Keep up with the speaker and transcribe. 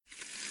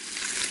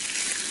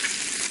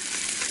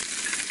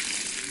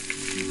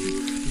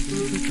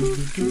You're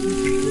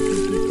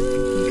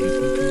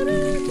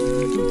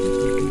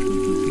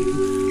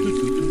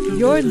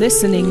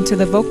listening to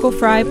the Vocal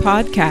Fry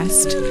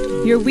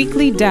Podcast, your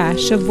weekly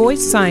dash of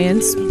voice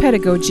science,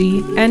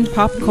 pedagogy, and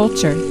pop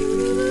culture.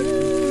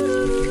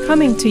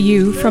 Coming to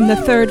you from the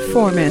third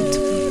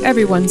formant,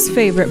 everyone's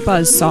favorite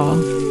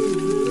buzzsaw.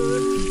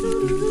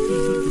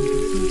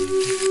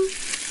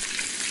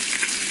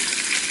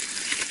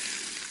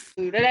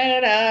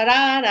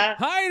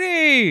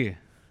 Heidi!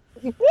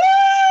 Woo!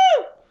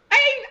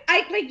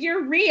 I like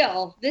you're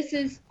real. This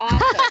is awesome.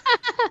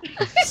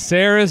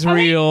 Sarah's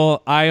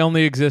real. I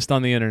only exist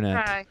on the internet.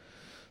 Right.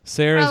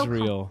 Sarah's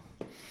real.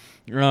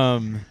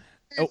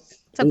 It's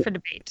up for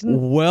debate.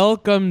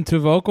 Welcome to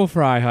Vocal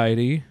Fry,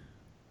 Heidi.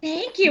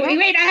 Thank you.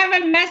 Wait, I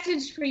have a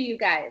message for you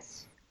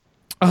guys.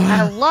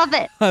 I love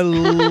it. I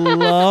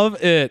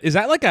love it. Is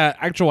that like an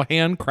actual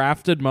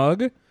handcrafted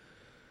mug?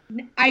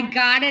 I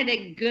got it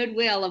at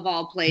Goodwill of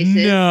all places.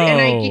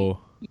 No.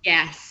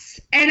 Yes.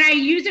 And I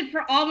use it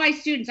for all my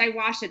students. I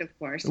wash it, of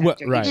course,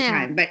 after Right. each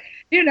time. But,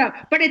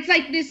 but it's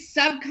like this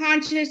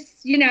subconscious,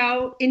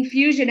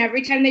 infusion.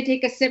 Every time they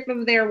take a sip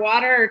of their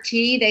water or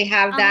tea, they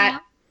have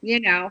that,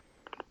 and now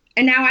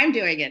I'm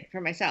doing it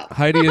for myself.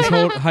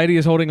 Heidi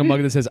is holding a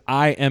mug that says,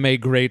 "I am a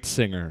great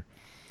singer."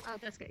 Oh,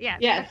 that's good. Yeah.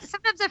 Yes.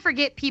 Sometimes I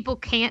forget people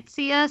can't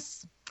see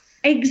us.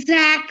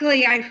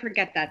 Exactly. I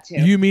forget that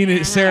too. You mean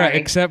it, Sarah, Sorry.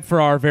 except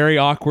for our very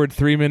awkward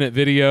 3-minute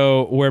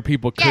video where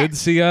people could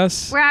see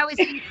us? Where I was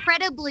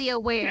incredibly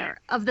aware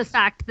of the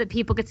fact that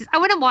people could see us. I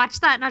went and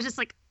watched that and I was just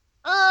like,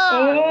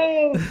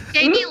 oh.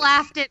 Jamie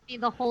laughed at me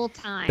the whole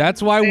time.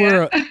 That's why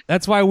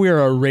we're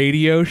a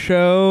radio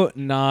show,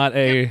 not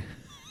a...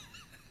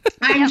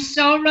 I'm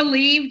so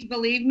relieved,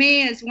 believe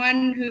me, as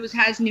one who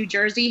has New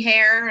Jersey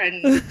hair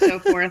and so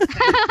forth.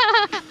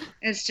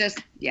 It's just,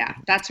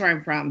 that's where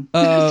I'm from.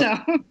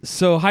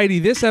 So Heidi,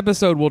 this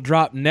episode will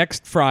drop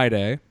next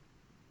Friday.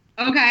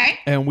 Okay.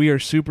 And we are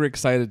super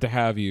excited to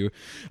have you.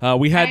 I'm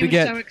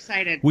so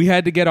excited. We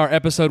had to get our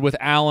episode with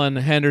Alan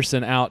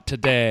Henderson out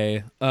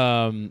today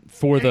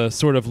for the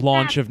sort of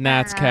launch of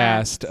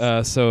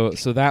NatsCast. So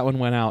that one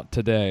went out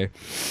today.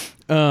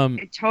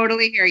 I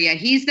totally hear you.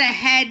 He's the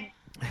head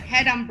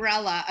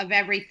umbrella of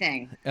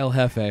everything. El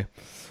Jefe.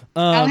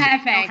 El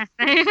Jefe.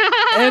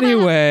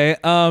 Anyway,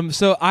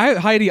 so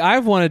Heidi,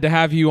 I've wanted to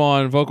have you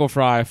on Vocal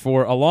Fry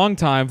for a long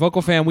time.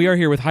 Vocal Fan, we are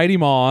here with Heidi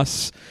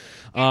Moss,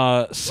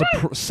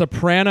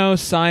 soprano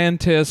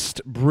scientist,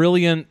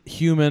 brilliant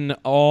human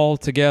all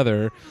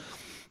together.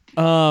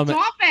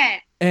 Stop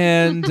it.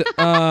 And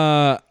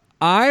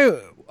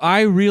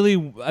I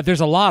really,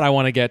 there's a lot I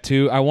want to get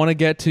to. I want to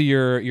get to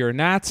your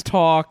Nats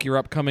talk, your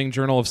upcoming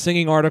Journal of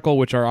Singing article,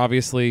 which are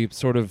obviously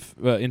sort of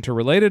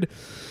interrelated.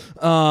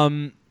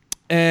 And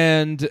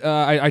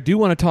I do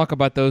want to talk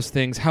about those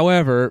things.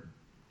 However,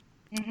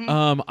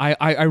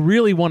 I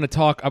really want to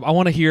talk. I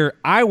want to hear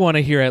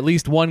at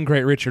least one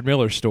great Richard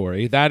Miller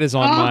story. That is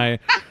on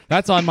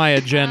that's on my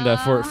agenda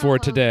for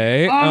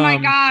today. Oh my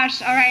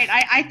gosh! All right,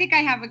 I think I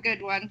have a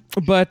good one.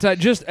 But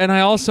and I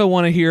also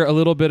want to hear a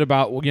little bit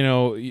about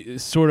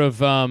sort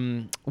of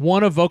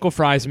one of Vocal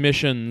Fry's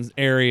mission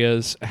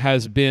areas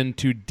has been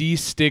to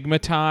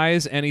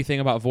destigmatize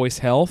anything about voice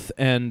health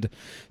and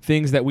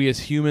things that we as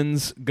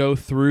humans go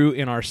through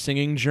in our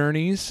singing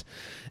journeys.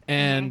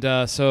 And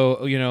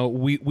so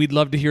we'd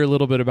love to hear a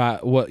little bit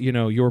about what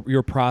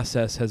your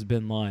process has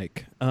been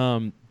like.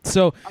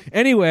 So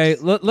anyway,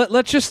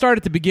 let's just start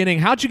at the beginning.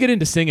 How'd you get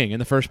into singing in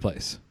the first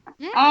place?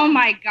 Yeah. Oh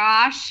my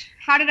gosh.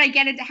 How does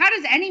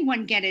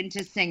anyone get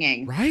into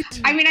singing? Right.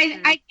 I mean,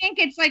 I think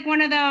it's like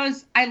one of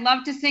those, I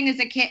loved to sing as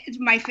a kid.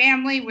 My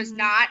family was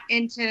not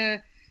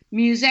into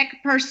music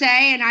per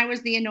se, and I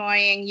was the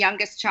annoying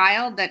youngest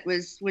child that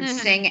would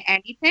sing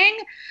anything.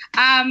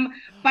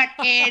 But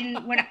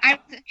when I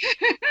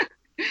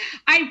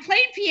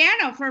played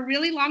piano for a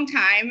really long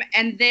time,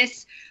 and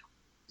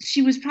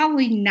she was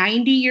probably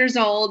 90 years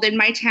old in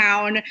my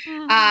town,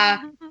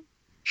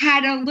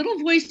 had a little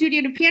voice studio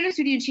and a piano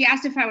studio, and she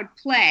asked if I would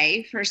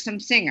play for some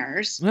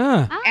singers.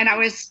 And I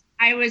was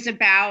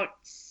about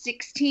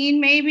 16,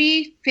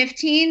 maybe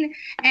 15.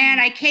 And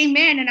I came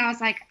in and I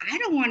was like, I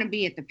don't want to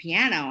be at the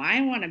piano.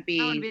 I want to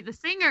be the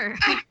singer.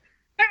 I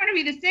want to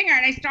be the singer.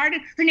 And I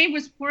started, her name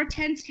was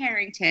Hortense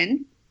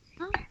Harrington.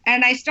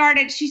 And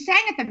she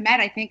sang at the Met,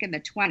 I think in the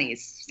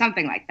 20s,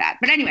 something like that.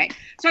 But anyway,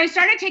 so I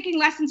started taking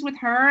lessons with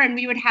her, and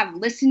we would have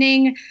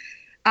listening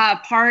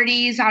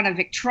parties on a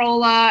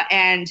Victrola,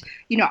 and,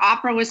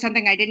 opera was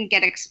something I didn't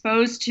get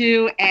exposed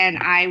to, and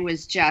I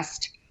was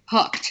just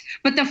hooked.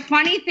 But the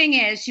funny thing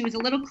is, she was a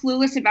little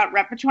clueless about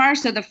repertoire,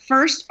 so the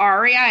first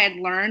aria I had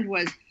learned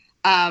was,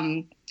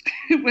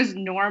 it was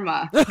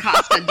Norma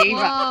Costa Diva.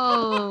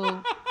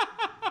 Whoa.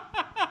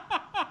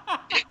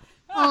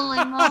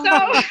 Holy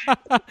moly.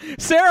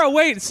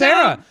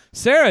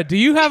 Sarah, do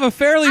you have a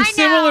fairly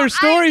similar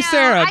story,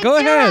 Sarah? Go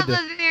ahead.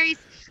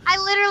 I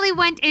literally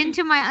went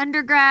into my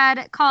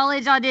undergrad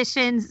college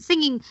auditions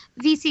singing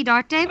VC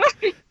Darte.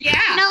 Yeah.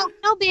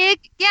 No big.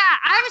 Yeah,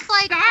 I was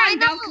like, I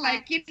know.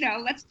 Like,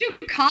 let's do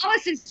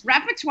Collis's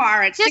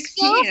repertoire at Just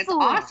 16. It's go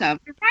for it. awesome.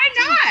 Why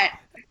not?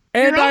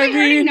 And You're I only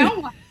hurting mean, no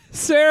one.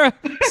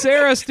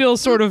 Sarah still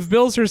sort of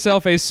bills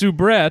herself a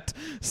soubrette,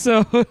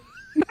 so.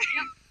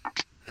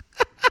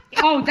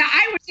 Oh,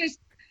 I was a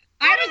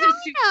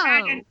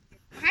soubrette.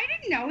 I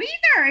didn't know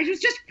either. It was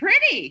just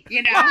pretty,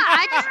 Yeah,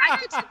 I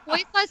took some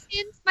voice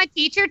lessons. My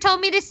teacher told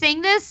me to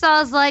sing this, so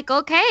I was like,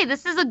 okay,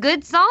 this is a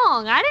good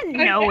song. I didn't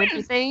know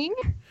anything.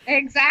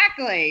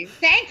 Exactly.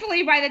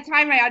 Thankfully, by the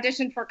time I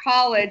auditioned for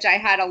college, I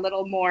had a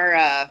little more,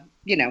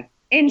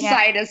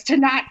 insight as to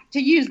not to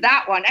use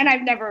that one, and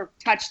I've never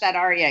touched that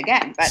aria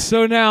again. But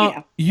so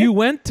now you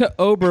went to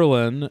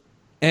Oberlin,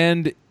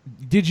 and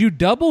did you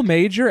double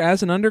major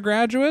as an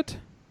undergraduate?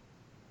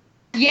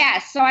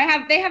 Yes, so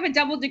they have a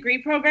double degree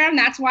program.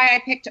 That's why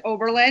I picked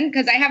Oberlin,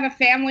 because I have a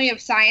family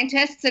of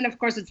scientists, and of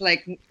course it's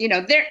like,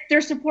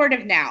 they're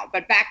supportive now,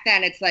 but back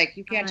then it's like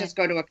you can't just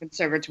go to a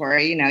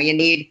conservatory, you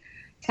need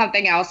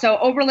something else. So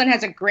Oberlin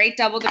has a great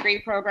double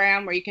degree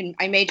program where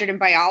I majored in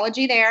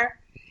biology there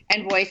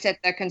and voice at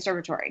the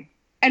conservatory.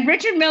 And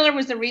Richard Miller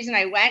was the reason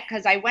I went,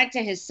 because I went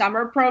to his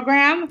summer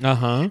program.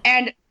 Uh-huh.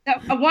 And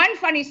one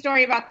funny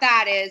story about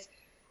that is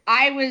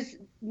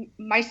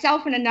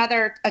myself and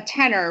a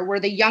tenor were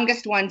the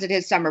youngest ones at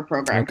his summer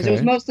program, because it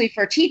was mostly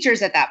for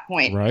teachers at that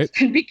point. Right.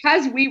 And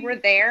because we were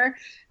there,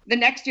 the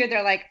next year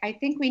they're like, I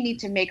think we need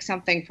to make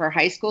something for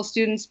high school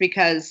students,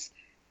 because,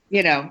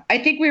 I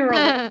think we were a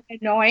little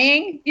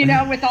annoying,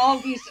 with all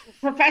of these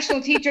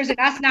professional teachers and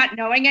us not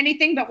knowing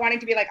anything, but wanting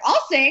to be like,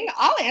 I'll sing,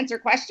 I'll answer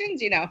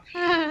questions,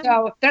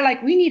 So they're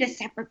like, we need a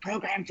separate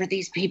program for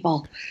these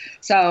people.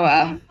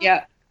 So,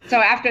 So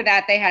after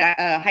that, they had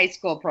a high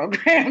school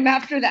program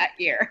after that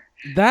year.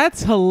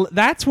 That's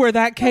where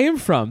that came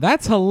from.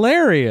 That's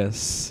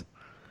hilarious.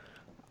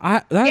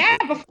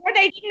 Before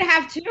they didn't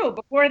have two.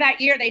 Before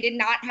that year, they did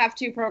not have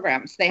two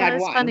programs. They had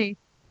one. Funny.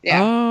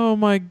 Yeah. Oh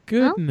my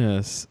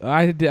goodness!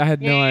 I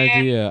had no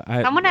idea.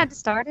 Someone had to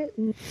start it.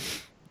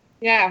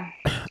 Yeah.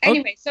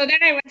 Anyway, so then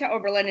I went to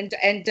Oberlin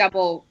and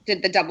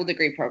did the double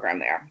degree program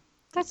there.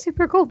 That's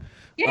super cool.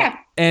 Yeah.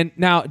 And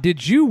now,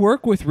 did you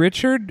work with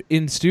Richard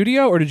in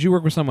studio, or did you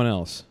work with someone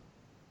else?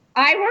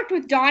 I worked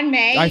with Dawn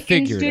May I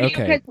figured, in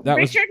studio, okay. because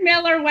Richard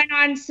Miller went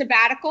on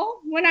sabbatical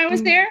when I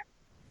was there.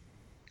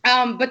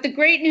 But the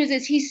great news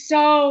is he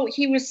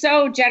was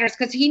so generous,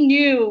 because he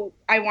knew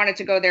I wanted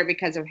to go there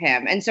because of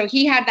him. And so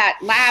he had that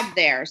lab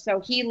there. So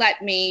he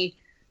let me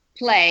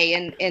play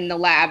in the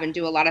lab and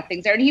do a lot of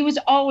things there. And he was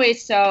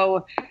always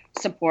so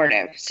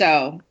supportive.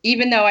 So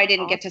even though I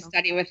didn't get to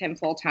study with him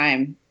full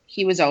time,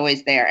 he was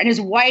always there. And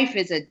his wife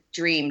is a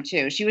dream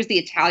too. She was the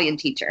Italian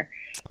teacher.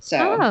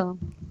 So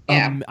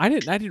yeah. I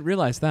didn't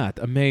realize that.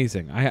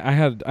 Amazing. I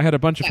had a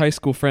bunch of high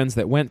school friends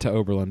that went to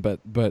Oberlin,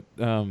 but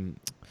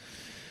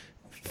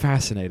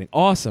fascinating.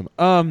 Awesome.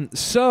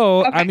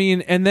 So I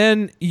mean, and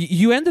then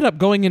you ended up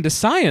going into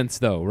science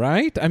though,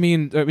 right? I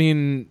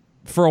mean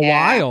for a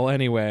while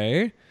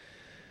anyway.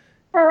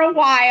 For a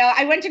while,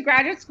 I went to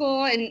graduate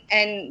school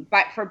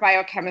for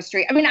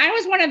biochemistry. I mean, I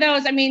was one of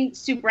those. I mean,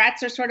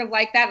 soubrettes are sort of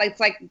like that. Like, it's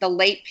like the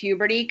late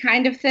puberty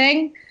kind of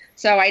thing.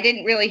 So I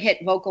didn't really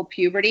hit vocal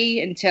puberty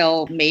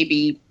until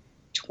maybe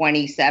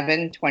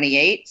 27,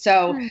 28.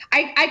 So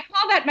I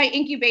call that my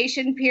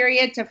incubation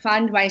period to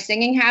fund my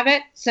singing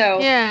habit. So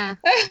yeah,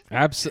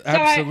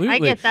 absolutely. I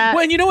get that.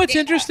 Well, and you know what's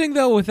interesting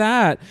though with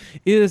that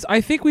is I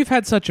think we've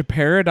had such a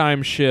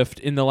paradigm shift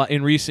in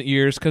recent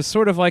years, because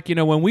sort of like,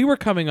 when we were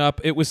coming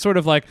up, it was sort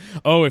of like,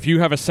 oh, if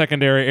you have a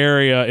secondary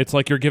area, it's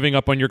like you're giving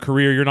up on your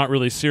career. You're not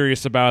really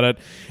serious about it.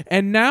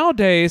 And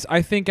nowadays,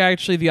 I think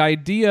actually the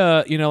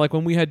idea, like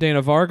when we had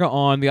Dana Varga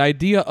on, the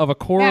idea of a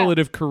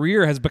correlative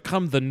career has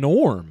become the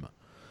norm.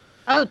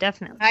 Oh,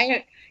 definitely.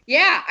 I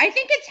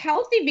think it's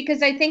healthy,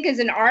 because I think as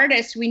an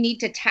artist, we need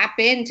to tap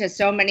into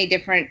so many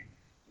different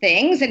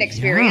things and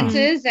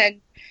experiences.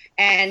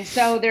 And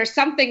so there's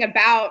something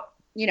about,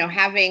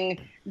 having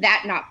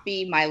that not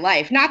be my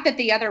life. Not that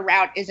the other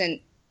route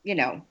isn't,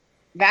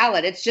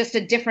 valid. It's just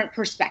a different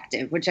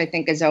perspective, which I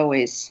think is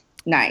always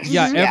nice.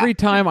 Yeah, every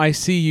time I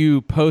see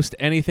you post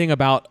anything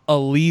about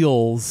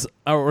alleles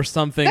or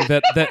something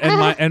that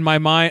and my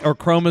mind, or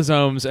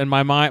chromosomes, and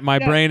my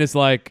brain is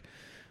like,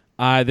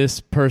 this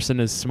person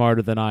is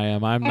smarter than I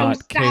am. I'm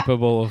not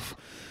capable of,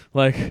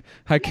 like,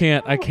 I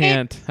can't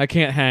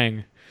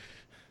hang.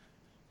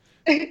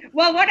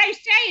 Well, what I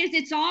say is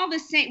it's all the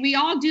same. We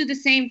all do the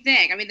same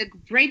thing. I mean, the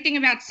great thing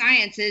about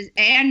science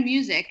and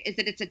music is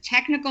that it's a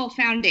technical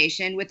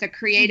foundation with a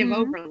creative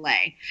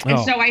overlay. And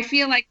so I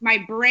feel like my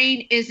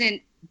brain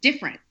isn't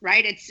different,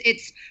 right?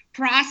 It's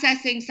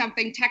processing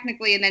something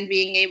technically and then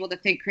being able to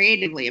think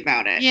creatively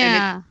about it.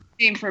 Yeah. And it's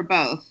the same for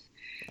both.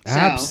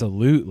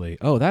 Absolutely.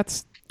 Oh,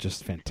 that's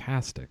just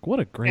fantastic. What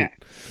a great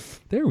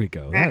there we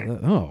go.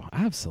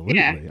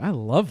 Absolutely. I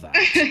love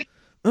that.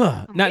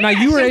 Now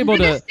you were able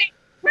to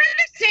we're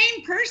the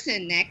same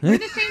person, Nick. We're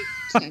the same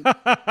person.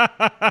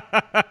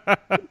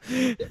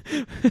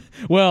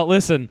 Well,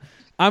 listen,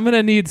 I'm going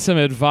to need some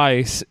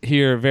advice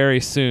here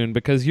very soon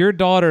because your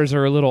daughters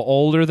are a little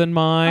older than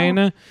mine.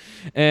 Oh.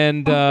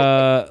 And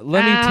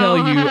let me tell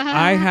you,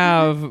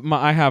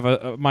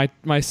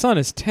 my son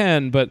is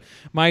 10, but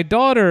my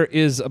daughter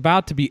is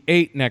about to be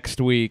 8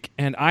 next week,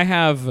 and I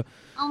have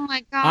oh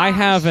my gosh. I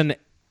have an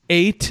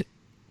 8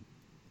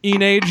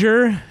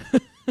 teenager,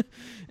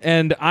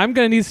 and I'm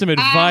going to need some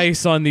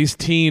advice on these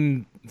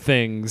teen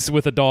things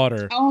with a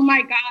daughter. Oh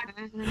my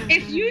God.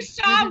 If you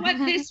saw what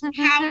this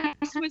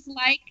house was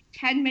like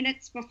 10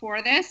 minutes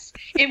before this,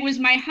 it was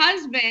my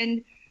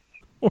husband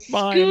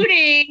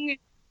scooting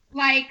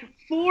like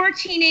 4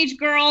 teenage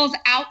girls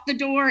out the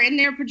door in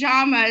their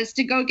pajamas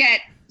to go get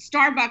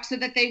Starbucks so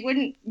that they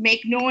wouldn't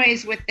make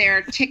noise with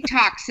their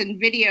TikToks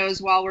and videos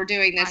while we're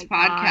doing this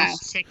podcast. Gosh,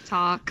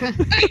 TikTok.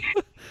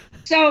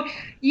 So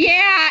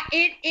yeah,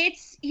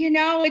 it's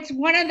it's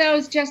one of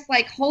those just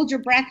like hold your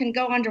breath and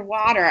go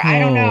underwater. I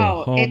don't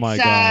know. Oh my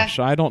gosh,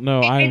 I don't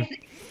know.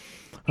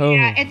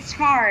 Yeah, it's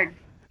hard.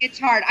 It's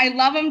hard. I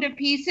love them to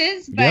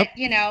pieces, but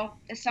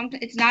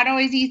it's not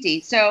always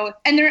easy. So,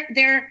 and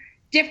they're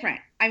different.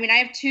 I mean, I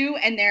have 2,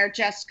 and they're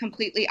just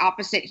completely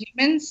opposite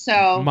humans.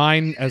 So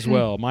mine as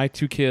well. My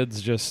 2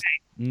 kids just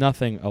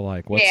nothing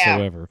alike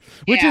whatsoever,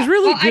 which is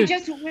really good. I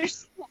just wish.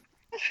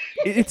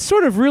 It's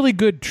sort of really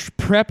good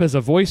prep as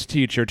a voice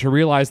teacher to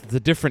realize that the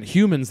different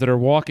humans that are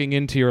walking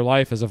into your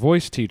life as a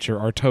voice teacher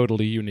are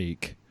totally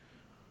unique.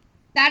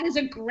 That is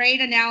a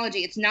great analogy.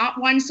 It's not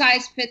one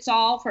size fits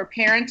all for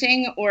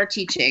parenting or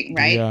teaching,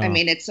 right? Yeah. I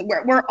mean,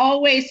 we're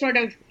always sort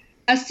of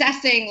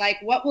assessing like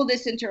what will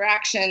this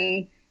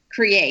interaction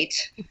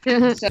create.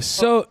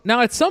 So now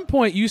at some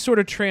point you sort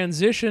of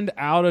transitioned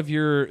out of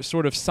your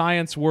sort of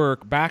science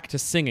work back to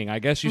singing. I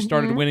guess you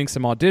started winning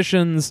some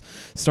auditions,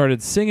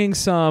 started singing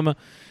some,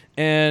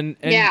 and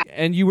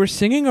you were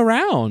singing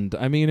around.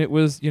 I mean, it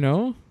was,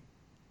 Yeah,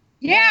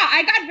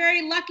 I got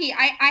very lucky.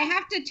 I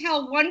have to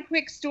tell one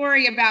quick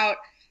story about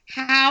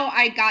how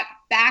I got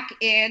back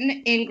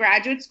in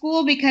graduate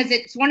school, because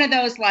it's one of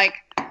those, like,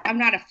 I'm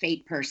not a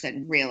fate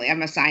person, really.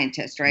 I'm a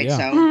scientist, right?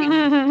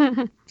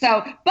 Yeah.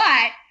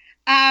 But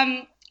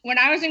when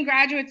I was in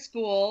graduate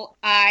school,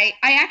 I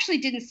actually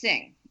didn't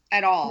sing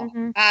at all.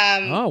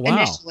 Oh,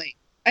 wow.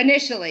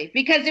 Initially,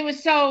 because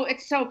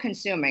it's so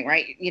consuming,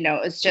 right?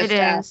 It's just,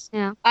 yeah.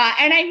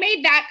 And I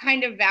made that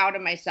kind of vow to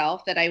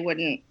myself that I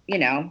wouldn't,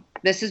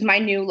 this is my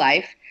new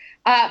life.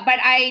 But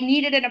I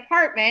needed an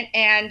apartment,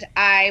 and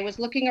I was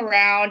looking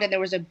around, and there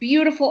was a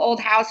beautiful old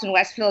house in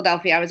West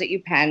Philadelphia. I was at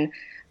UPenn.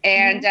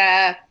 And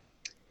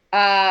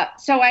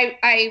so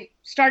I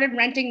started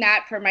renting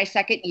that for my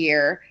second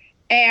year.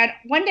 And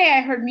one day I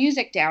heard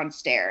music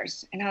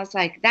downstairs, and I was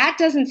like, that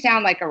doesn't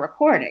sound like a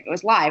recording. It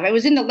was live. I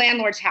was in the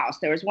landlord's house.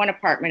 There was one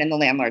apartment in the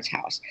landlord's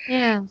house.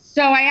 Yeah.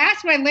 So I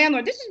asked my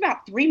landlord, this is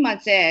about 3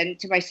 months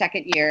into my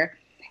second year.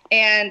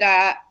 And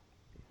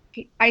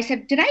I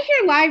said, did I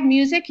hear live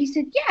music? He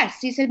said, yes.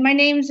 He said,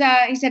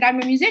 I'm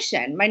a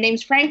musician. My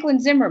name's Franklin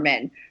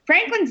Zimmerman.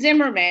 Franklin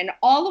Zimmerman,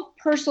 all of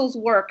Purcell's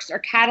works are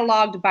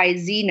cataloged by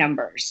Z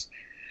numbers.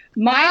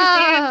 My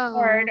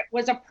landlord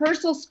was a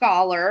Purcell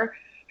scholar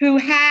who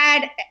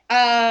had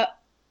a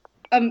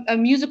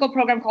musical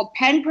program called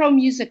Penn Pro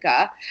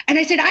Musica. And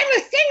I said, I'm a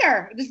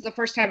singer. This is the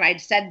first time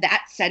I'd said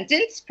that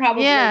sentence,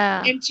 probably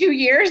in 2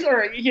 years,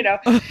 or, and he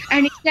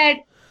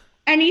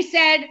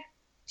said,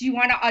 do you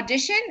want to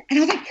audition? And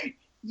I was like,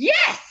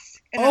 yes.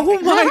 And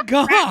oh my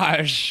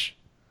gosh.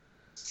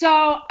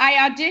 So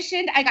I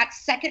auditioned. I got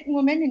second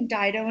woman in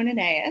Dido and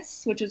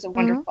Aeneas, which was a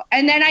wonderful.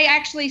 And then I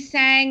actually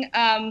sang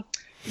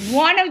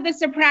one of the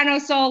soprano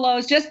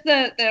solos, just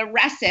the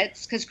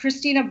recits, because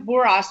Christina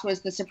Burras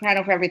was the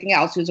soprano for everything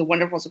else, who's a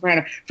wonderful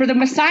soprano, for the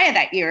Messiah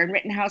that year in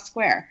Rittenhouse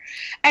Square.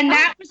 And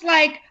that was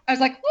like, I was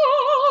like,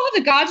 oh,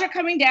 the gods are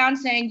coming down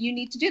saying, you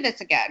need to do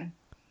this again.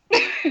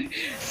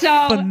 So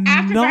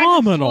after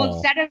graduate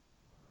school,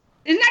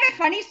 isn't that a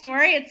funny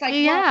story? It's like,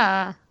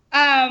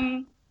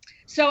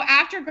 so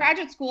after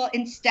graduate school,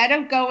 instead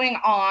of going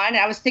on,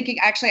 I was thinking,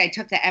 actually, I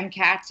took the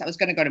MCATs. I was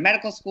going to go to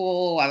medical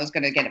school. I was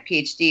going to get a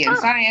PhD in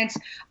science.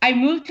 I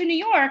moved to New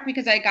York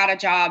because I got a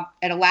job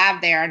at a lab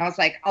there. And I was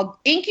like, I'll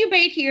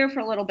incubate here for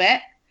a little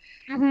bit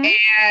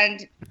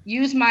and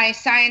use my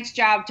science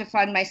job to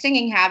fund my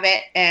singing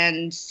habit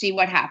and see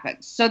what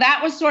happens. So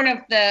that was sort of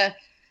the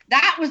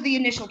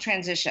initial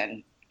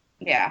transition.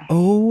 Yeah.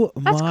 Oh,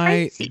 that's my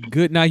crazy.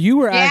 good. Now you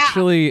were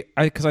actually,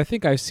 because I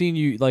think I've seen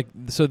you, like,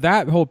 so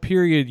that whole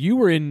period, you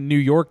were in New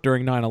York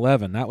during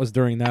 9/11. That was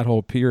during that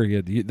whole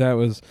period. That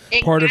was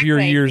part of your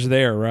years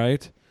there,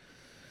 right?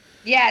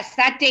 Yes,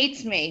 that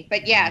dates me,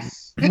 but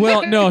yes.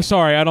 Well, no,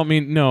 sorry, I don't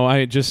mean no.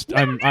 I just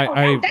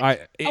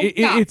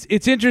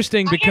it's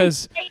interesting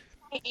because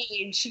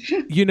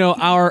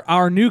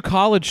our new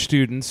college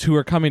students who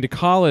are coming to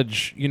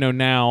college,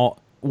 now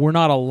we're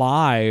not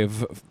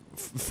alive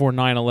for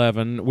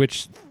 9/11,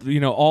 which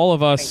all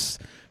of us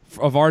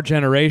of our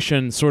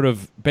generation sort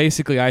of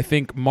basically, I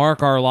think,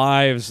 mark our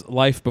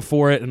life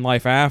before it and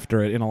life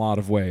after it in a lot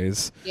of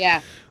ways. Yeah.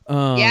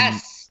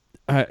 Yes.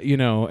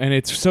 and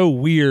it's so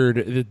weird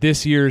that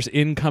this year's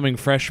incoming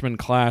freshman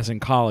class in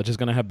college is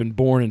going to have been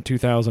born in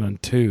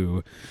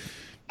 2002.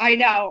 I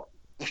know.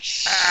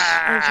 It's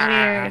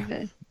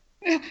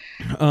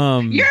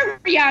weird. You're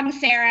young,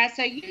 Sarah,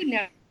 so you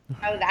know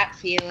that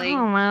feeling.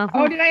 Oh, wow.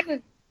 Oh, did I?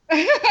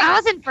 I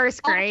was in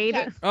first grade.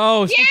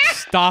 Oh,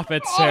 stop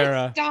it,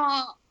 Sarah.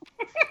 Oh,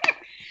 stop.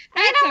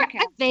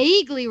 I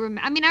vaguely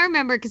remember. I mean, I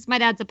remember because my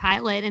dad's a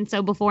pilot, and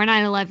so before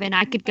 9/11,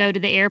 I could go to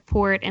the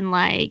airport and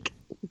like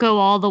go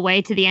all the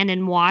way to the end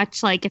and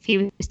watch, like if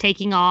he was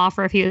taking off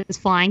or if he was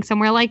flying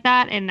somewhere like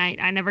that. And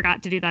I never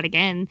got to do that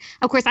again.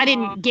 Of course, I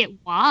didn't get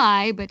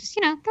why, but just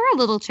there are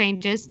little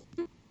changes.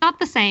 Not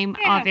the same,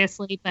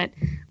 obviously, but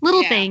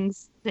little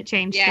things that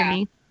changed for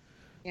me.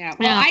 Yeah.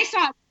 Well, I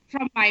saw it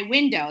from my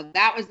window.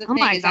 That was the thing.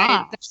 My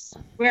gosh.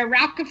 Where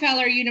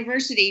Rockefeller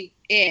University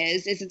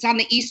is it's on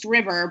the East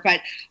River,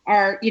 but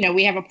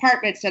we have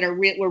apartments that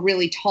were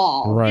really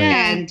tall. Right.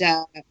 And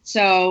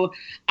so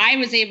I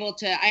was able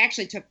to, I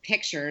actually took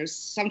pictures.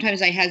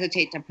 Sometimes I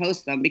hesitate to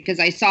post them because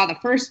I saw the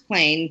first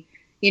plane,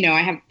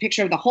 I have a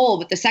picture of the hole,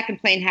 but the second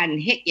plane hadn't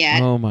hit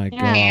yet. Oh my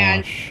gosh.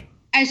 And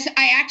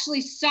I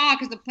actually saw,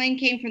 because the plane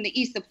came from the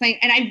east,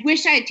 and I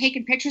wish I had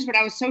taken pictures, but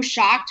I was so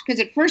shocked because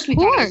at first we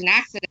thought it was an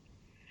accident.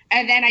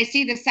 And then I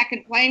see the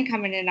second plane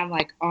coming in. I'm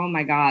like, oh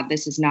my God,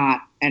 this is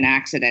not an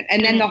accident.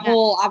 And then the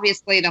whole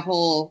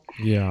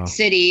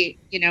city,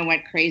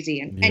 went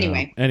crazy. And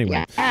anyway.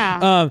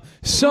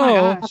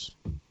 So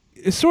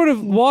sort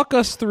of walk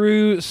us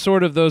through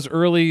sort of those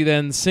early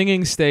then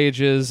singing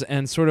stages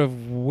and sort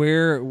of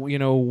where,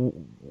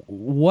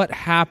 what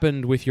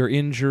happened with your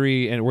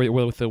injury and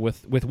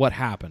with what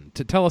happened.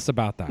 To tell us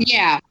about that.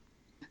 Yeah.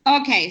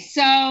 Okay.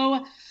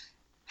 So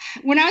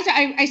when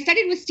I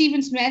studied with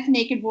Stephen Smith,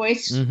 Naked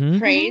Voice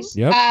Praise,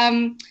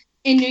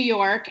 in New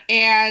York.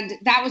 And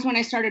that was when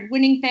I started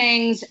winning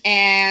things.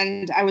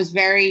 And I was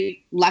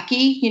very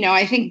lucky.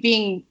 I think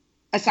being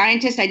a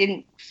scientist, I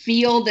didn't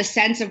feel the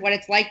sense of what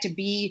it's like to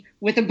be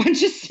with a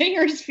bunch of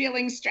singers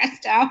feeling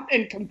stressed out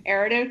and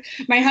comparative.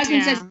 My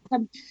husband says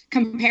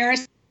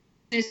comparison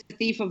is the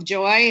thief of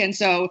joy. And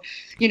so,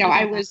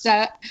 I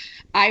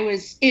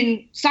was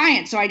in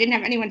science, so I didn't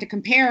have anyone to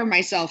compare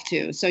myself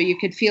to. So you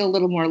could feel a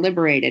little more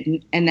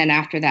liberated. And then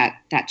after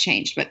that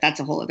changed, but that's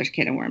a whole other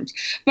can of worms.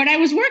 But I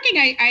was working,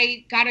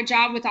 I got a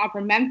job with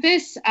Opera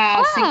Memphis.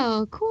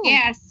 Cool.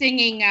 Yeah,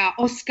 singing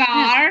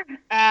Oscar.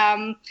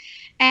 And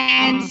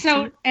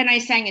I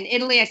sang in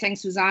Italy. I sang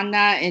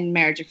Susanna in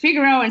Marriage of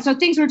Figaro. And so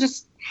things were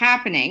just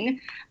happening.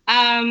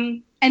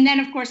 And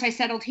then, of course, I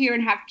settled here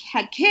and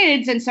had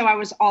kids. And so I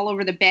was all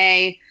over the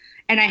Bay.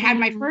 And I had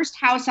my first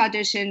house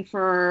audition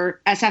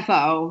for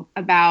SFO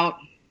about,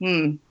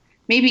 maybe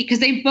because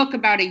they book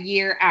about a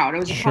year out. It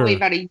was probably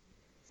about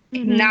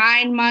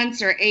 9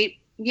 months or 8.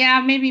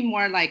 Yeah, maybe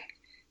more like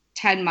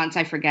 10 months.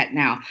 I forget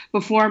now,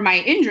 before my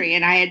injury.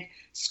 And I had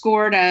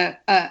scored a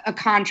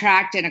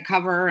contract and a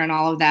cover and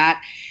all of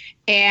that.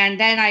 And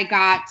then I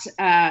got,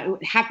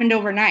 it happened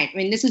overnight. I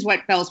mean, this is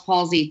what Bell's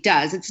palsy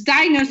does. Its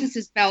diagnosis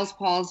is Bell's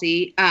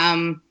palsy.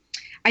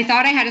 I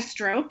thought I had a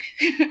stroke,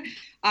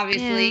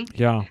 obviously.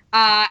 Yeah.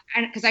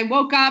 And because I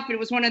woke up, it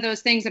was one of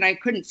those things that I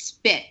couldn't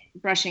spit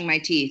brushing my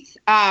teeth.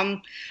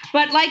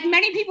 But like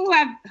many people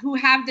who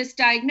have this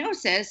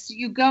diagnosis,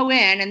 you go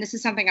in, and this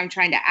is something I'm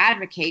trying to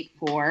advocate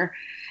for,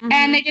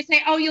 and they just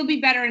say, oh, you'll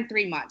be better in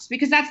 3 months,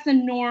 because that's the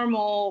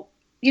normal,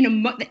 the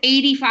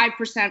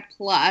 85%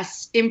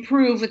 plus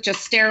improve with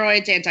just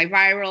steroids,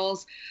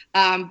 antivirals,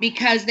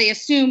 because they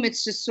assume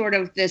it's just sort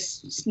of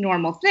this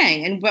normal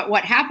thing. But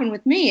what happened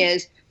with me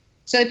is,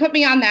 so they put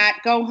me on that,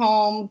 go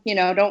home,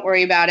 don't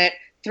worry about it.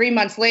 3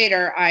 months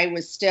later, I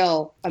was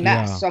still a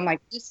mess. Yeah. So I'm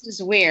like, this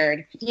is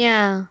weird.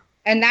 Yeah.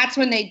 And that's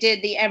when they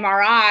did the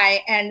MRI.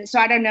 And so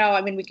I don't know.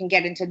 I mean, we can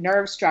get into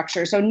nerve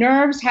structure. So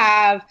nerves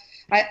have,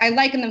 I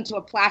liken them to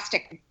a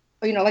plastic,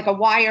 like a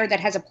wire that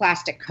has a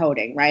plastic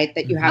coating, right?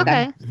 That you have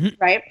that,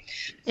 right?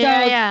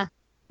 So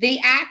the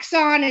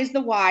axon is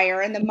the wire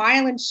and the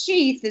myelin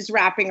sheath is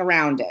wrapping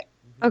around it.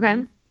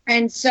 Okay.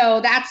 And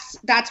so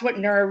that's what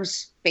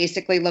nerves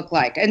basically look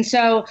like. And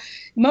so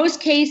most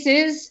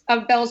cases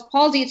of Bell's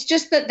palsy, it's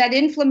just that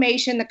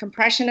inflammation, the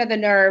compression of the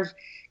nerve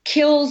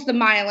kills the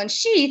myelin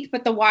sheath,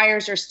 but the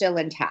wires are still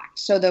intact.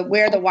 So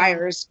where the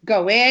wires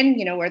go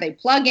in, where they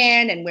plug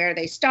in and where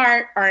they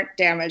start aren't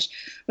damaged.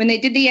 When they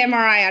did the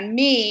MRI on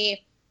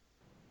me,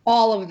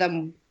 all of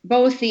them,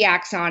 both the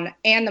axon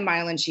and the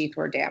myelin sheath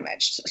were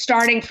damaged.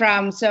 Starting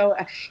from,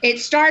 it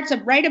starts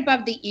right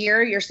above the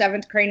ear, your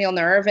seventh cranial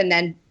nerve, and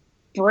then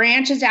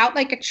branches out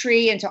like a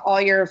tree into all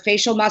your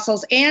facial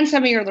muscles and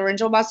some of your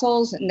laryngeal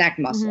muscles and neck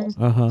muscles.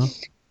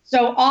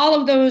 So all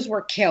of those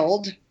were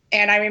killed.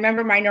 And I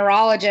remember my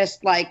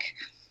neurologist, like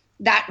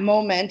that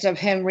moment of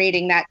him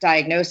reading that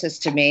diagnosis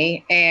to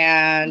me.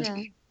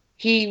 And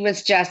he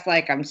was just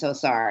like, I'm so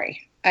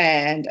sorry.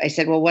 And I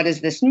said, well, what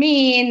does this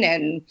mean?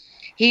 And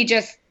he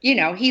just,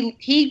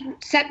 he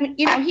set me,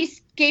 he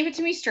gave it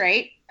to me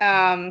straight.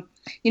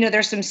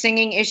 There's some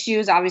singing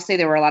issues. Obviously,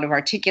 there were a lot of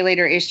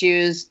articulator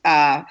issues,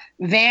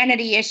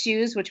 vanity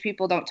issues, which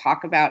people don't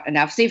talk about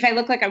enough. See, if I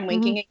look like I'm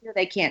winking at you,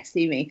 they can't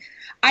see me.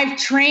 I've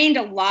trained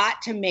a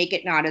lot to make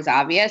it not as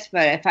obvious,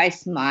 but if I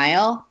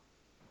smile,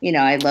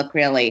 I look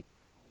really,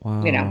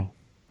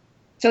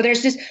 So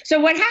there's this. So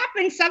what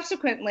happens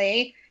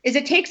subsequently is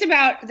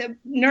the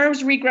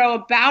nerves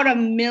regrow about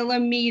 1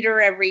 millimeter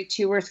every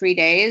 2 or 3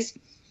 days.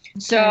 Okay.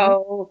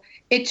 So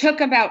it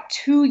took about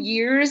 2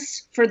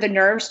 years for the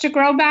nerves to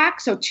grow back.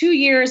 So 2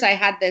 years I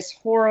had this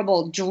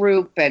horrible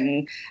droop,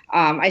 and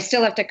I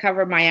still have to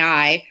cover my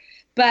eye,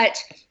 but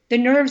the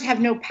nerves have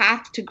no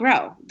path to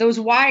grow. Those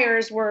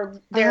wires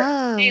were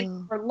there, they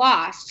were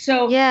lost.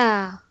 So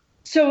yeah.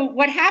 So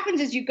what happens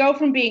is you go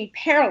from being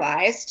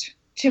paralyzed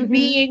to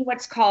being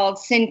what's called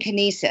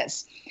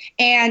synkinesis.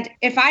 And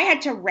if I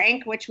had to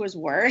rank which was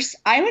worse,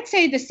 I would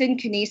say the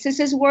synkinesis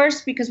is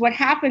worse, because what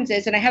happens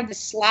is, and I have the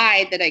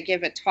slide that I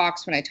give at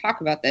talks when I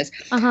talk about this,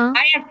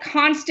 I have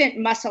constant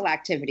muscle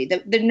activity.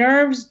 The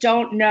nerves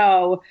don't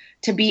know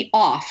to be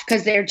off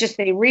because they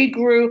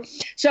regrew.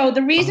 So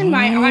the reason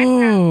my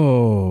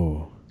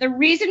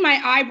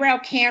eyebrow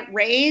can't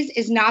raise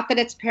is not that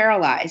it's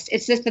paralyzed.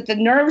 It's just that the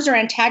nerves are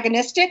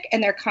antagonistic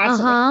and they're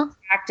constantly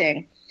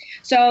acting.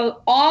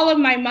 So all of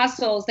my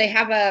muscles, they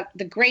have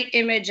the great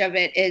image of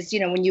it is,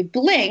 when you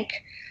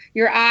blink,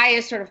 your eye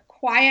is sort of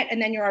quiet and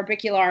then your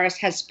orbicularis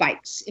has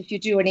spikes if you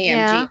do an EMG.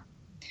 Yeah.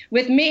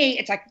 With me,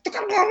 it's like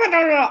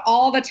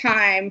all the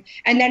time.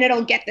 And then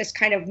it'll get this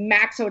kind of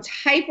max. So it's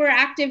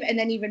hyperactive and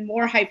then even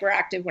more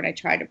hyperactive when I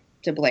try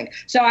to blink.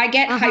 So I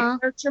get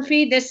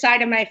hypertrophy. This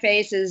side of my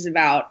face is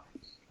about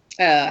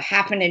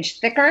half an inch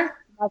thicker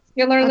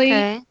muscularly.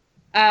 Okay.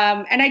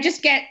 And I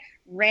just get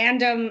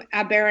random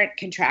aberrant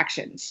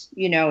contractions,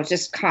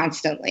 just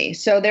constantly.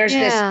 So there's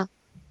this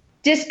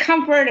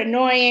discomfort,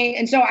 annoying.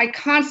 And so I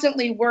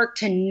constantly work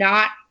to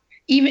not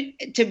even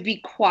to be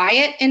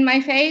quiet in my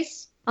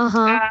face,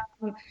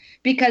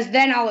 because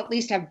then I'll at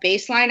least have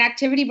baseline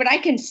activity, but I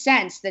can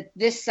sense that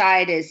this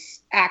side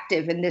is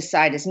active and this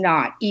side is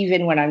not,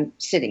 even when I'm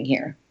sitting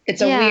here.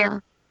 It's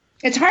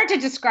it's hard to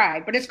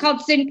describe, but it's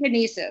called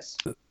synkinesis.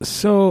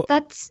 So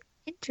that's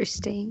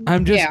interesting.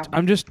 I'm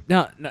just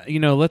now,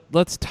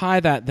 let's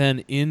tie that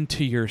then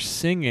into your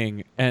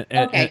singing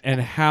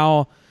and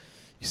how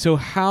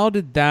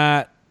did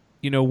that,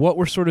 what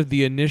were sort of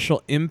the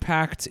initial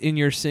impacts in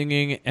your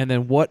singing, and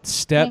then what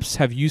steps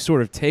have you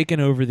sort of taken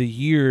over the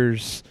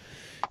years,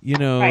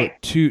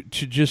 to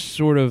just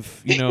sort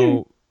of,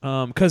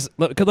 because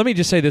let me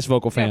just say this,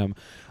 Vocal Fam.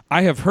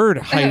 I have heard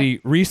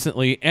Heidi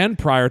recently and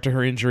prior to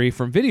her injury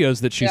from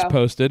videos that she's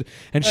posted,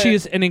 and she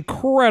is an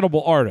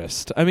incredible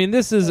artist. I mean,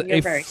 this is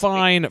a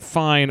fine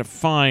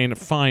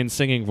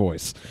singing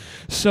voice.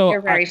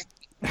 So,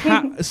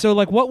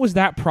 what was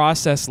that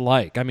process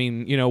like? I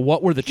mean,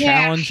 what were the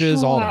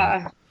challenges? All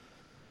that.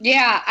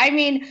 Yeah, I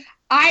mean,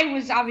 I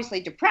was obviously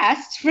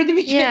depressed for the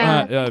beginning.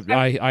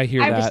 I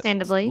hear that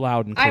understandably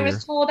loud and clear. I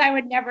was told I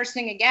would never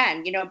sing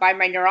again, by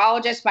my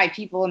neurologist, by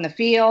people in the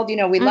field.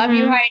 We love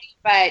you, Heidi,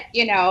 but,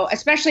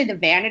 especially the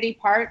vanity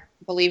part,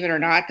 believe it or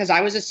not, because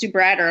I was a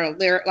soubrette or a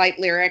light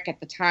lyric at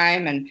the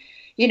time. And,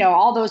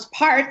 all those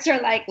parts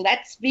are like,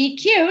 let's be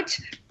cute.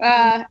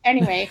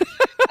 Anyway.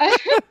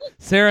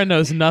 Sarah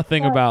knows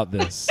nothing about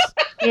this.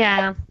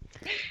 Yeah.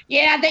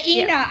 Yeah, the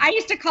Ina. Yeah. I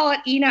used to call it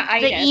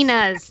Ina-itis. The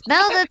Inas.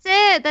 No,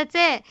 that's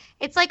it.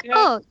 It's like,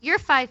 you're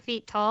 5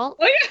 feet tall.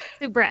 Oh, yeah.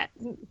 Soubrette.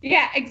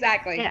 Yeah,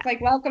 exactly. Yeah. It's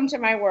like, welcome to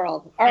my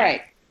world. All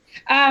right.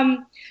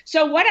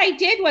 So what I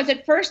did was,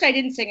 at first I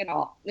didn't sing at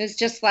all. It was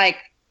just like,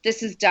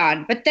 this is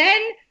done. But then,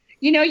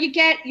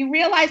 you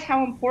realize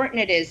how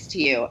important it is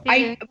to you.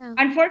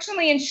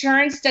 Unfortunately,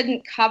 insurance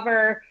didn't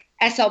cover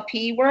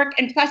SLP work,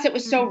 and plus it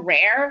was so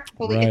rare.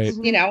 Right.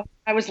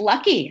 I was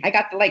lucky. I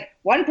got 1%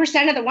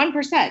 of the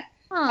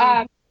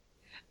 1%.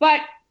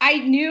 But I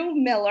knew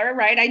Miller,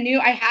 right?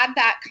 I had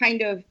that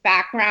kind of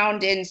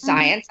background in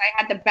science. I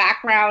had the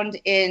background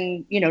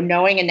in,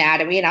 knowing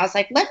anatomy, and I was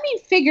like, let me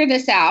figure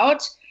this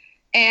out.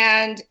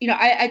 And,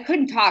 I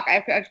couldn't talk.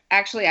 I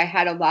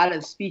had a lot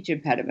of speech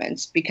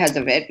impediments because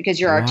of it, because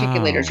your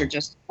articulators are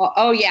just,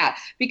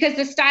 because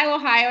the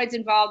stylohyoids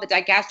involved, the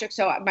digastric,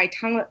 so my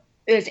tongue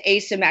is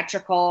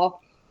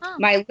asymmetrical.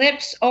 My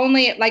lips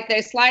only, like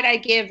the slide I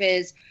give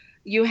is,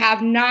 you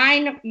have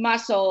 9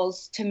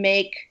 muscles to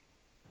make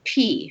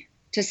P,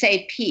 to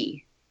say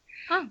P,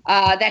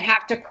 that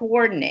have to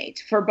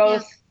coordinate for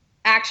both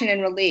action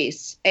and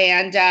release.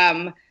 And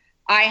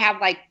I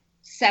have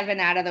 7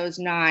 out of those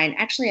 9.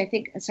 Actually, I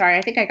think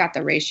I got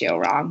the ratio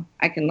wrong.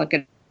 I can look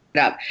it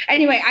up.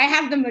 Anyway, I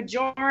have the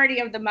majority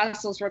of the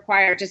muscles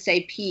required to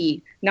say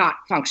P, not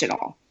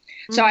functional.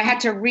 So I had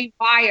to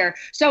rewire.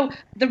 So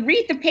the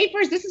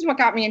papers, this is what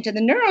got me into the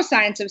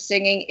neuroscience of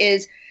singing,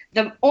 is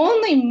the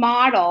only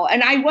model,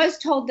 and I was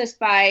told this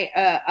by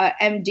a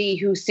MD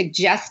who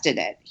suggested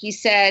it. He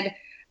said,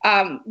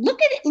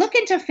 look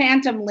into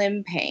phantom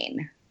limb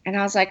pain. And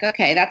I was like,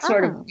 okay, that's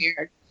sort of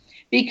weird.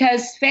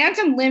 Because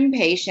phantom limb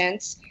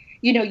patients,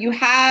 you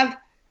have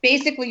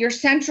basically your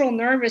central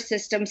nervous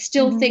system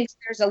still thinks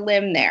there's a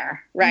limb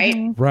there, right?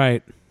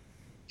 Right.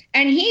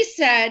 And he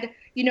said,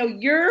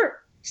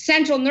 your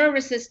central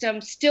nervous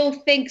system still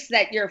thinks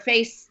that your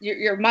face,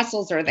 your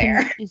muscles are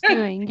there.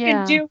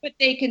 Can do what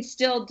they can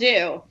still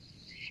do.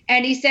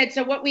 And he said,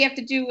 so what we have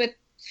to do with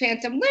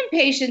phantom limb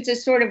patients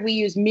is sort of, we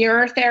use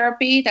mirror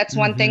therapy. That's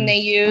one thing they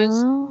use.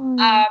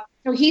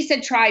 So he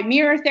said, try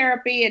mirror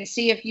therapy and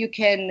see if you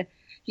can,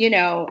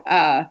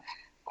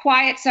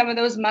 quiet some of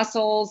those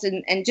muscles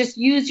and just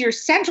use your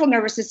central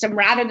nervous system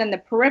rather than the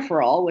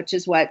peripheral, which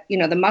is what,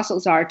 the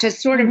muscles are, to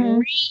sort of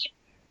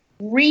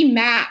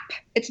remap.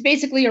 It's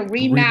basically a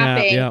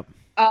remapping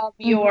of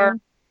your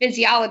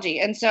physiology.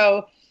 And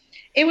so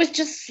it was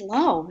just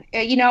slow.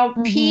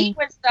 P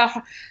was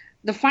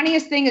the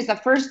funniest thing is the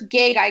first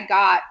gig I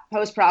got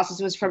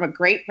post-process was from a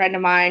great friend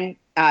of mine,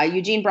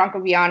 Eugene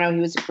Brancoviano.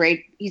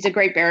 He's a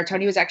great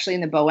baritone. He was actually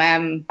in the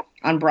Bohème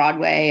on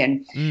Broadway,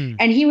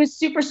 and he was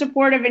super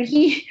supportive. And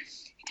he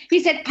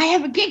said, I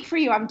have a gig for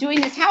you. I'm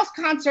doing this house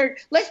concert.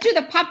 Let's do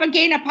the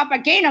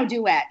Papageno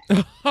duet.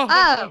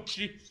 Oh,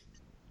 geez.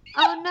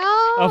 Oh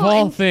no. Of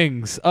all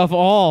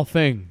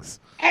things.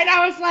 And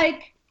I was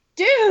like,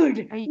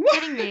 dude. Are you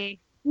kidding me?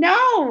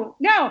 No.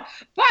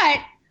 But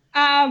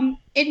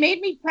it made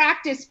me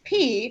practice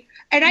P,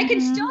 and I can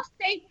still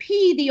say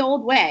P the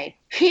old way.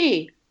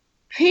 P.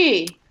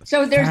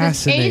 So there's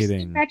this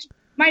asymmetric.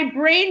 My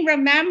brain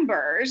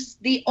remembers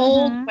the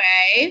old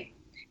way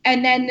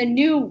and then the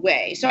new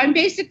way. So I'm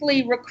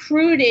basically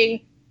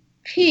recruiting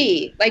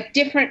P, like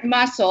different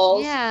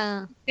muscles.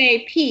 Yeah.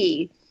 Say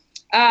P.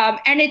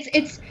 And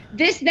it's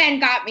this then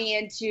got me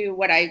into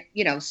what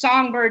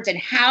songbirds and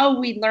how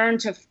we learn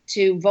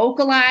to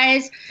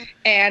vocalize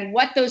and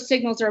what those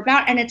signals are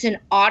about. And it's an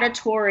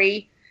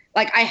auditory,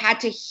 like I had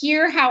to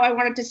hear how I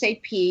wanted to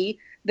say P.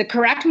 The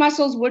correct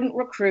muscles wouldn't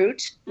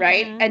recruit,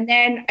 right? And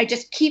then I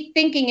just keep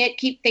thinking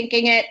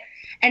it.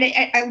 And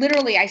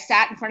I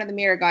sat in front of the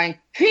mirror going,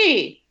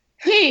 P.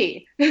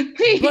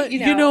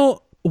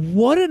 But,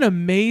 what an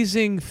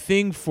amazing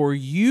thing for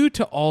you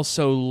to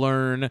also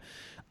learn,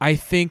 I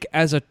think,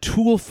 as a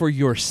tool for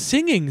your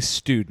singing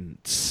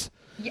students.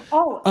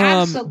 Oh,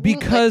 absolutely.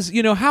 Because,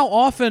 how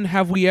often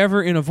have we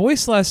ever in a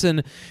voice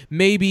lesson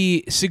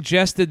maybe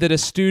suggested that a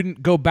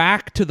student go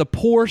back to the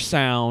poor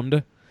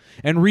sound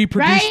and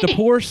reproduce the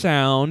poor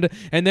sound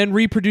and then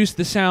reproduce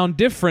the sound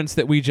difference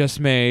that we just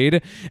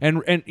made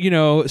and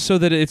so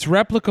that it's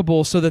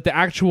replicable, so that the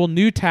actual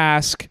new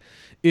task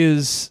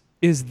is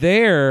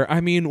there.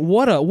 I mean,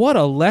 what a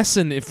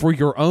lesson for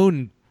your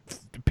own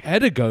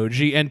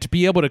pedagogy and to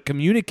be able to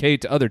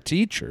communicate to other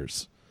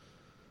teachers.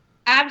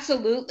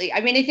 Absolutely.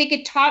 I mean, I think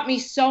it taught me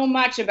so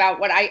much about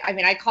what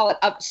I call it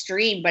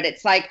upstream, but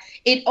it's like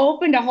it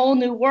opened a whole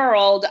new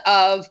world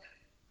of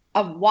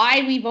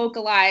why we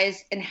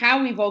vocalize and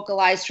how we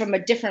vocalize from a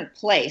different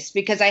place,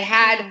 because I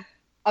had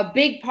a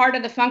big part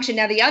of the function.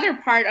 Now, the other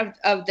part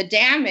of the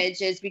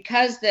damage is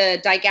because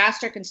the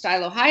digastric and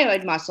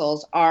stylohyoid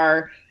muscles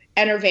are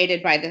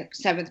innervated by the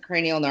seventh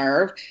cranial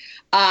nerve.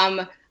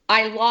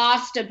 I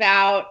lost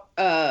about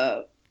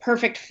a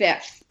perfect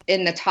fifth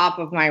in the top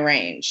of my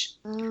range.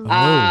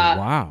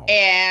 Wow.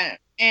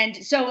 And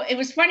so it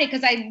was funny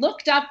because I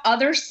looked up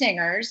other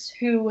singers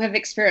who have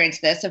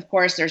experienced this. Of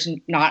course, there's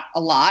not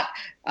a lot.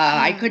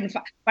 I couldn't,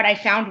 but I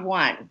found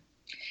one.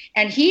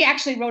 And he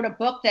actually wrote a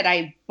book that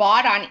I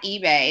bought on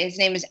eBay. His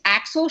name is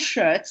Axel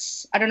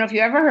Schutz. I don't know if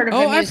you ever heard of him.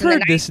 Oh, I've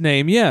heard this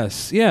name.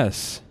 Yes.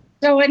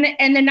 So in the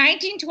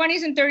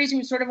 1920s and 30s, he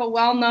was sort of a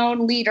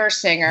well-known leader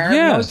singer,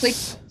 mostly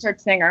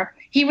concert singer.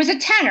 He was a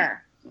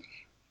tenor.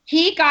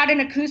 He got an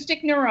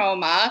acoustic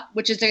neuroma,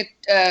 which is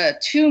a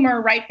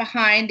tumor right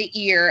behind the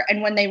ear.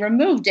 And when they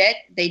removed it,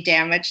 they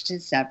damaged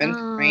his seventh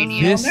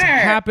cranial nerve. This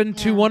happened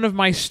to one of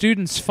my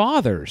students'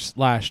 fathers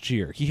last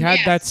year. He had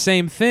that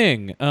same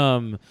thing.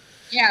 All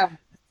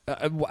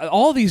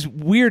these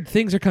weird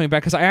things are coming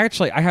back because I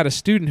had a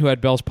student who had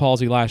Bell's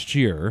palsy last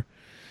year.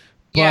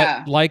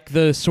 But like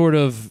the sort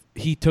of,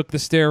 he took the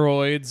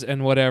steroids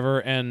and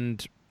whatever,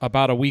 and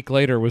about a week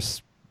later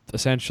was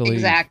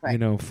essentially,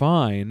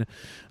 fine.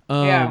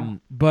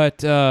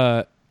 But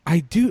I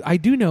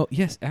do know.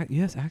 Yes,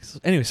 Axel.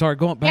 Anyway, sorry,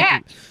 going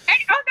back.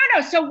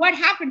 No. So what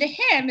happened to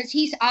him is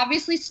he's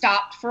obviously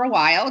stopped for a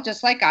while,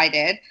 just like I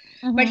did,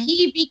 but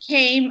he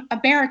became a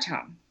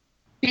baritone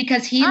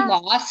because he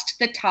lost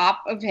the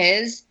top of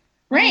his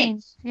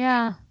range.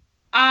 Yeah.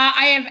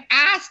 I have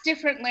asked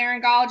different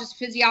laryngologists,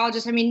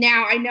 physiologists. I mean,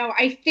 now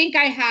I think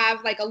I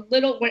have like a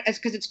little,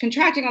 because it's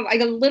contracting, like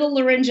a little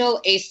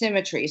laryngeal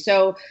asymmetry.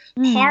 So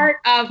part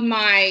of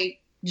my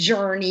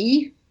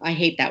journey, I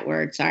hate that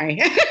word, sorry.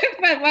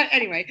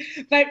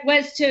 but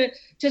was to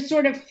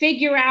sort of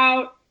figure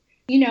out,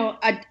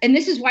 and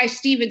this is why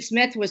Stephen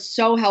Smith was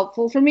so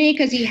helpful for me,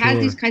 because he has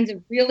these kinds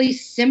of really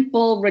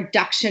simple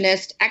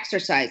reductionist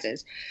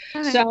exercises.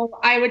 Okay. So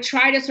I would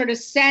try to sort of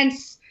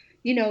sense,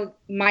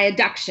 my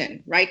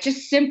adduction, right?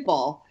 Just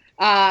simple.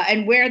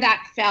 and where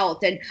that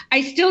felt. And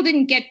I still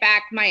didn't get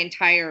back my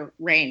entire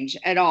range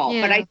at all,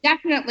 but I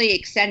definitely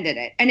extended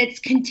it. And it's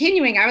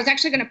continuing. I was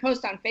actually going to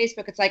post on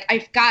Facebook. It's like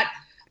I've got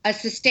a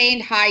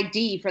sustained high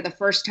D for the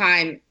first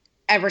time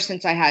ever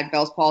since I had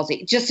Bell's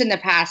palsy, just in the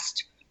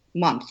past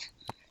month.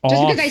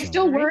 Just because I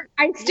still work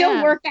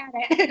at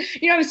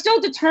it. I'm still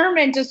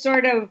determined to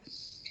sort of,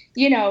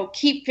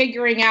 keep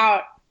figuring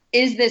out,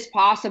 is this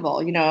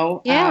possible?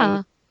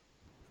 Yeah.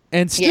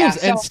 And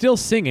still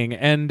singing,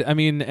 and I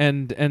mean,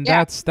 and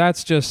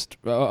that's just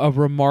a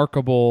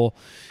remarkable.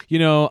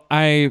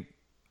 I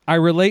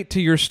relate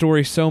to your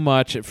story so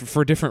much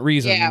for different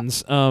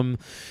reasons. Yeah.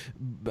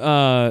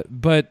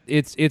 But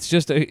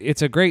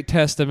it's a great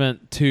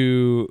testament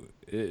to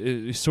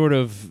sort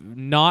of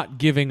not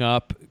giving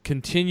up,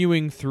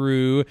 continuing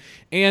through,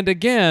 and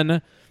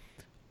again,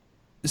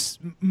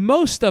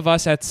 most of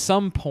us at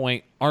some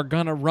point are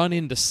gonna run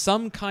into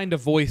some kind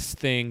of voice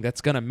thing that's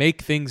gonna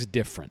make things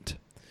different.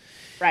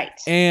 Right.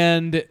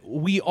 And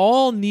we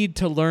all need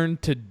to learn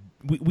to,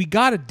 we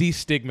got to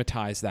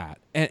destigmatize that,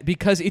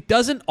 because it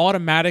doesn't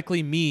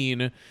automatically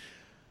mean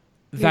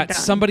that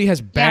somebody has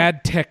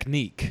bad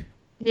technique.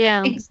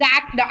 Yeah.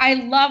 Exactly. I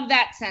love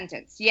that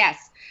sentence.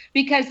 Yes.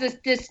 Because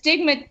the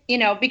stigma,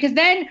 because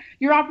then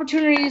your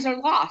opportunities are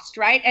lost,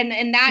 right?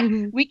 And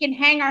that we can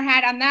hang our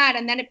hat on that,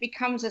 and then it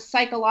becomes a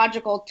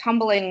psychological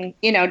tumbling,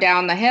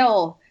 down the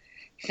hill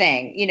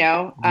thing,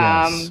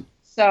 Yes.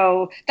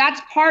 So that's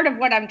part of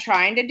what I'm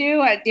trying to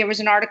do. There was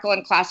an article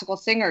in Classical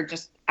Singer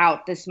just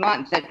out this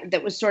month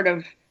that was sort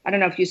of, I don't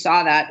know if you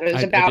saw that. It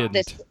was about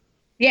this.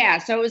 Yeah.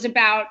 So it was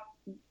about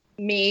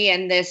me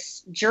and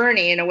this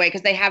journey in a way,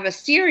 because they have a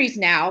series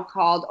now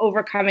called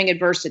Overcoming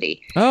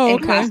Adversity. Oh,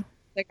 okay.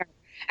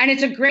 And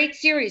it's a great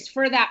series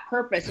for that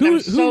purpose.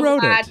 Who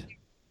wrote it?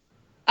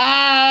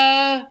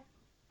 Oh,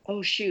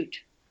 shoot.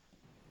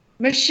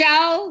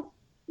 Michelle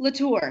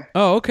Latour.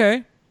 Oh,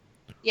 okay.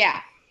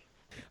 Yeah.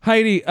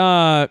 Heidi,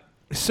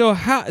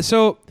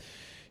 so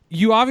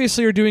you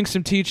obviously are doing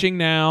some teaching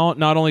now,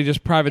 not only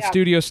just private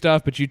studio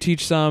stuff, but you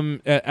teach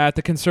some at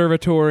the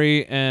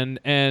conservatory and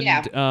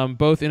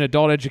both in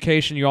adult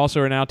education. You also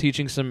are now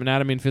teaching some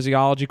anatomy and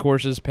physiology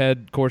courses,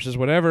 PED courses,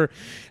 whatever.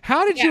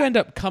 How did you end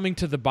up coming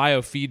to the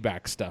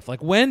biofeedback stuff?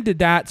 Like, when did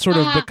that sort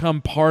of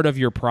become part of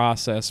your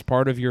process,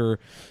 part of your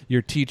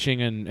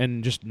teaching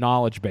and just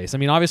knowledge base? I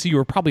mean, obviously you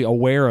were probably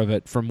aware of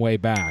it from way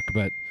back,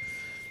 but...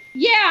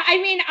 Yeah, I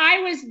mean, I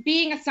was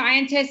being a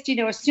scientist,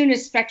 as soon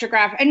as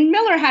spectrograph, and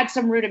Miller had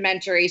some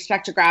rudimentary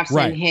spectrographs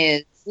in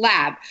his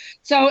lab.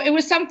 So it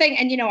was something,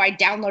 and, I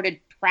downloaded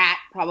Pratt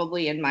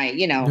probably in my,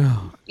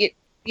 it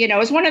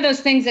was one of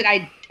those things that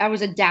I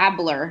was a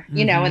dabbler,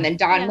 and then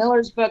Don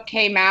Miller's book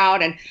came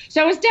out. And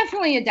so I was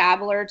definitely a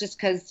dabbler just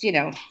because,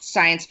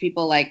 science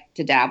people like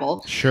to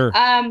dabble. Sure.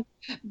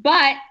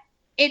 But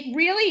it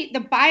really,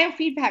 the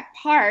biofeedback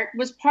part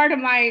was part of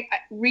my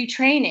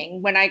retraining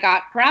when I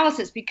got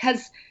paralysis,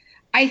 because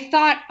I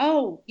thought,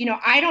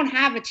 I don't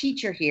have a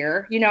teacher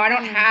here. I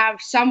don't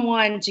have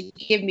someone to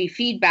give me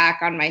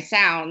feedback on my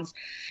sounds.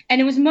 And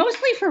it was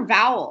mostly for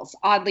vowels,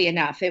 oddly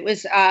enough. It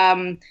was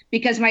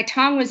because my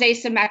tongue was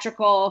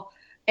asymmetrical,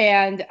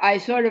 and I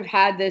sort of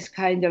had this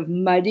kind of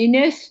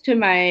muddiness to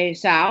my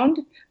sound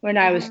when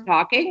I was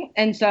talking.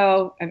 And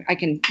so I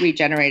can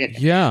regenerate it.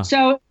 Yeah.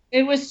 So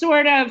it was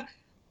sort of,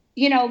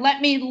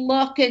 let me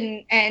look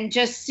and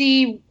just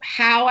see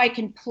how I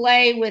can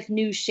play with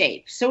new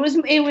shapes. So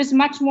it was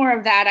much more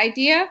of that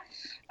idea.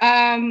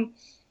 And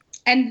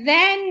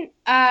then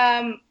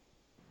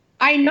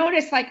I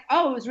noticed it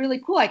was really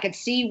cool. I could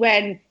see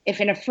if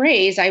in a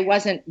phrase I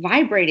wasn't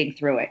vibrating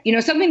through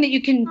it, something that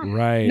you can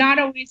not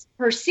always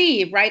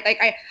perceive, right? Like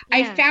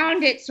I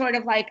found it sort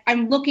of like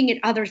I'm looking at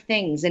other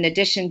things in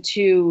addition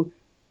to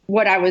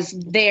what I was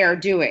there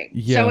doing.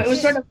 Yes. So it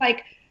was sort of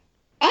like,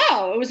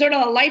 it was sort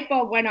of a light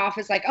bulb went off.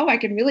 It's like, I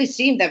can really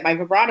see that my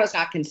vibrato is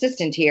not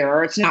consistent here,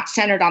 or it's not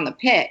centered on the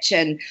pitch.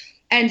 And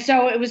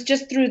so it was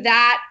just through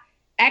that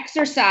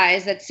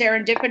exercise that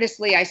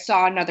serendipitously I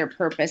saw another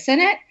purpose in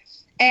it.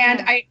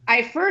 And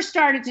I first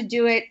started to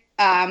do it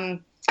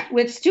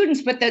with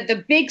students, but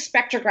the big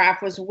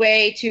spectrograph was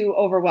way too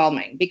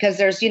overwhelming, because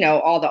there's,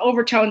 all the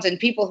overtones and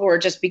people who are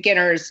just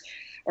beginners,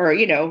 or,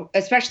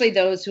 especially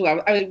those who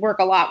I work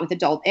a lot with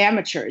adult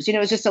amateurs, it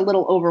was just a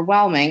little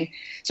overwhelming.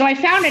 So I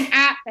found an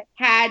app that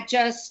had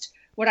just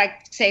what I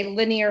say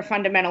linear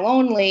fundamental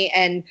only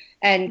and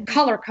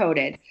color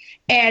coded.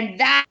 And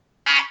that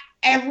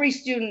every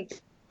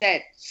student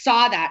that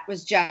saw that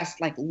was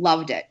just like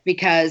loved it,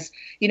 because,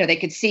 they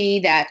could see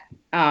that,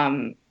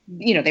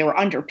 they were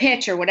under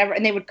pitch or whatever,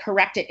 and they would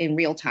correct it in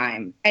real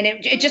time. And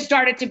it just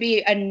started to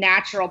be a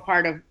natural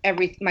part of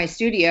my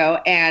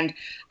studio. And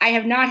I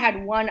have not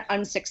had one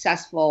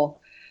unsuccessful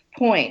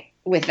point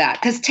with that.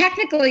 Because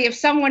technically, if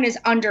someone is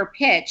under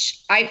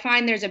pitch, I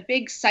find there's a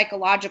big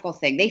psychological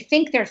thing. They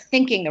think they're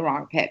thinking the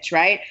wrong pitch,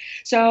 right?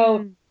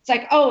 So it's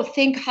like,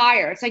 think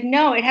higher. It's like,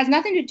 no, it has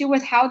nothing to do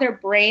with how their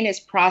brain is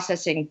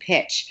processing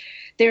pitch.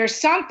 There's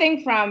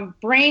something from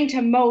brain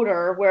to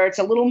motor where it's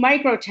a little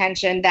micro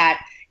tension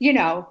that,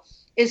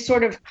 is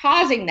sort of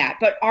causing that.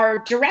 But our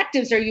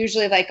directives are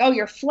usually like, oh,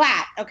 you're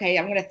flat. Okay,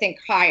 I'm going to think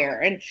higher.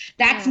 And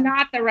that's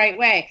not the right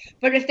way.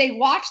 But if they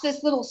watch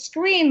this little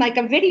screen like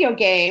a video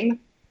game,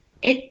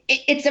 it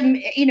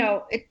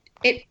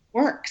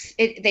works.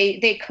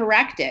 They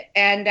correct it.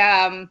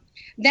 And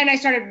then I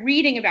started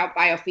reading about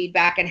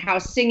biofeedback and how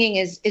singing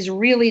is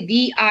really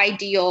the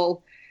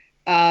ideal,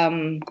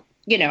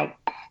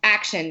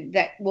 action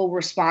that will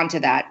respond to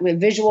that, with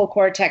visual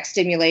cortex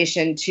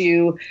stimulation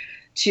to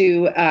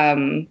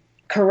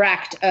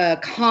correct a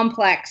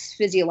complex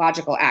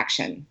physiological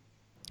action.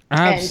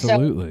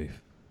 Absolutely.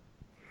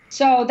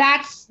 So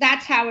that's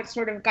how it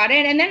sort of got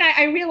in. And then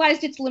I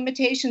realized its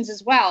limitations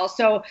as well.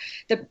 So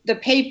the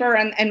paper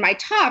and my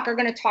talk are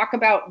going to talk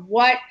about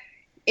what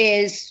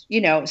is,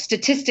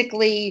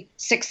 statistically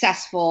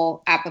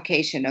successful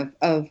application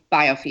of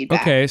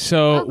biofeedback. Okay,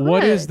 so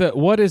what is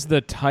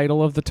the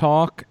title of the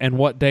talk, and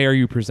what day are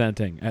you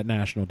presenting at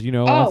National? Do you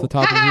know off the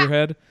top of your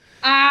head?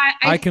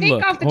 I can think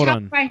look. Off the Hold top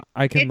on. of my,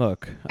 I can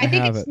look. I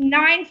think it's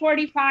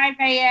 9:45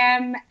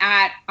 a.m.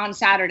 on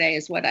Saturday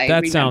is what I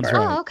remember. Sounds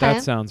right. Oh, okay.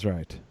 That sounds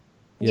right.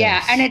 Yeah,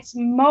 Yes. and it's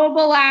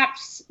mobile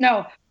apps.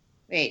 No,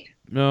 wait.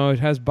 No, it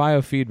has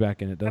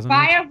biofeedback in it, doesn't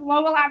it?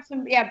 Mobile apps,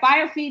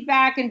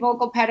 biofeedback and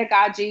vocal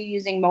pedagogy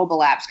using mobile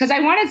apps. Because I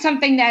wanted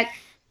something that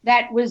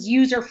was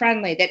user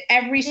friendly, that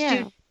every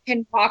student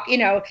can talk.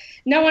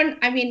 No one.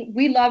 I mean,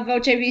 we love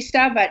Voce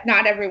Vista, but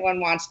not everyone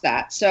wants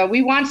that. So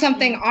we want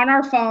something on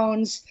our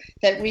phones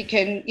that we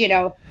can,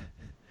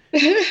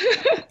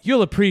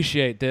 You'll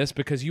appreciate this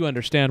because you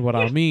understand what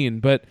I mean,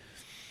 but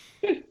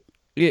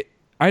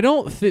I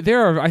think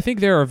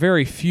there are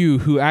very few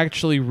who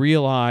actually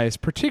realize,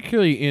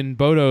 particularly in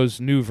Bodo's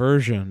new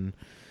version,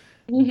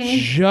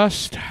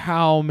 just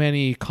how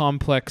many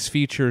complex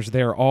features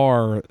there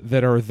are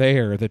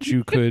that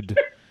you could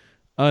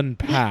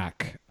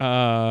unpack.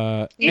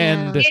 And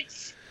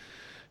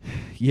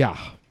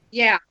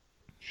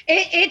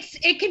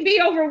it can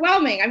be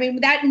overwhelming. I mean,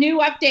 that new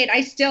update,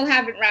 I still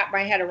haven't wrapped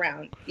my head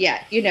around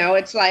yet.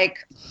 It's like,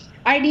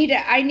 I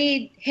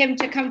need him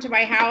to come to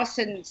my house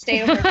and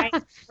stay overnight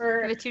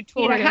for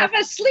have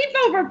a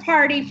sleepover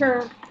party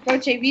for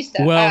Voce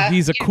Vista. Well,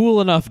 he's a cool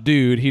enough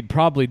dude. He'd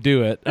probably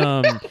do it.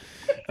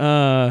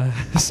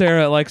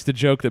 Sarah likes to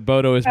joke that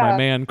Bodo is my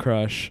man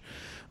crush.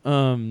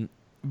 But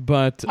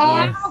he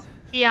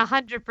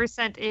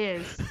 100%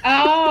 is.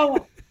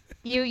 Oh,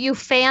 you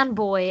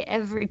fanboy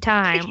every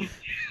time.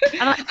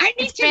 I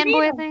need to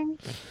fanboy thing.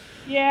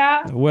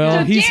 Yeah. Well,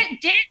 so he's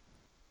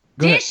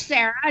dish,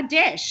 Sarah,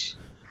 dish.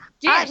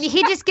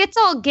 He just gets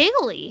all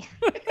giggly.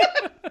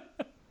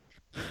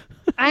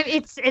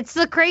 It's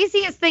the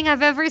craziest thing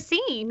I've ever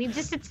seen. He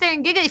just sits there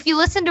and giggles. If you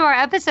listen to our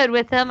episode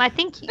with him, I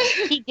think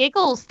he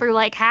giggles through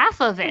like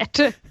half of it.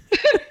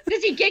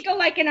 Does he giggle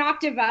like an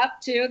octave up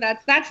too?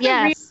 That's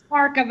the real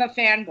mark of a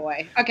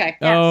fanboy. Okay.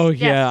 Yes, oh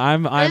yeah,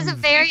 yes. It was a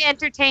very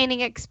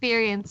entertaining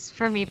experience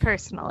for me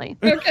personally.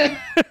 Okay.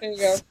 There you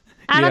go.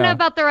 I don't know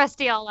about the rest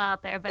of y'all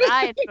out there, but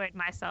I enjoyed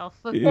myself.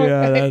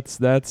 Yeah,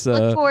 that's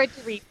look forward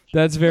to reading.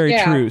 That's very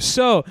true.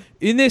 So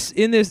in this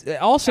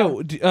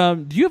also, do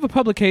you have a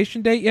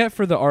publication date yet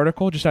for the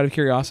article? Just out of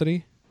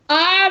curiosity.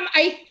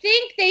 I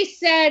think they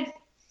said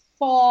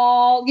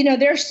fall.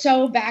 They're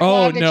so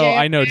backlogged. Oh no,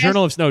 I know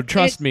journalists. No,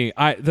 trust me.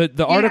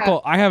 The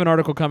article. I have an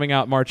article coming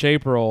out March,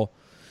 April,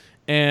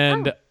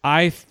 and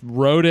I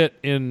wrote it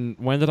in.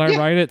 When did I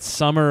write it?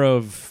 Summer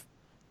of.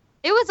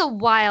 It was a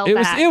while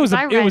back. It was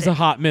a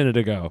hot minute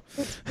ago.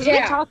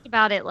 We talked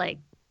about it like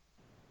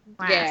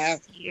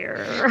last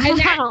year.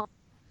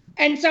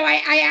 And so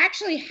I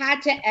actually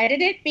had to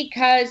edit it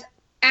because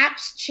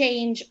apps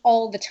change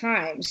all the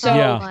time. So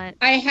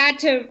I had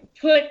to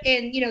put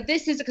in,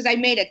 this is because I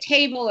made a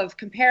table of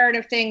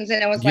comparative things,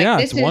 and I was like,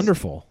 this is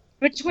wonderful.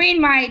 Between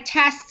my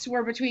tests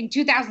were between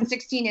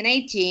 2016 and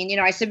 18.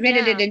 I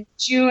submitted it in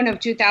June of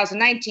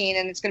 2019,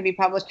 and it's going to be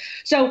published.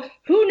 So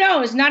who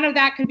knows? None of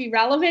that could be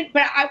relevant.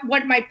 But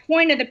what my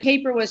point of the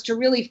paper was to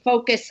really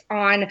focus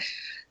on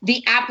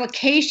the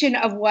application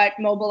of what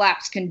mobile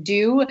apps can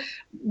do.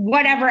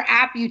 Whatever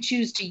app you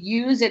choose to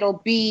use,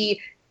 it'll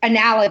be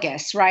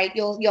analogous, right?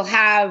 You'll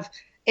have.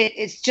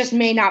 It just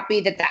may not be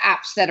that the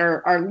apps that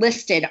are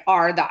listed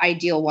are the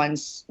ideal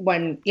ones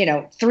when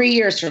 3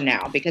 years from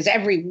now, because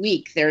every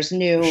week there's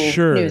new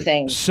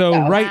things.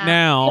 So right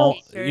now,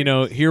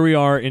 here we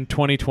are in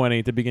 2020,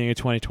 at the beginning of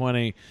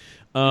 2020.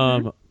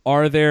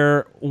 Are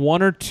there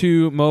one or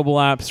two mobile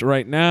apps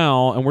right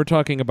now, and we're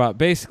talking about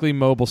basically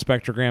mobile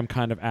spectrogram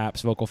kind of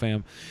apps,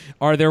 VocalFam.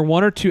 Are there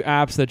one or two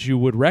apps that you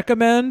would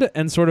recommend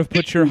and sort of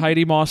put your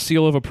Heidi Moss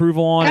seal of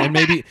approval on,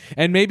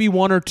 and maybe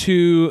one or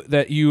two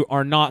that you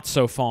are not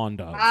so fond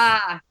of?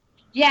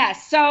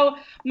 Yes. So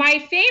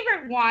my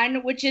favorite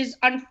one, which is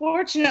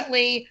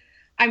unfortunately,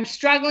 I'm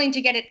struggling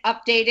to get it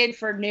updated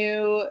for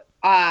new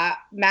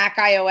Mac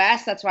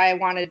iOS. That's why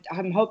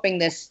I'm hoping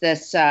this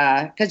because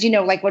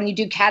like when you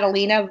do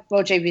Catalina,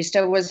 Voce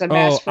Vista was a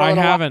mess for a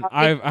little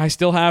while. I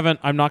still haven't.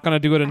 I'm not going to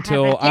do it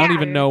until I don't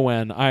even know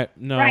when. Right.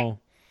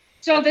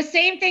 So the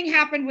same thing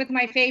happened with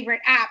my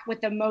favorite app with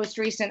the most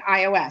recent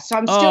iOS. So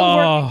I'm still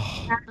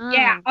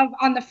working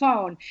on the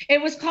phone.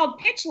 It was called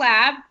Pitch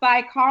Lab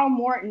by Carl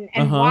Morton.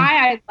 And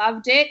why I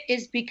loved it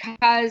is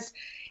because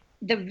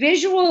the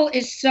visual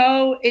is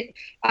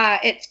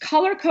it's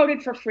color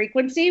coded for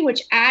frequency,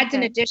 which adds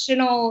an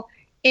additional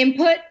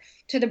input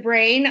to the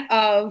brain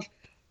of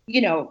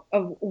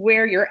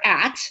where you're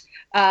at.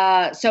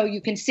 So you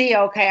can see,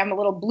 okay, I'm a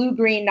little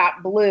blue-green,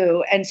 not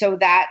blue. And so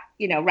that,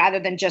 rather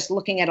than just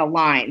looking at a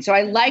line. So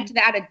I liked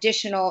that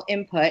additional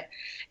input.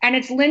 And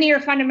it's linear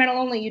fundamental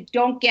only. You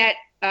don't get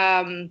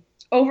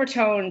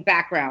overtone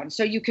background.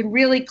 So you can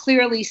really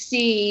clearly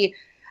see,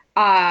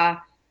 where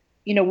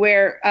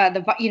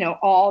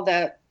all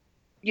the,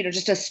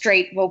 just a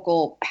straight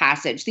vocal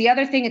passage. The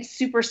other thing, it's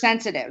super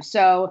sensitive.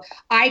 So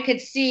I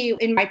could see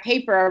in my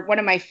paper, one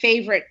of my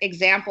favorite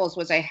examples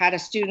was I had a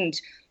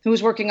student who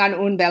was working on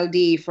Un Bel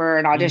Dì for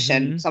an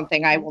audition,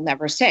 something I will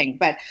never sing.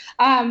 But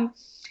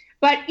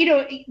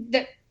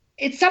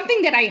it's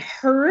something that I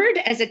heard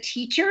as a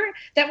teacher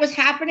that was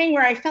happening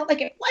where I felt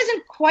like it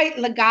wasn't quite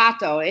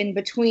legato in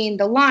between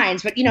the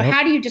lines. But,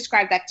 how do you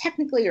describe that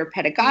technically or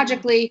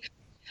pedagogically?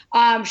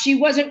 She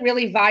wasn't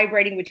really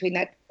vibrating between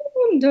that,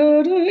 Un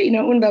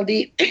Bel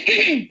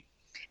Dì.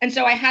 And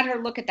so I had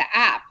her look at the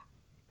app.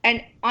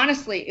 And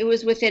honestly, it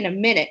was within a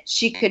minute.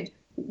 She could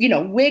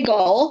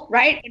wiggle,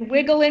 right? And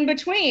wiggle in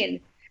between.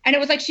 And it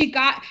was like she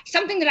got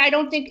something that I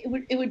don't think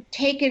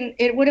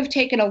it would have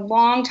taken a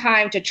long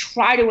time to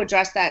try to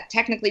address that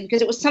technically,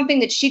 because it was something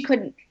that she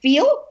couldn't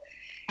feel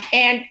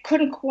and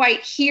couldn't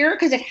quite hear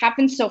because it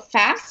happened so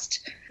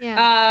fast.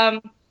 Yeah.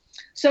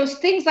 So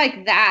things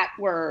like that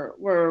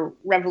were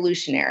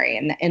revolutionary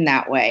in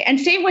that way. And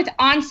same with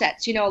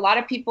onsets. A lot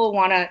of people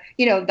want to,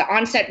 the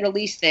onset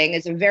release thing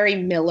is a very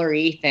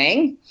Millery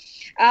thing.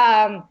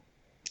 And,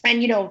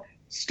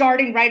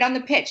 starting right on the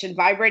pitch and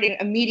vibrating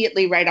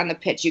immediately right on the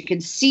pitch. You can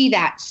see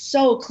that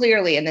so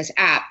clearly in this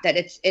app that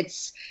it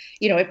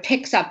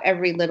picks up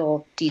every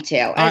little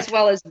detail as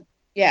well as,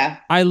 yeah.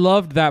 I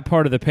loved that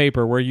part of the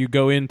paper where you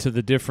go into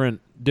the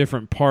different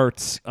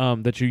parts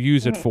that you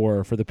use it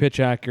for the pitch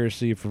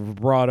accuracy, for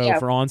vibrato,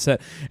 for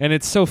onset. And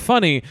it's so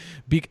funny.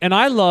 And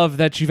I love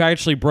that you've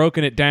actually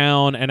broken it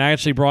down and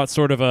actually brought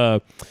sort of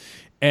an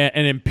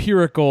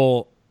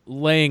empirical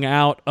laying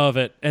out of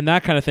it and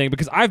that kind of thing,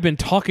 because I've been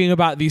talking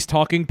about these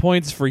talking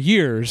points for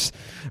years,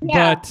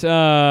 but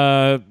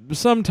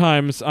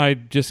sometimes I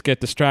just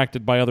get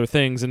distracted by other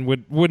things and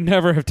would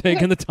never have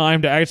taken the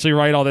time to actually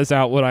write all this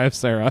out, would I have,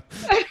 Sarah?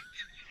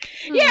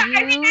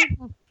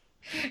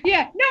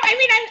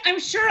 I'm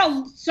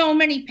sure so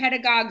many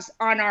pedagogues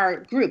on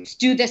our groups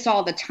do this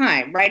all the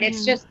time, right?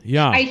 It's just,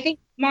 I think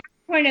my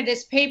point of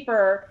this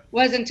paper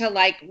wasn't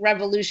to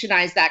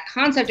revolutionize that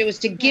concept. It was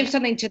to give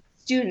something to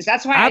students.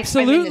 That's why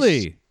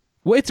absolutely.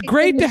 Well, it's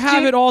great to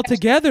have it all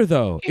together,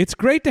 though. It's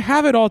great to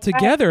have it all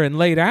together and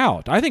laid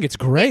out. I think it's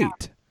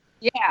great.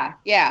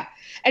 Yeah.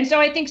 And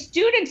so I think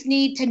students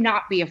need to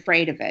not be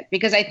afraid of it,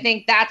 because I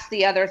think that's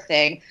the other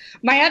thing.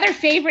 My other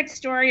favorite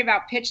story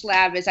about Pitch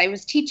Lab is I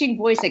was teaching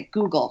voice at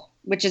Google,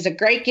 which is a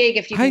great gig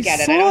if you can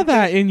get it. I saw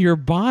that in your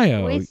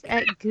bio. Voice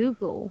at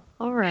Google.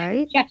 All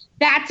right. Yeah,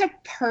 that's a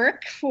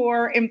perk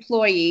for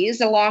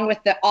employees, along with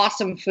the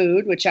awesome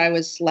food, which I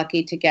was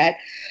lucky to get.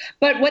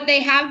 But what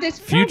they have this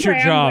future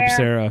job,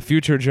 Sarah.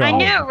 Future job. I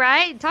know,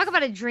 right? Talk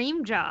about a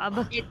dream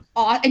job.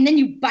 And then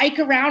you bike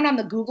around on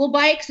the Google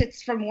bikes.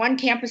 It's from one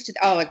campus to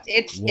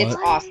it's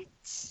awesome.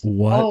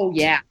 What? Oh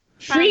yeah.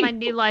 Trying my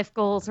new life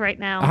goals right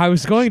now. I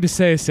was going to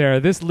say, Sarah,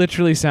 this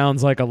literally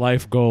sounds like a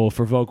life goal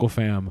for Vocal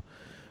Fam.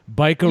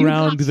 Bike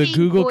around the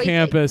Google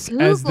campus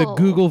as the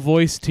Google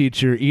Voice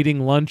teacher,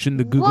 eating lunch in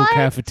the Google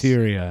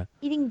cafeteria.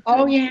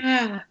 Oh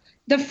yeah,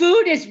 the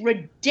food is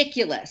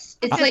ridiculous.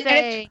 It's I'll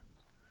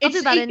do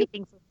about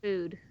anything for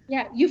food.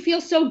 Yeah, you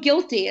feel so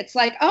guilty. It's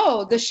like,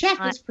 oh, the chef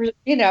is,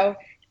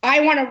 I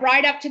want to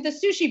ride up to the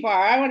sushi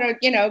bar. I want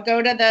to,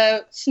 go to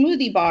the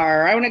smoothie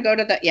bar. I want to go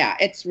to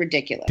it's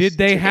ridiculous. Did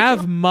they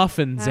have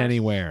muffins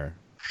anywhere?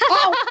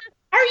 Oh,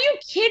 are you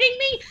kidding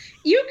me?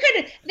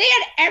 They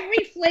had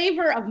every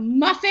flavor of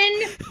muffin.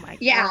 Oh my God.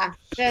 Yeah.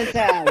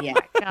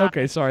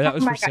 Okay, sorry, that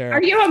was for Sarah.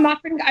 Are you a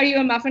muffin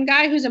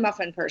guy? Who's a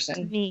muffin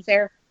person? Me.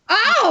 Sarah.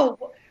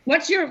 Oh,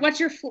 what's your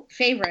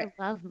favorite?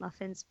 I love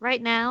muffins.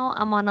 Right now,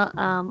 I'm on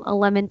a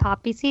lemon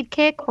poppy seed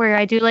kick where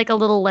I do like a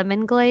little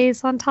lemon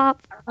glaze on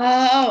top.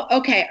 Oh,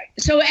 okay.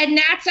 So at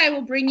Nats, I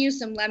will bring you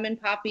some lemon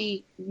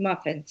poppy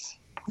muffins.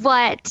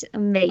 What?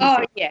 Amazing.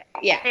 Oh, yeah.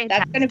 Fantastic.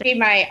 That's going to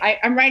be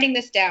I'm writing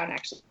this down,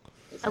 actually.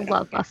 I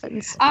love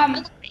muffins. I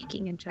love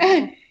baking in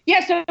general.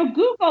 Yeah, so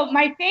Google,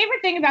 my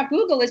favorite thing about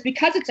Google is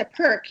because it's a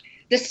perk,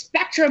 the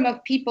spectrum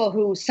of people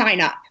who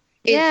sign up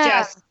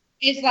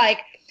is like,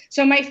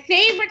 so my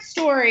favorite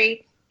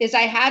story is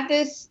I had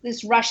this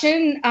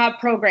Russian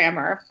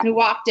programmer who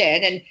walked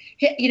in and,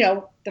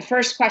 the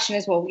first question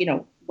is, well,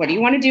 what do you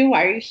want to do?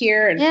 Why are you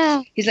here?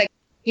 And he's like,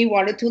 he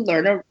wanted to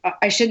learn.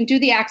 I shouldn't do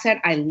the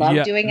accent. I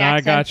love doing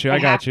accents. I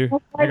got you.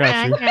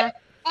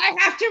 I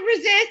have to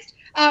resist.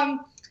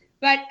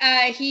 But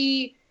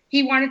he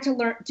he wanted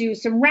to do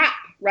some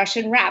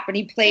Russian rap, and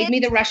he played me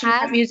the Russian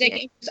rap music.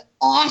 It was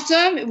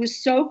awesome. It was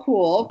so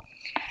cool.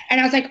 And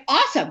I was like,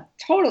 awesome,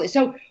 totally.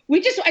 So I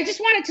just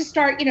wanted to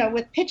start,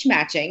 with pitch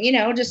matching,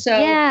 just so.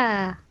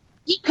 Yeah.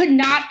 He could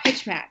not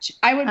pitch match.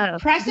 I would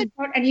press a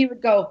note and he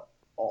would go,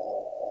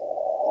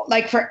 oh,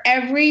 like for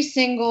every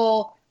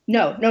single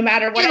note, no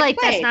matter what I played.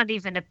 That's not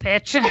even a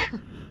pitch.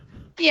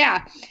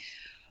 Yeah.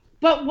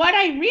 But what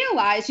I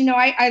realized,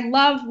 I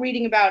love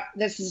reading about,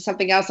 this is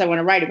something else I want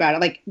to write about it.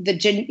 Like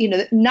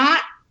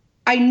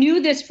I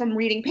knew this from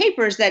reading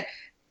papers that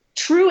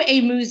true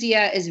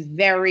amusia is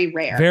very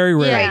rare. Very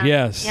rare, yeah.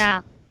 Yes.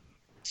 Yeah.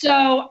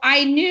 So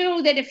I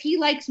knew that if he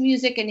likes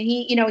music and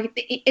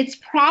it's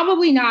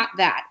probably not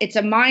that. It's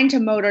a mind to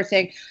motor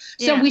thing.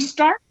 So we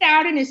started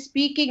out in his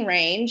speaking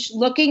range,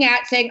 looking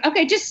at saying,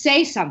 okay, just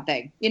say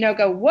something,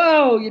 go,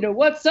 whoa,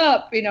 what's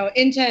up,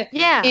 into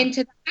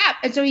the app.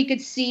 And so he could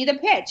see the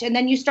pitch. And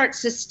then you start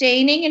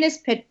sustaining in his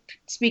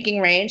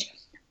speaking range,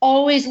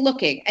 always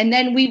looking. And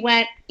then we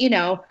went,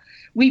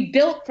 we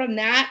built from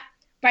that.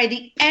 By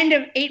the end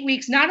of 8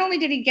 weeks, not only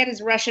did he get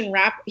his Russian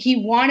rap,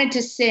 he wanted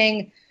to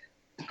sing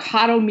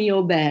Caro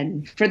Mio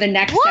Ben for the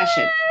next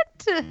session.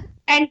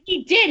 And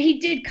he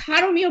did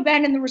Caro Mio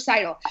Ben in the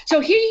recital.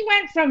 So here he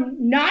went from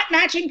not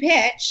matching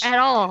pitch at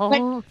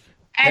all.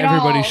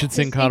 Everybody should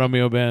sing Caro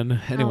Mio Ben.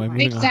 Anyway,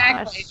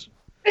 exactly.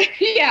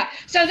 Yeah.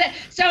 So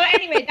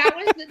anyway, that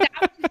was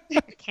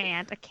I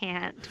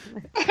can't.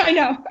 I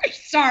know.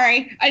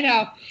 Sorry. I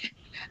know.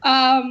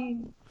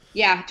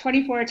 Yeah,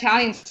 24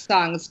 Italian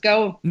songs.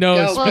 Go. No,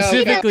 go,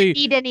 specifically.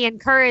 He doesn't need any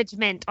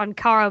encouragement on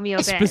Caro Mio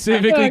Ben.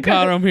 Specifically,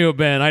 Caro Mio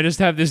Ben. I just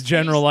have this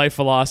general life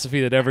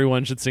philosophy that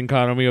everyone should sing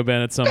Caro Mio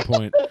Ben at some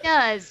point. He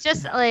does.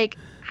 Just like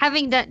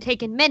having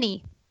taken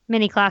many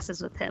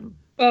classes with him.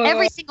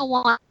 Every single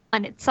one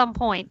at some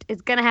point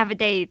is going to have a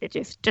day that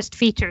just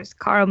features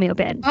Caro Mio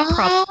Ben.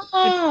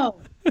 Oh,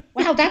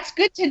 wow, that's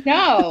good to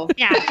know.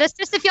 Yeah, just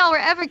if y'all were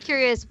ever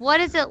curious, what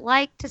is it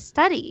like to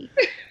study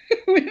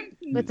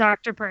with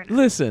Dr. Perna?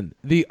 Listen,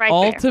 the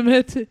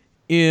ultimate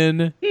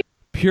in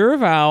pure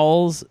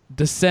vowels,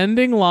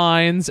 descending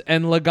lines,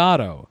 and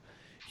legato.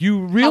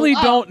 You really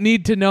don't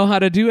need to know how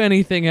to do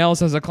anything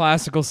else as a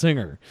classical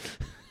singer.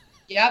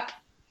 Yep.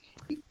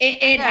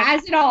 It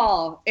has it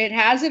all. It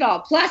has it all.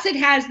 Plus, it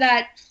has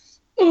that.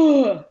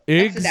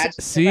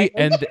 See,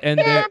 and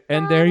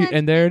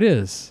there it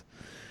is.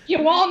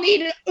 You all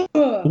need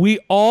it. We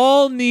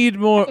all need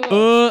more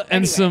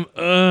and some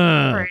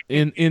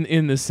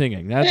in the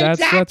singing.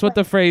 That's what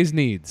the phrase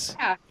needs.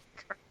 Yeah.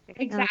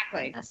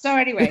 Exactly. So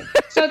anyway,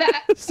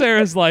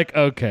 Sarah's like,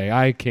 okay,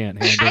 I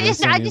can't handle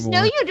this anymore. I just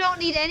know you don't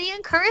need any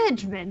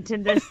encouragement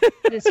in this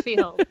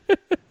field.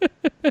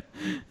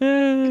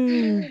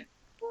 We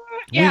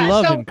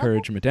love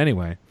encouragement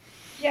anyway.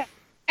 Yeah.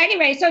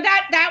 Anyway, so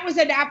that was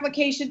an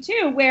application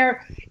too,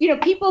 where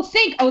people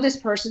think, oh, this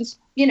person's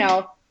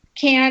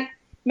can't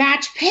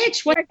match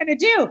pitch. What are they going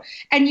to do?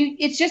 And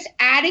it's just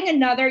adding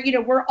another.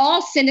 We're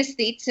all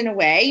synesthetes in a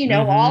way.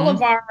 All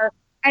of our.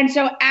 And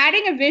so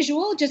adding a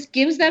visual just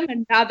gives them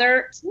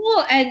another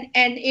tool, and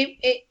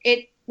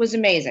it was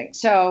amazing.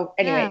 So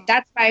anyway,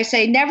 that's why I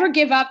say never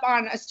give up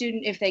on a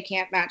student if they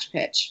can't match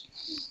pitch.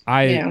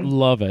 I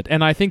love it,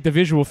 and I think the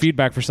visual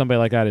feedback for somebody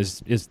like that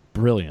is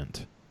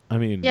brilliant. I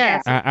mean,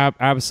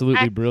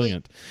 absolutely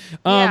brilliant.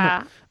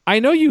 I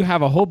know you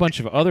have a whole bunch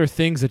of other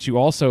things that you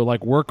also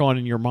like work on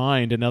in your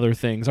mind and other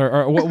things.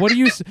 What do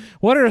you?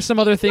 What are some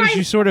other things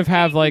you sort of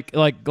have like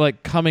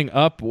coming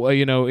up?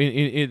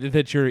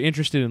 That you're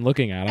interested in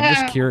looking at. I'm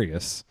just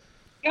curious.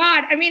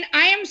 God, I mean,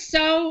 I am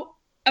so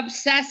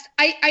obsessed.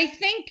 I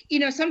think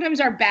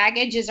sometimes our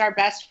baggage is our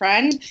best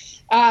friend.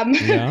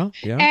 Yeah.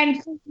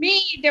 And for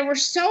me, there were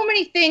so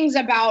many things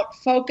about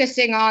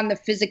focusing on the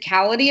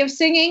physicality of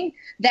singing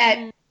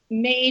that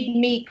made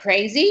me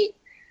crazy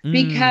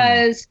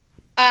because.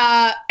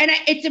 And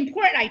it's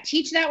important. I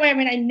teach that way. I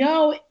mean, I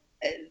know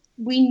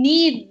we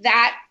need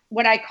that,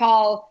 what I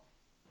call,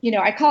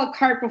 I call it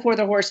cart before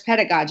the horse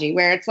pedagogy,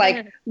 where it's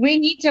like, we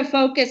need to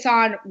focus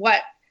on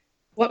what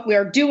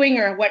we're doing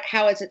or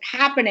how is it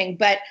happening.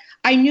 But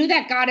I knew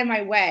that got in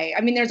my way.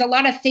 I mean, there's a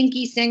lot of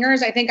thinky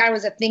singers. I think I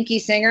was a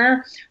thinky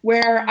singer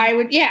where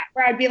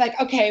where I'd be like,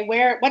 okay,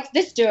 what's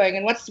this doing?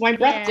 And what's my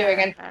breath doing?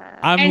 And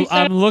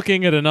I'm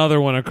looking at another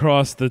one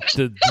across the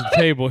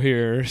table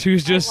here.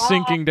 She's just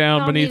sinking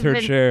down beneath her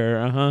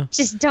chair.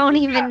 Just don't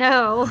even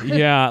know.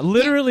 Yeah,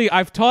 literally,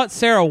 I've taught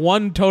Sarah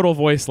one total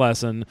voice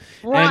lesson.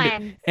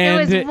 And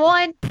it was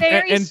one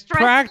very and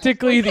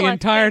practically the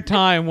entire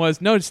time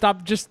was no,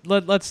 stop. Just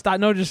let's stop.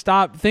 No, just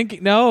stop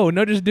thinking. No,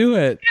 just do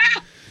it.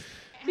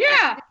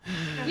 Yeah.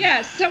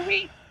 So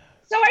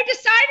I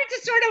decided to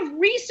sort of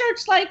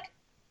research the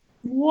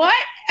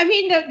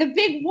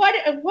big why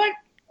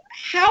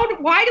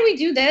do we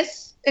do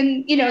this?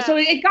 And so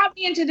it got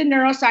me into the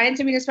neuroscience.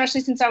 I mean,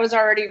 especially since I was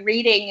already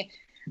reading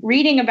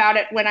about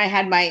it when I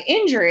had my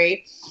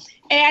injury.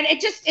 And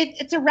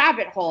it's a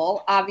rabbit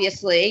hole,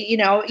 obviously,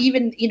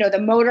 even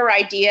the motor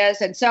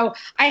ideas. And so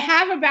I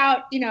have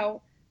about,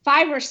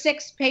 5 or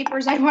 6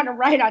 papers I want to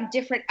write on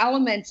different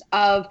elements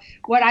of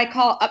what I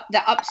call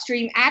the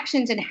upstream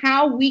actions and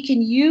how we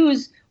can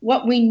use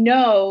what we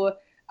know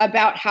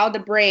about how the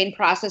brain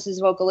processes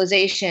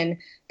vocalization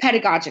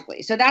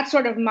pedagogically. So that's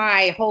sort of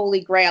my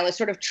holy grail, is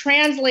sort of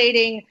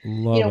translating,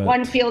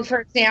 one field, for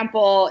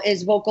example,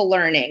 is vocal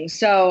learning.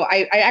 So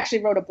I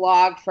actually wrote a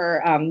blog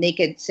for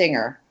Naked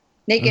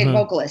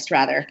Vocalist,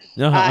 rather.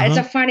 It's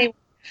a funny one.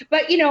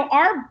 But,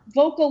 our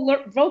vocal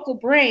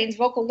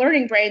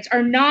learning brains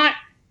are not,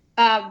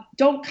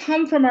 don't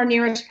come from our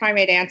nearest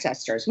primate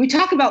ancestors. We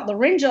talk about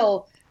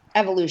laryngeal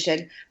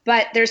evolution,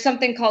 but there's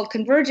something called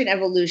convergent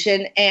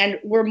evolution, and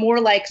we're more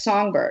like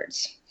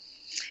songbirds.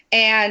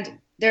 And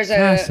there's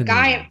a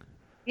guy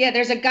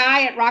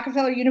at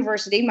Rockefeller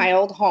University, my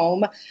old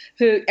home,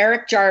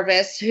 Eric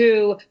Jarvis,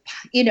 who,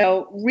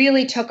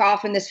 really took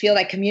off in this field.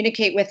 I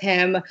communicate with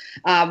him.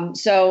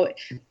 So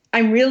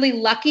I'm really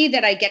lucky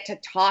that I get to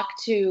talk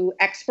to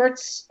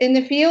experts in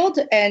the field.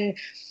 And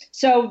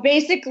so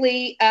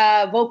basically,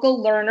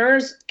 vocal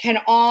learners can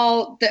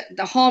all,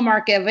 the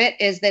hallmark of it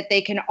is that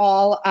they can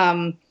all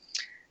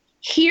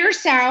hear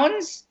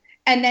sounds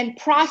and then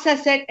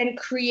process it and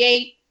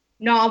create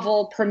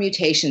novel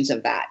permutations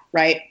of that,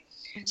 right?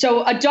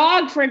 So a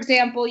dog, for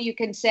example, you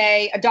can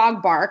say a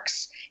dog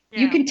barks. Yeah.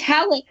 You can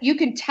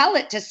tell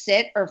it to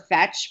sit or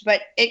fetch,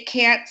 but it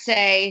can't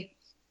say,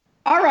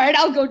 all right,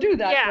 I'll go do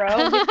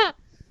that,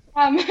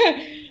 bro.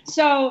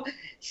 So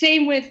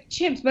same with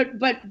chimps,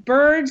 but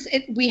birds,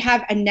 we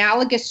have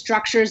analogous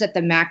structures at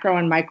the macro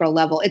and micro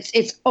level.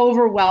 It's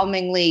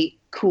overwhelmingly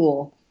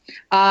cool.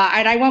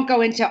 And I won't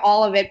go into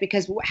all of it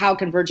because how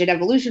convergent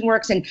evolution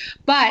works.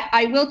 But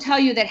I will tell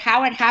you that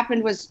how it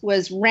happened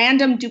was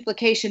random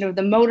duplication of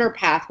the motor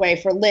pathway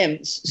for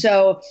limbs.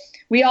 So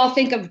we all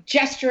think of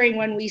gesturing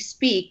when we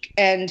speak.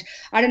 And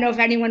I don't know if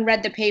anyone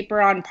read the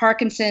paper on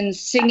Parkinson's.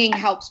 Singing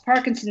helps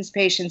Parkinson's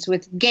patients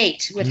with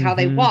gait, with how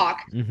they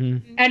walk.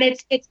 Mm-hmm. And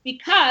it's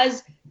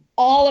because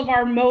all of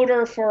our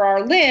motor for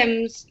our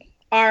limbs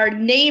are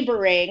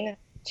neighboring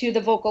to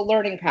the vocal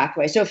learning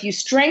pathway. So if you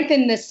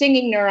strengthen the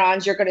singing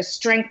neurons, you're going to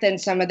strengthen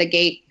some of the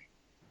gait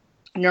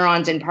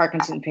neurons in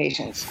Parkinson's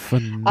patients.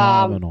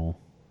 Phenomenal.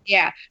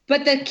 Yeah.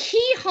 But the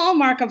key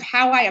hallmark of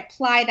how I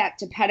apply that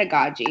to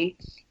pedagogy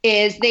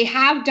is they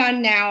have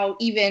done now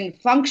even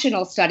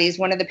functional studies.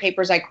 One of the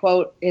papers I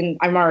quote, and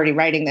I'm already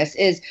writing this,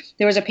 is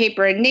there was a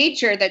paper in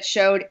Nature that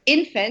showed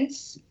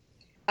infants,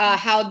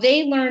 how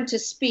they learn to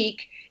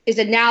speak is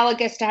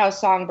analogous to how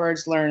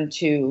songbirds learn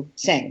to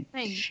sing.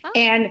 Oh.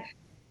 And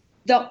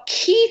the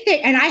key thing,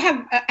 and I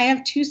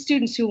have 2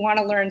 students who want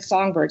to learn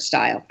songbird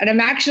style, and I'm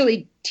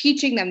actually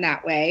teaching them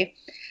that way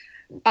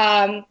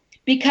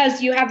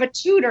because you have a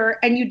tutor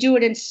and you do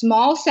it in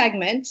small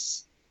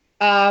segments,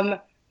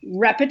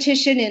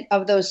 repetition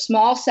of those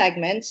small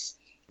segments,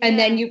 and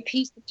then you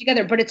piece it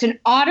together. But it's an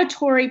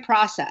auditory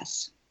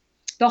process.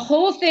 The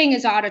whole thing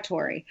is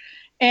auditory.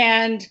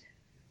 And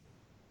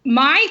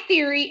my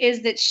theory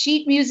is that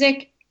sheet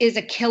music is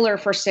a killer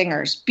for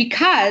singers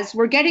because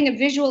we're getting a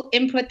visual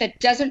input that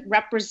doesn't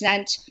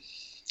represent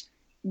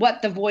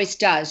what the voice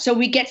does. So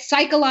we get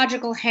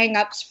psychological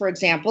hangups, for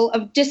example,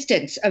 of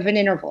distance of an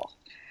interval,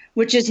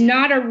 which is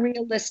not a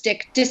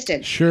realistic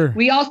distance. Sure.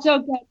 We also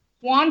get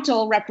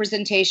quantal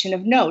representation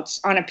of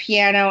notes on a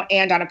piano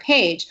and on a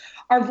page.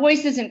 Our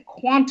voice isn't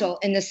quantal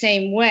in the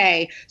same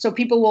way. So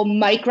people will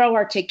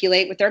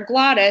micro-articulate with their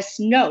glottis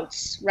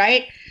notes,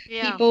 right?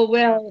 Yeah. People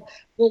will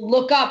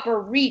look up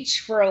or reach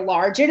for a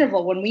large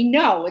interval when we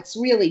know it's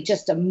really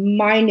just a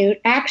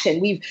minute action.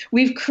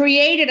 We've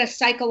created a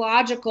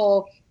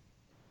psychological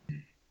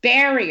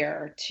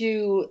barrier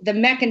to the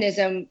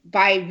mechanism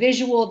by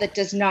visual that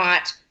does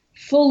not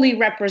fully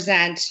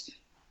represent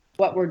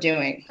what we're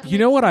doing. You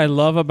know what I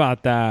love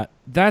about that?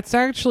 That's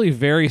actually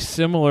very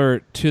similar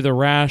to the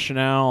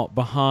rationale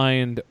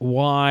behind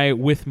why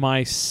with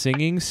my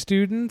singing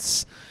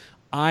students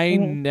I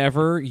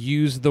never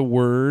use the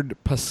word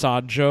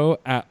passaggio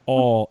at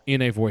all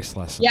in a voice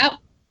lesson. Yep.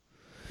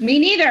 Me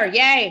neither.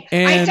 Yay.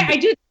 I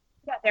do think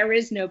that there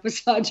is no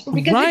passaggio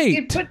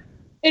because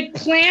it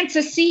plants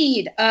a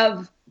seed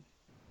of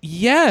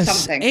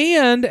something.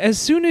 And as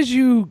soon as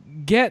you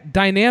get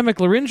dynamic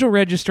laryngeal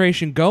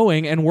registration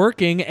going and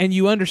working and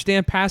you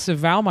understand passive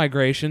vowel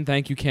migration,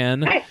 thank you,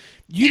 Ken. Right.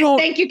 You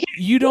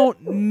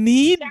don't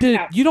need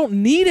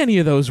any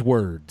of those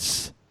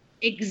words.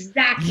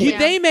 Exactly.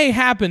 They may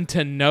happen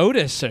to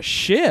notice a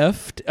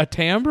shift, a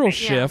timbral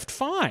shift.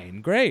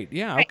 Fine. Great.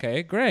 Yeah.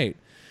 Okay. Great.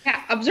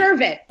 Yeah.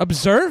 Observe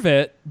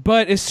it.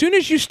 But as soon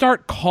as you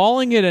start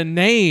calling it a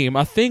name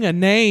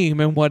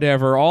and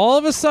whatever, all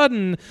of a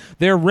sudden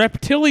their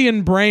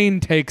reptilian brain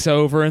takes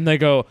over and they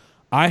go,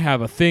 I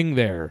have a thing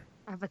there.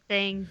 I have a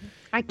thing.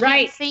 I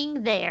can't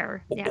sing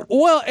there. Yeah.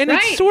 Well, and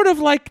it's sort of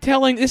like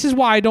telling, this is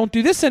why I don't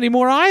do this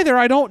anymore either.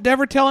 I don't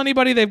ever tell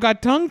anybody they've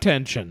got tongue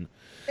tension.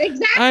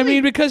 Exactly. I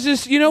mean, because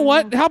just, you know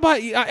what? How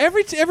about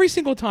every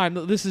single time?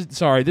 This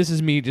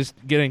is me just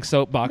getting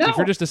soapboxy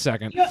for just a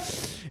second.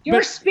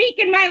 You're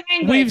speaking my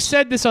language. We've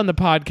said this on the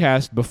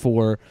podcast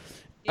before,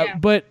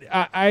 but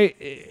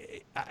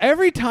I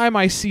every time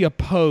I see a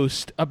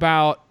post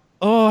about,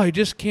 oh, I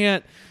just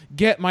can't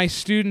get my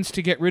students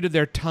to get rid of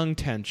their tongue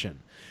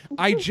tension,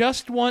 I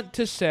just want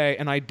to say,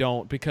 and I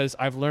don't, because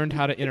I've learned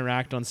how to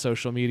interact on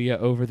social media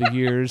over the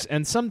years,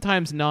 and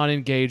sometimes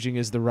non-engaging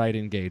is the right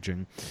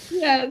engaging.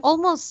 Yes.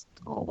 Almost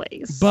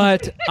always.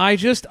 But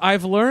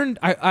I've learned,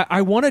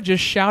 I want to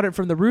just shout it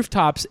from the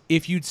rooftops,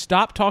 if you'd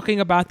stop talking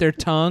about their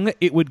tongue,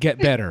 it would get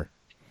better.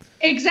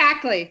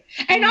 Exactly.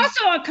 And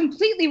also a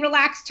completely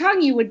relaxed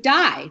tongue, you would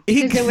die.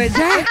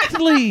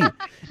 Exactly.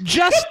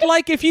 Just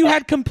like if you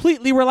had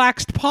completely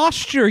relaxed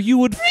posture, you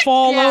would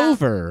fall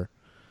over.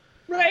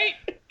 Right.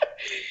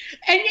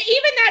 And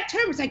even that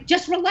term is like,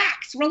 just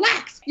relax,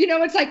 relax. You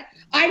know, it's like,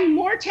 I'm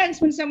more tense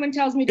when someone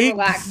tells me to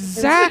relax.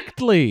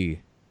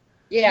 Exactly.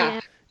 Yeah.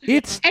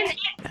 It's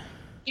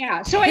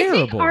So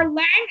terrible. I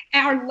think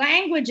our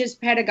language as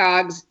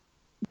pedagogues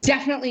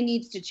definitely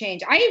needs to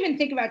change. I even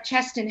think about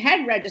chest and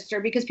head register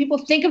because people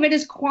think of it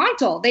as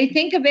quantal. They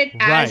think of it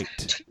as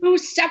two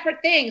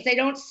separate things. They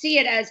don't see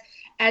it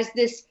as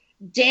this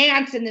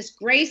dance and this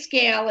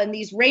grayscale and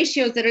these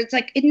ratios that it's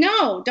like,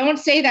 no, don't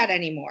say that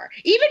anymore.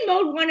 Even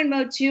mode 1 and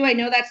mode 2, I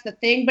know that's the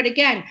thing. But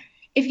again,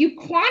 if you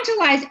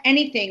quantalize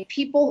anything,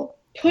 people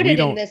put it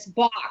in this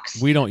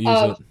box. We don't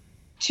use it.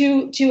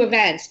 Two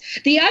events.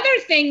 The other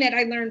thing that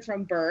I learned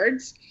from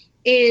birds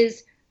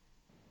is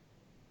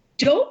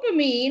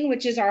dopamine,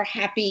 which is our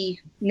happy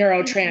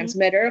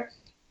neurotransmitter,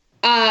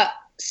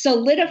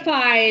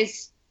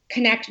 solidifies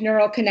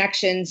neural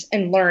connections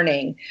and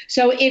learning.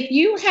 So if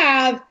you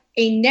have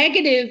a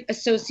negative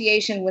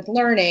association with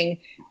learning,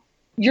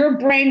 your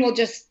brain will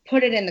just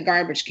put it in the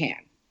garbage can.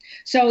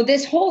 So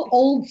this whole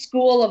old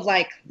school of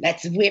like,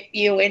 let's whip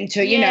you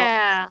into, you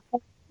know,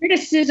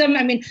 criticism.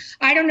 I mean,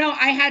 I don't know.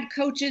 I had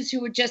coaches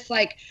who would just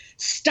like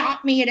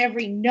stop me at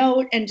every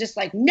note and just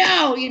like,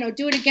 no,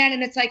 do it again.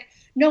 And it's like,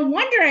 no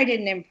wonder I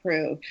didn't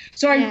improve.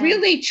 So I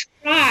really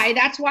try.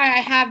 That's why I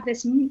have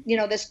this,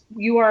 this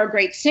You Are a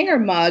Great Singer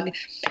mug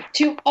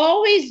to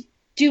always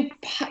do,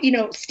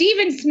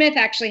 Stephen Smith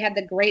actually had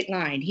the great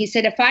line. He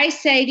said, if I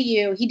say to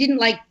you, he didn't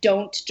like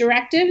don't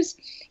directives.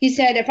 He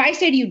said, if I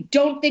say to you,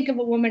 don't think of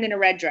a woman in a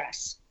red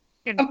dress.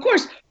 Of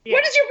course,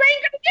 what is your brain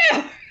going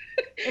to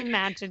do?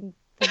 Imagine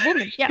the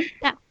woman. Yeah,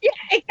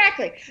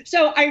 exactly.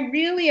 So I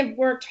really have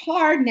worked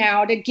hard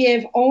now to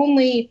give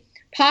only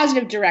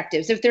positive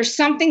directives. If there's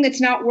something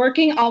that's not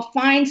working, I'll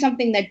find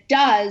something that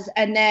does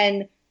and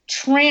then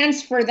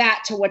transfer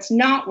that to what's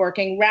not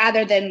working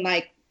rather than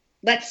like,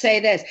 let's say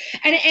this.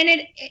 And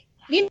it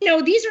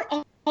these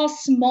are all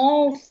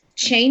small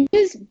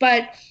changes,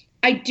 but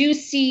I do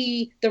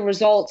see the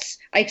results.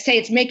 I say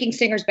it's making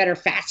singers better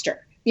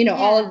faster.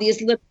 All of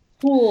these little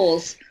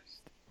tools.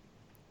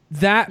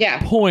 That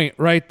point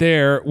right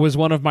there was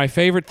one of my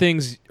favorite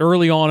things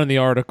early on in the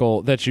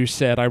article that you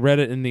said. I read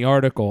it in the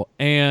article,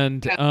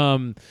 and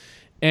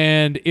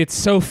it's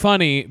so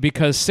funny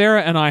because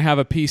Sarah and I have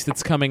a piece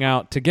that's coming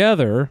out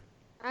together.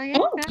 Sarah,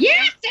 go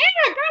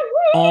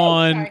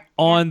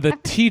on the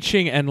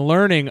teaching and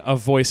learning of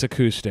voice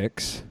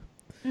acoustics.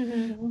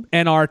 Mm-hmm.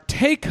 And our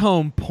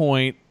take-home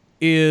point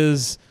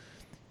is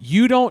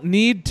you don't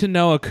need to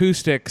know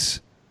acoustics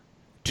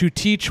to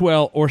teach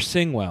well or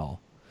sing well.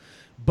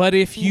 But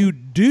if you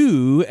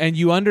do and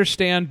you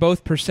understand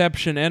both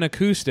perception and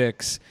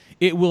acoustics,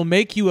 it will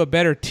make you a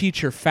better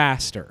teacher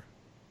faster.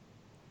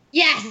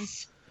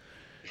 Yes.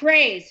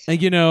 Praise.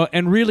 And,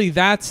 and really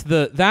that's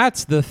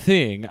the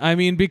thing. I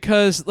mean,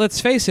 because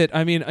let's face it,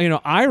 I mean,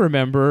 I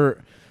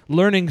remember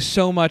learning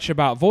so much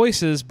about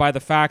voices by the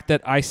fact that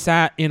I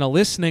sat in a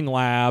listening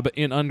lab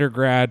in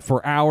undergrad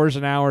for hours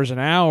and hours and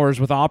hours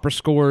with opera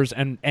scores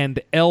and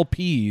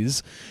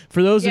LPs.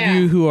 For those of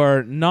you who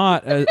are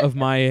not of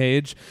my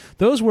age,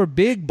 those were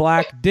big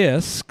black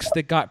discs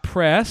that got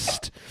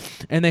pressed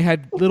and they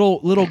had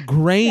little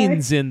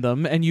grains in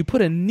them and you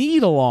put a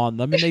needle on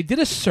them and they did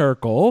a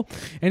circle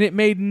and it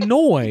made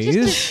noise.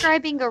 You're just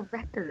describing a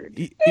record.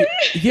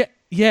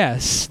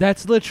 Yes,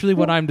 that's literally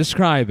what I'm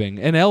describing.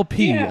 An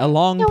LP, a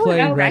long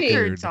play record.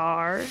 Records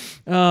are.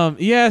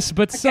 Yes,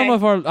 but some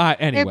of our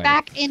anyway. They're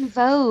back in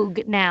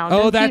vogue now.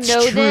 Oh, Don't that's you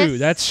know true. This?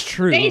 That's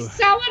true. They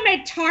sell them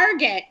at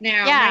Target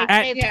now. Yeah,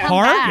 at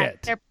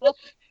Target.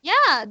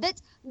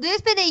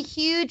 There's been a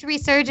huge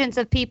resurgence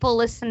of people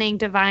listening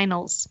to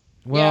vinyls.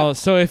 Well,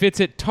 so if it's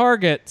at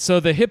Target, so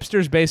the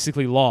hipsters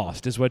basically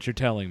lost, is what you're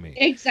telling me.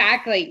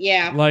 Exactly,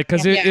 yeah. Like,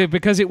 because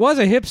it was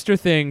a hipster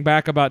thing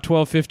back about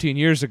 12, 15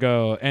 years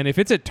ago, and if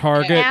it's at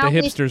Target, the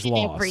hipsters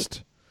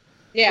lost.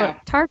 Yeah. Look,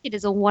 Target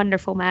is a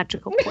wonderful,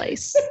 magical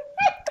place.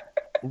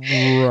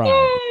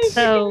 Right.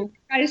 So,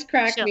 guys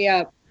crack me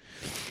up.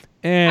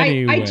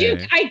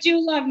 Anyway. I do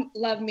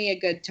love me a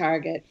good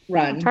Target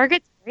run.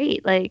 Target's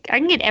great. Like, I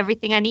can get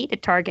everything I need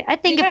at Target. I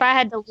think if I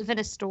had to live in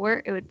a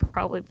store, it would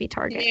probably be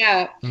Target.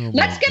 Yeah.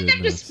 Let's get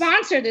them to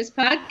sponsor this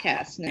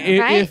podcast now.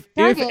 If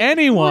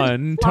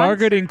anyone,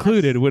 Target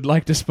included, would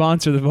like to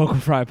sponsor the Vocal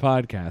Fry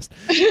podcast.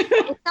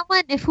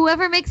 If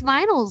whoever makes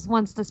vinyls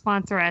wants to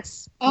sponsor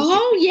us.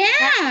 Oh,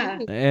 yeah.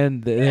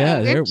 And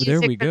there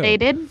we go. They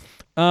did.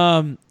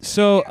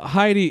 So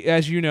Heidi,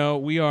 as you know,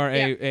 we are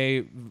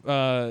a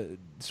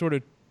sort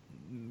of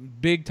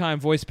big time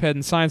voice ped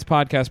and science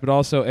podcast, but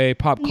also a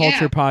pop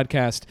culture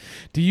podcast.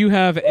 Do you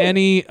have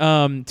any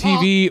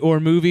TV or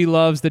movie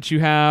loves that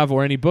you have,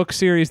 or any book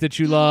series that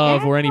you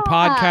love, or any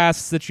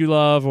podcasts that you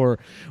love, or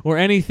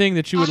anything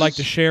that you would like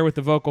to share with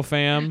the Vocal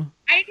Fam?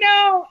 I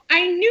know.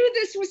 I knew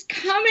this was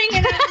coming,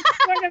 and I was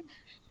sort of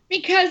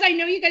because I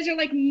know you guys are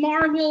like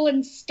Marvel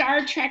and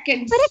Star Trek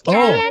and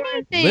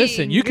anything.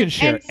 Listen, you can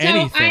share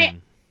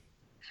anything.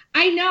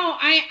 I know.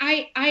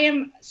 I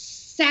am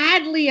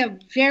sadly a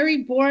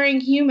very boring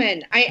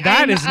human.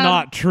 That is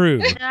not true.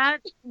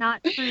 That's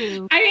not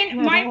true. I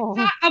mean, I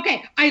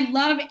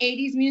love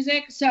 80s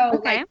music,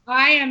 so like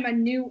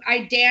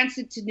I dance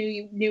it to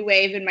new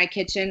wave in my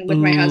kitchen with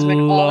my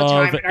husband all the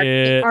time,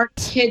 and our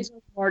kids are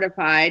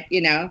mortified,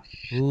 you know.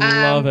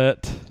 Love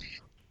it.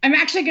 I'm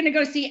actually going to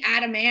go see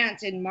Adam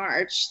Ant in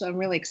March, so I'm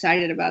really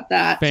excited about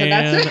that.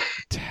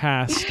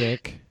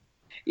 Fantastic.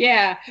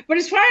 Yeah, but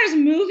as far as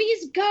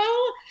movies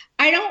go,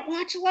 I don't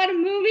watch a lot of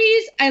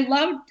movies. I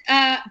love,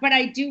 but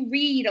I do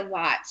read a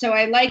lot. So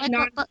I like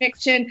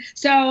nonfiction.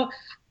 So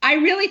I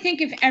really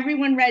think if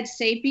everyone read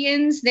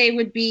 *Sapiens*, they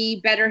would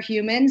be better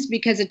humans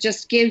because it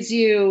just gives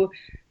you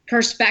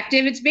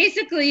perspective. It's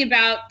basically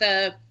about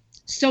the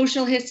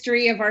social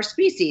history of our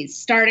species,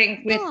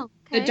 starting with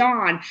the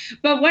dawn.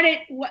 But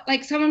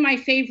like some of my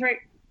favorite.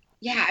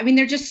 Yeah, I mean,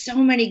 there are just so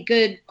many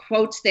good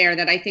quotes there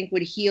that I think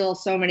would heal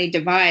so many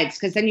divides,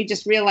 because then you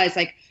just realize,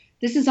 like,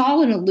 this is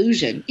all an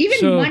illusion.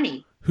 Even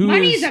money.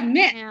 Money is a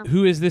myth. Yeah.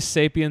 Who is this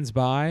 *Sapiens*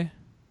 by?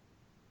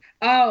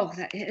 Oh,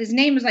 his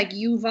name is like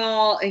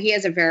Yuval. He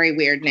has a very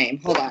weird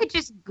name. Hold on. You could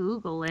just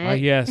Google it.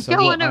 Yes.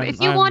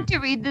 If you want to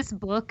read this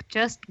book,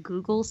 just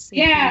Google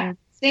 *Sapiens*.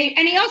 Yeah.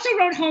 And he also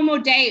wrote *Homo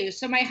Deus*.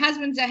 So my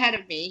husband's ahead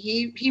of me.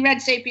 He read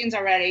 *Sapiens*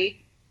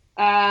 already.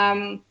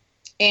 And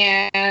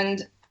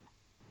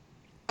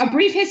A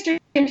Brief History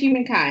of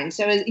Humankind.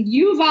 So it's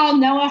Yuval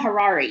Noah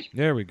Harari.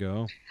 There we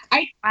go.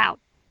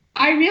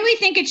 I really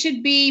think it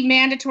should be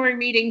mandatory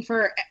reading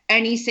for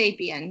any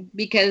sapien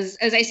because,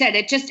 as I said,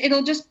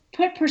 it'll just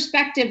put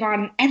perspective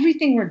on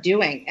everything we're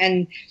doing.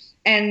 And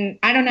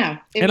I don't know.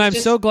 And I'm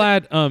so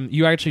glad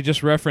you actually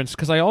just referenced,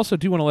 because I also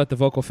do want to let the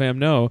Vocal Fam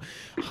know,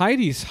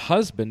 Heidi's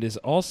husband is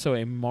also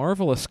a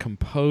marvelous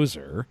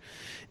composer.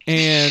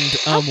 And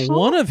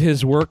one of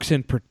his works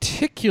in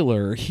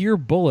particular, Here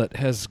Bullet,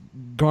 has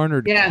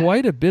garnered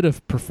quite a bit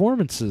of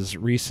performances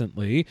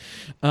recently,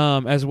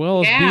 as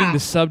well as being the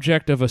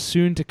subject of a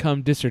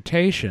soon-to-come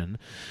dissertation.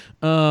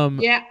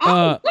 Look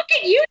at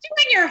you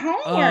doing your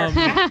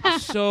homework.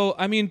 So,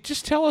 I mean,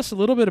 just tell us a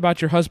little bit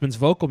about your husband's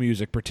vocal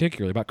music,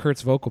 particularly, about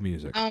Kurt's vocal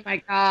music. Oh, my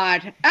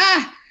God.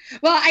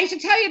 Well, I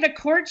should tell you the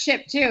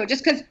courtship, too,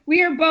 just because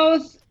we are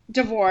both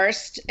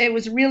divorced. It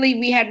was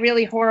we had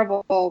really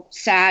horrible,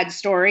 sad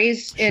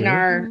stories in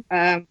our,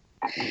 and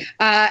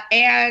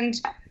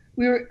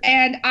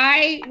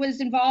I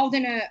was involved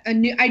in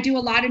I do a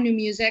lot of new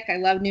music. I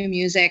love new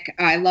music.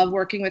 I love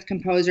working with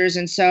composers.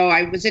 And so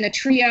I was in a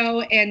trio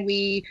and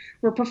we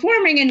were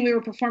performing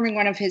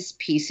one of his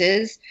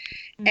pieces.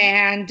 Mm-hmm.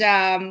 And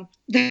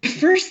the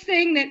first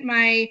thing that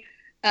my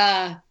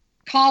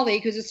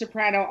colleague, who's a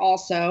soprano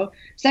also,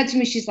 said to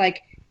me, she's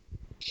like,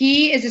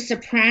 he is a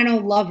soprano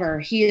lover.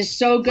 He is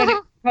so good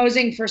at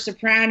composing for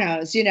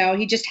sopranos. You know,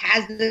 he just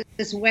has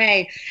this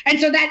way. And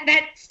so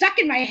that stuck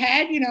in my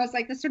head. You know, it's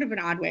like, that's sort of an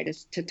odd way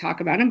to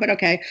talk about him, but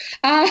okay.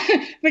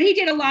 But he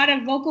did a lot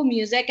of vocal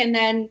music. And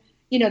then,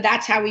 you know,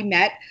 that's how we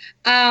met.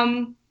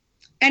 And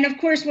of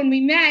course, when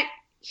we met,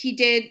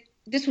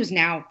 this was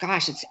now,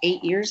 gosh, it's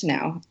 8 years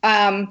now.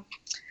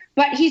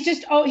 But he's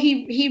just,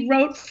 he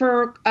wrote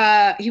for,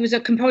 he was a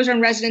composer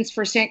in residence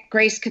for St.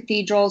 Grace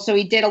Cathedral. So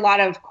he did a lot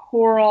of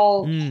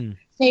choral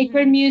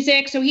sacred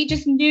music. So he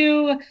just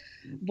knew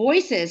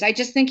voices. I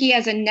just think he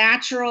has a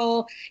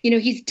natural, you know,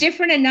 he's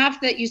different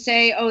enough that you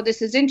say, oh,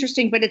 this is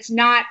interesting, but it's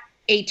not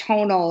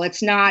atonal.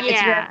 It's not,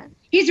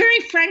 he's very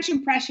French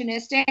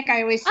impressionistic.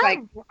 I always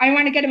I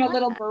want to get him a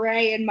little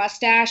beret and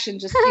mustache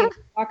and just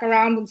walk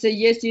around and say,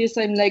 yes,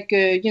 I'm like,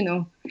 you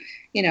know,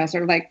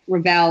 sort of like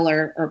Ravel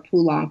or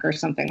Poulenc or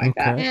something like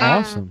that. Yeah.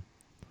 Awesome.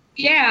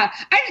 Yeah.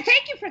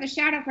 Thank you for the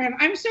shout out for him.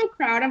 I'm so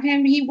proud of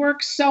him. He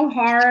works so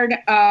hard.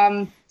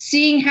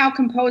 Seeing how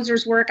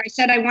composers work. I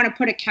said I want to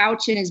put a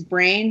couch in his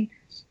brain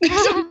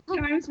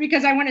sometimes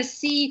because I want to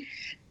see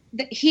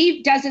that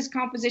he does his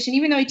composition,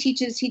 even though he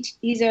teaches,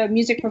 he's a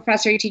music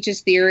professor. He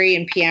teaches theory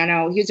and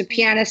piano. He was a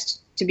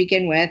pianist to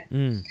begin with.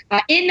 In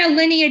the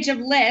lineage of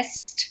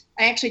Liszt.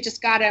 I actually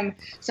just got him.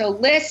 So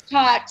Liszt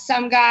taught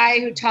some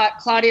guy who taught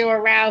Claudio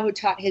Arrau, who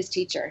taught his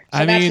teacher.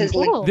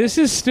 So this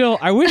is still,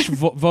 I wish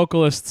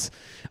vocalists,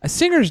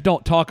 singers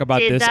don't talk about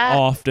this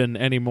often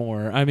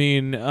anymore. I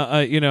mean,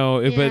 you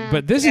know,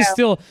 but this is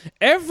still,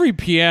 every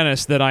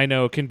pianist that I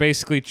know can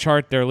basically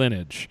chart their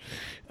lineage.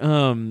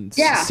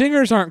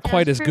 Singers aren't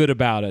quite as good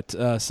about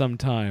it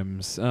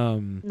sometimes.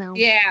 No.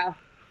 Yeah.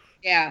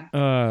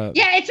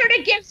 It sort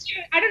of gives you,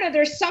 I don't know,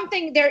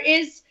 there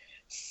is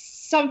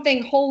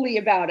something holy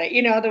about it.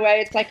 You know, the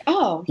way it's like,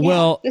 oh, yeah,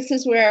 Well, this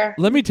is where.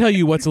 Let me tell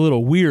you what's a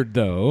little weird,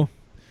 though.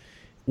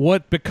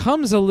 What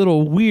becomes a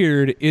little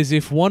weird is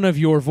if one of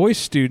your voice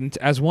students,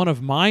 as one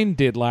of mine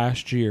did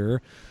last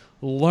year,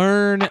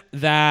 learn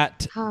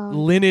that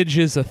lineage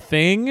is a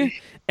thing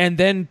and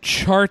then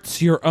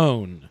charts your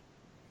own.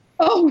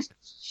 Oh,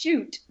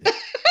 shoot.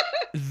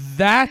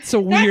 That's a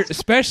weird,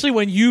 especially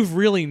when you've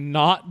really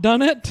not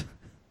done it.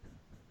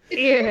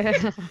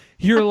 Yeah.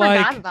 You're I like,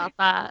 forgot about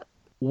that.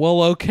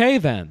 well, okay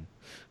then.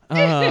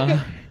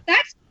 That's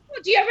cool.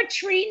 Do you have a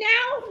tree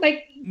now?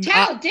 Like,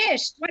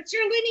 Dish, what's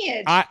your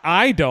lineage?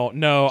 I don't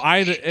know.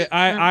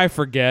 I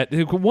forget.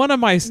 One of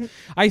my,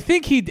 I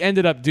think he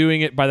ended up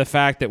doing it by the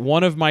fact that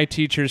one of my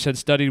teachers had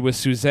studied with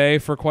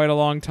Suze for quite a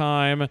long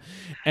time,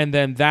 and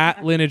then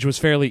that lineage was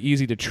fairly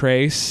easy to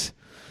trace.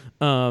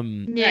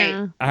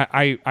 Yeah.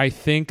 I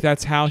think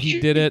that's how he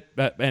did it.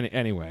 But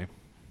anyway.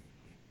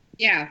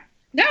 Yeah.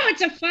 No,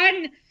 it's a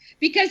fun,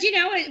 because, you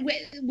know,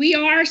 we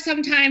are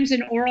sometimes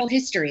an oral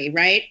history,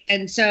 right?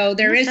 And so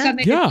there is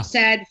something to be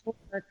said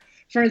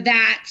for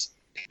that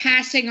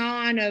passing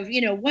on of,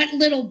 you know, what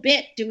little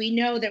bit do we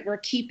know that we're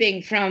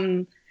keeping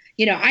from,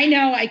 you know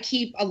I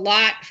keep a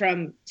lot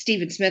from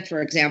Stephen Smith,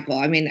 for example.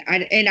 I mean,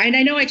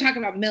 I know I talk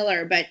about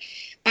Miller, but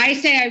I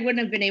say I wouldn't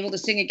have been able to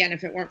sing again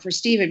if it weren't for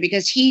Stephen,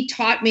 because he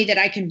taught me that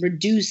I can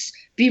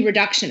be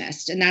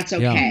reductionist, and that's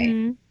okay. Yeah.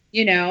 Mm-hmm.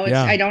 You know,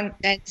 I don't,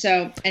 and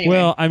so anyway.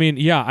 Well, I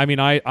mean,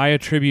 I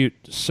attribute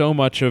so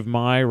much of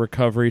my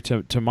recovery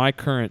to my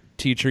current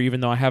teacher, even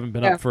though I haven't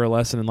been up for a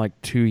lesson in like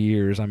 2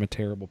 years. I'm a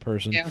terrible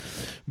person. Yeah.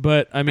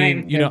 But I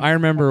mean, I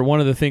remember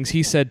one of the things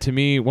he said to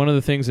me, one of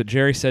the things that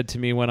Jerry said to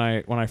me when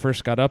I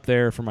first got up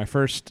there for my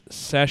first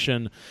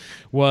session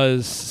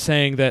was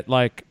saying that,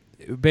 like,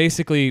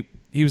 basically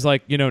he was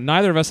like,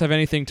 neither of us have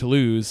anything to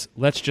lose.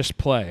 Let's just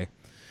play.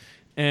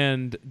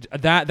 And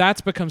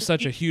that's become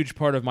such a huge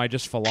part of my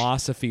just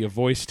philosophy of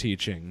voice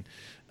teaching.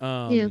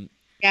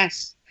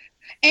 Yes.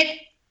 And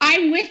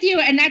I'm with you.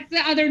 And that's the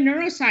other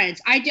neuroscience.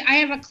 I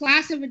have a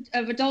class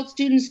of adult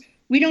students.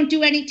 We don't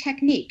do any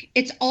technique.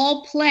 It's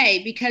all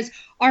play, because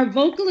our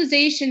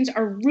vocalizations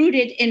are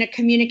rooted in a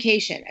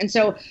communication. And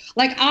so,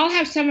 like, I'll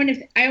have someone,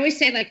 I always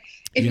say, like,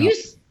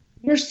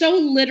 we're so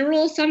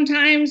literal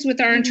sometimes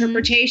with our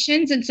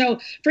interpretations. And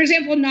so, for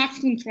example,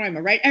 Nach und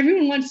Träume, right?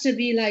 Everyone wants to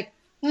be like,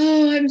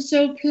 oh, I'm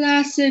so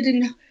placid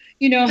and,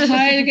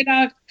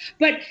 high,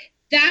 but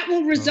that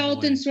will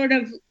result in sort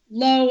of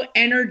low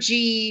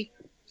energy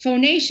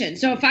phonation.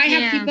 So if I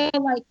have people,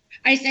 like,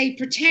 I say,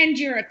 pretend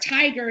you're a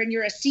tiger and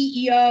you're a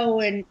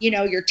CEO and,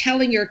 you're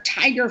telling your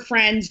tiger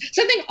friends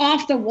something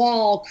off the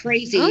wall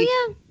crazy. Oh,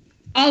 yeah.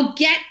 I'll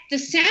get the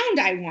sound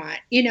I want,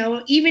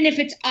 even if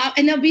it's off,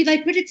 and they'll be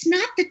like, but it's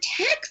not the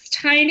text,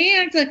 Tiny.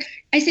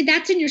 I say,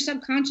 that's in your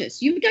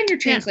subconscious. You've done your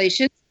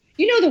translations.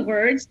 You know the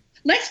words.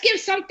 Let's give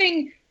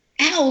something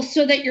else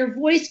so that your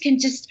voice can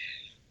just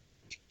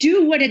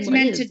do what it's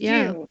meant to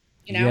do.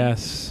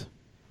 Yes.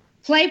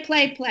 Play.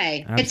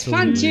 Absolutely. It's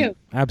fun too.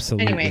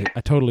 Absolutely. Anyway. I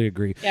totally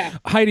agree. Yeah.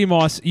 Heidi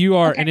Moss, you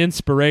are an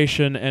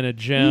inspiration and a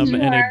gem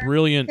and a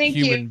brilliant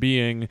human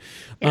being.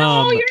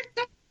 Oh, you're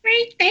so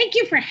great. Thank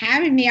you for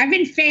having me. I've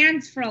been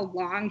fans for a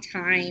long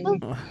time.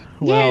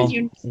 Well,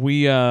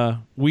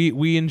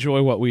 we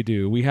enjoy what we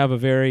do. We have a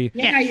very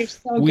you're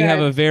so we good. have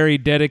a very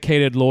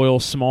dedicated, loyal,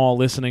 small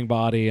listening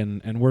body,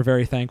 and we're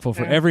very thankful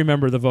for every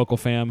member of the Vocal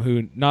Fam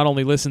who not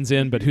only listens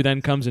in, but who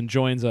then comes and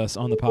joins us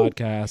on the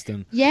podcast.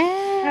 And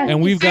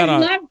we've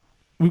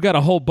got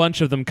a whole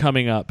bunch of them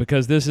coming up,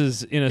 because this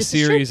is in a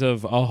series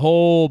of a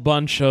whole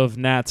bunch of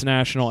Nats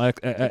National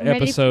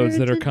episodes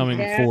that are coming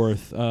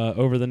forth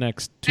over the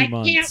next 2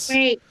 months.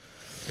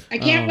 I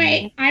can't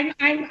wait. I'm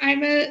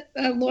a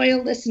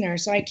loyal listener,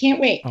 so I can't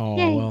wait.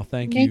 Oh, well,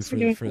 thanks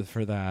you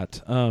for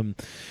that. And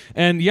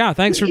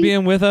thanks for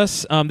being with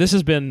us. This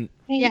has been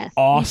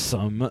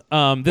awesome.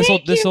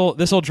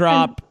 This'll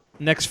drop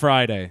next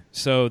Friday,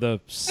 so the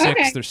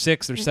 6th or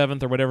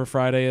 7th or whatever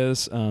Friday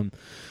is.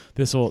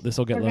 This'll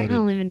get loaded. I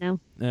don't even know.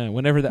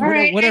 Whenever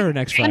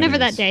next Friday. Whenever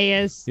that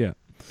day is. Yeah.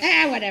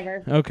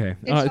 Whatever. Okay.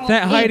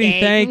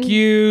 Heidi, thank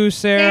you.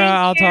 Sarah,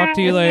 I'll talk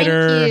to you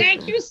later.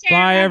 Thank you, Sarah.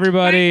 Bye,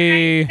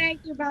 everybody.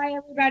 Thank you. Bye,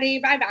 everybody.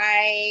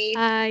 Bye-bye.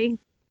 Bye.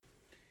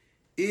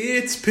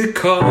 It's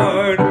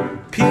Picard,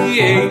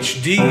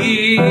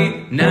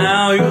 PhD.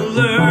 Now you'll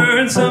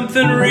learn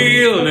something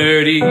real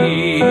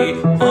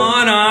nerdy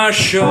on our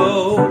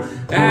show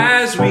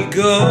as we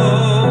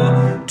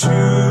go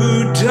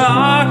to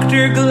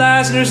Dr.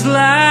 Glasner's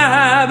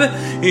lab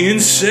in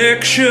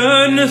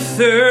section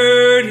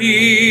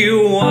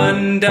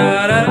 31.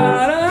 Da, da,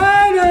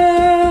 da,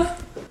 da.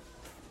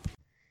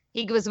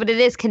 He goes, but it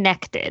is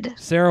connected.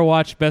 Sarah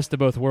watched Best of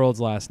Both Worlds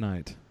last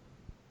night.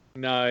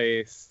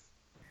 Nice.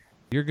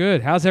 You're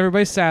good. How's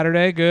everybody's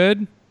Saturday?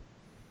 Good?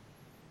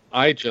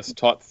 I just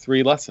taught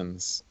 3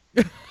 lessons.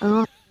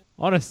 On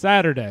a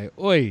Saturday.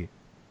 Oi.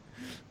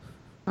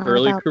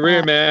 Early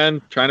career,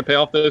 man. Trying to pay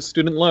off those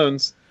student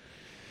loans.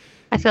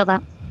 I feel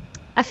that.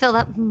 I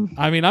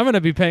mean, I'm going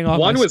to be paying off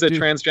One was a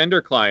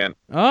transgender client.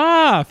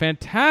 Ah,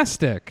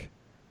 fantastic.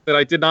 that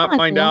I did not Oh,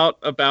 find cool. out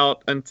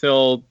about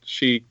until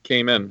she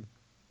came in.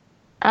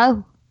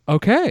 Oh,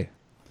 Okay.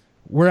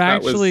 We're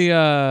That was- actually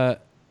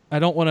I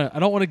don't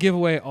want to give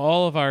away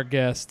all of our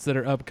guests that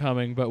are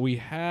upcoming, but we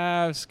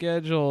have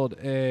scheduled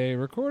a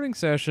recording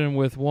session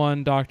with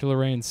one Dr.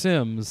 Lorraine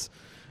Sims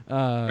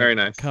Very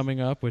nice. coming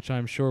up, which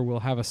I'm sure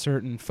will have a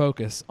certain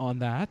focus on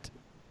that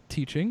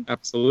teaching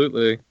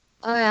Absolutely.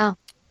 oh yeah.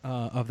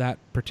 of that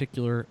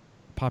particular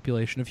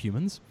population of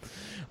humans.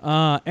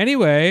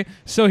 Anyway,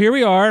 so here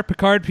we are,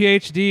 Picard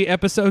PhD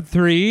episode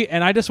 3,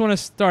 and I just want to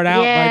start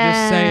out by just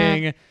Yeah.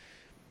 saying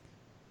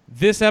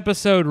this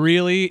episode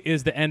really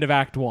is the end of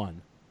Act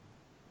 1.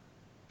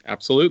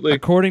 Absolutely.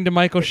 According to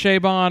Michael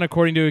Chabon,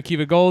 according to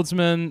Akiva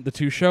Goldsman, the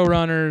two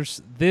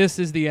showrunners, this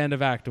is the end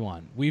of Act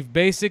 1. We've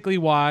basically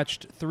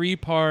watched 3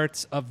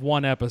 parts of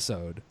 1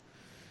 episode,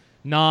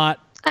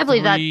 not I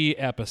believe that. 3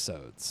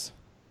 episodes.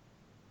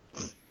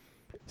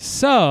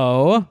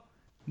 So,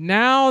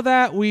 now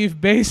that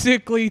we've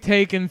basically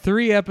taken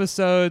 3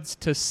 episodes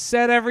to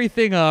set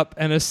everything up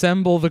and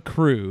assemble the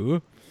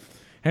crew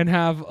and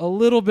have a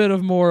little bit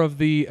of more of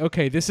the,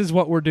 okay, this is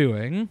what we're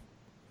doing.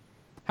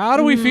 How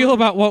do we feel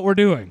about what we're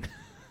doing?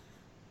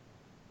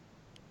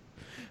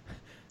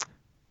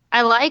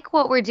 I like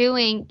what we're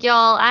doing,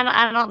 y'all.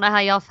 I don't know how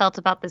y'all felt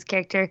about this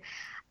character.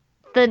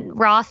 The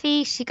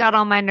Rafi, she got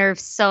on my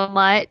nerves so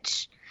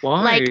much.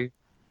 Why? Like-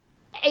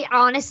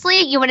 Honestly,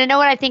 you want to know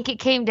what I think it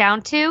came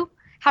down to?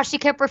 How she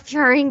kept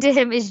referring to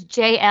him as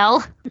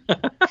JL.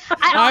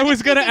 I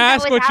was going to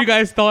ask what you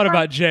guys thought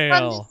about From the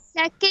JL.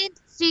 second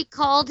she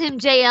called him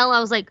JL, I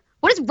was like,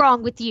 "What is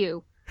wrong with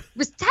you?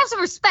 Have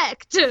some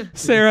respect."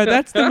 Sarah,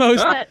 that's the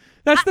most But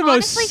that's the I most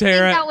honestly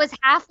Sarah think that was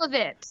half of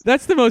it.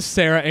 that's the most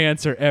Sarah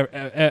answer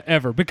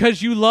ever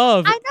because you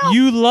love I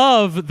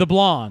know. the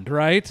blonde,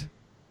 right?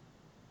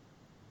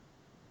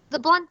 The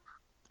blonde,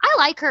 I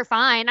like her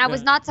fine. I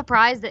was Yeah. not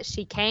surprised that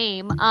she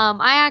came.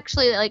 I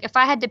actually like if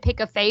I had to pick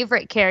a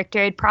favorite character,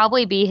 it'd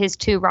probably be his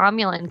 2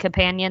 Romulan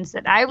companions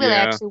that I really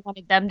Yeah. actually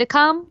wanted them to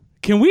come.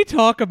 Can we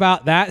talk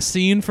about that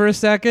scene for a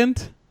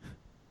second?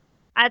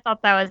 I thought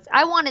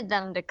I wanted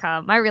them to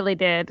come. I really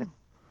did.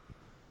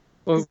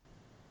 Well,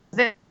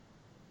 The-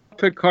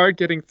 Picard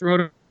getting thrown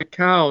on the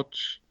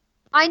couch.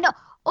 I know.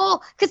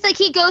 Oh, because like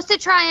he goes to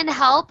try and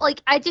help.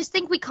 Like I just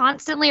think we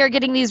constantly are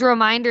getting these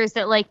reminders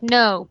that like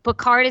no,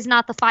 Picard is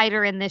not the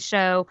fighter in this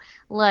show.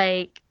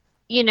 Like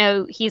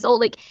he's old.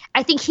 Like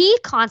I think he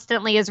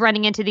constantly is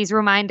running into these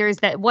reminders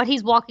that what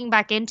he's walking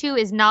back into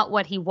is not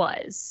what he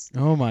was.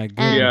 Oh my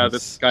goodness. Yeah,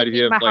 this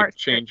idea My of like heart hurts.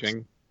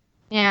 changing.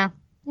 Yeah,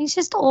 he's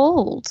just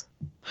old.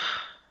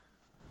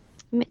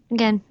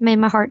 Again, made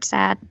my heart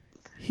sad.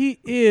 He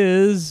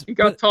is. He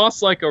got but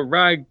tossed like a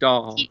rag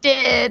doll. He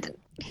did.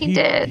 He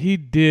did. He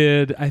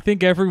did. I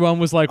think everyone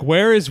was like,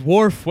 "Where is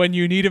Worf when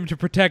you need him to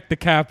protect the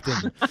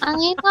captain?"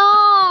 I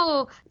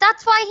know.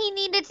 That's why he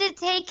needed to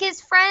take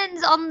his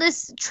friends on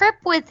this trip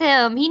with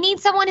him. He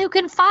needs someone who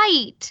can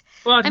fight.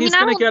 But I he's mean, I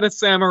gonna don't- get a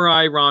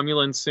samurai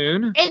Romulan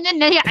soon. In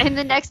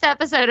the next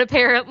episode,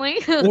 apparently.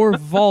 Or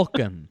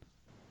Vulcan.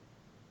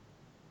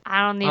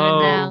 I don't even Oh,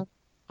 know.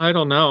 I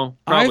don't know.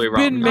 Probably I've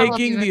been Romulan. Romulan.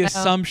 making the Know.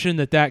 assumption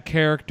that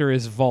character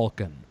is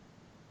Vulcan.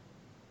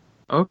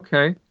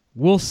 Okay.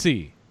 We'll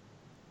see.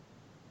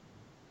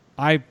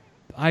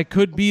 I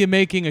could be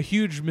making a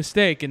huge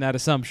mistake in that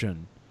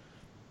assumption,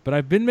 but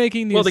I've been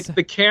making the Well,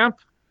 the camp.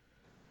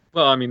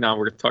 Well, I mean, now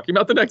we're talking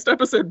about the next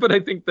episode, but I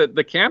think that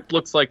the camp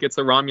looks like it's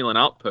a Romulan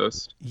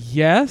outpost.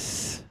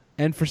 yes,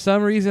 and for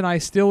some reason I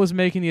still was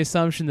making the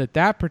assumption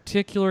that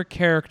particular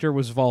character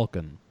was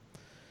Vulcan.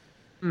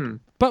 Hmm.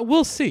 But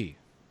we'll see.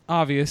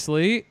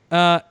 Obviously,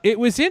 it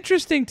was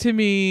interesting to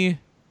me.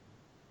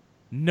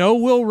 No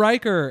Will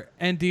Riker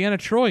and Deanna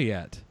Troi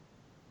yet.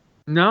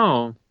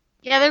 No.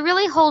 Yeah, they're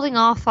really holding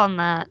off on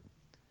that.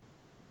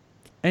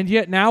 And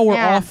yet now we're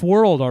Yeah.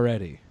 off-world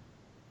already.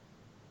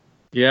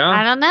 I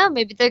Yeah. don't know.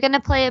 Maybe they're gonna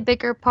play a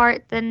bigger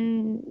part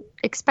than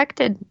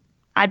expected.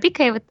 I'd be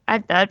okay with.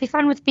 That'd be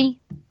fine with me.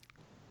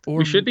 Or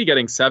We should be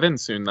getting 7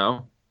 soon,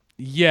 though.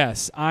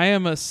 Yes, I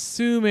am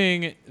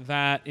assuming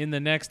that in the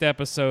next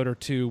episode or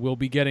 2 we'll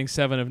be getting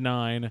 7 of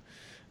 9.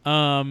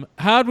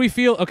 How'd we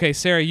feel? Okay,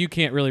 Sarah, you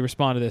can't really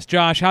respond to this.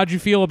 Josh, how'd you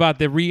feel about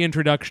the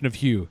reintroduction of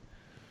Hugh?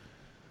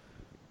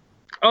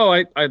 Oh,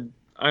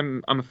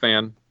 I'm a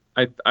fan.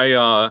 I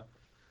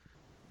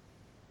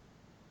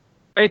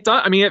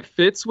thought. I mean, it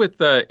fits with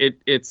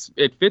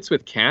it fits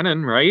with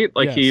canon, right?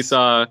 Like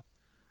Yes.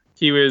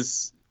 he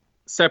was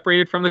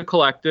separated from the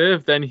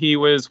collective, then he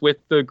was with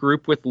the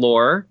group with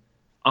Lore,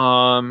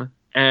 and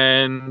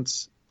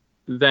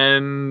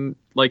then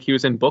like he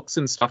was in books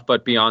and stuff,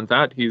 but beyond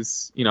that,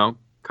 he's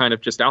kind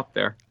of just out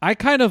there. I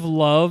kind of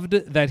loved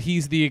that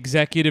he's the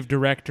executive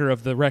director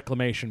of the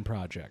Reclamation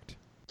Project.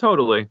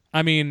 Totally.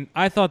 I mean,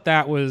 I thought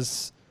that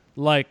was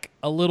like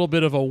a little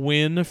bit of a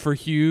win for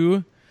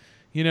Hugh.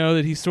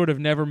 That he sort of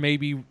never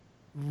maybe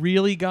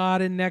really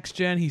got in Next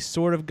Gen. He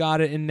sort of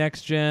got it in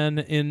Next Gen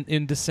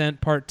in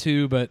Descent Part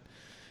 2, but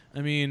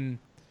I mean,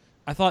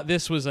 I thought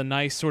this was a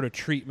nice sort of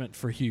treatment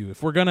for Hugh.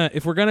 If we're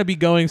gonna be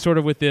going sort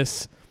of with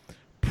this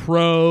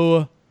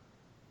pro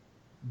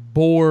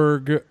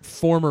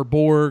former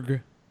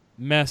Borg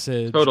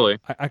message. Totally.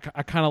 I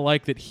kind of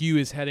like that Hugh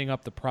is heading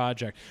up the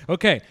project.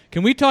 Okay,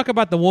 can we talk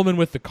about the woman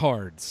with the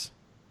cards?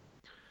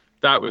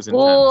 That was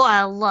intense. Oh,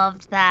 I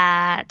loved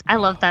that. I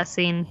loved that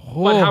scene.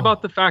 But how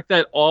about the fact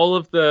that all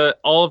of the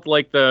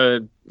locked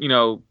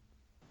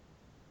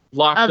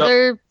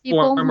Other up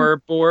people? former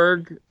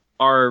Borg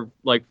are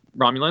like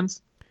Romulans?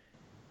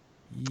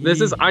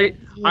 This is I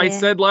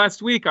said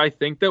last week, I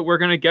think that we're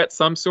going to get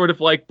some sort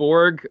of like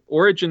Borg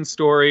origin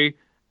story,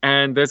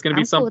 and there's going to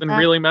be something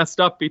really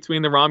messed up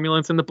between the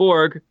Romulans and the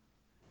Borg.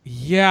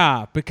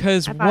 Yeah,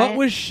 because what it.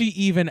 was she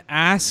even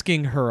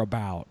asking her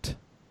about?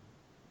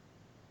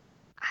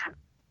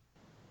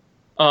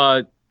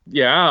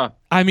 Yeah.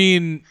 I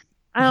mean,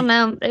 I don't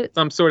know.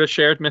 Some sort of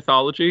shared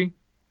mythology.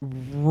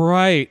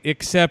 right,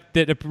 except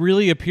that it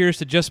really appears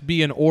to just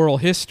be an oral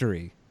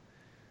history.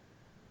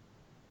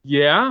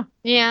 Yeah.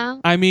 Yeah.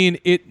 I mean,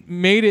 it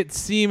made it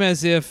seem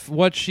as if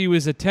what she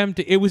was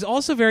attempting... It was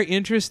also very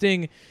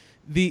interesting,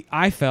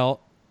 I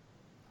felt,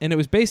 and it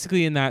was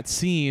basically in that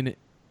scene,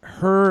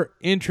 her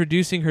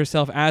introducing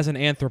herself as an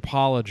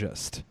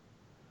anthropologist.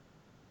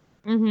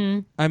 Mm-hmm.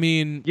 I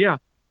mean... Yeah.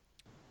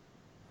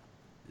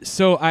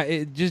 So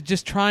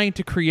just trying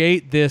to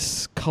create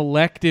this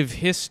collective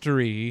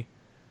history.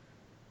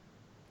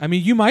 I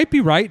mean, you might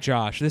be right,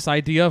 Josh. This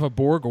idea of a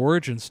Borg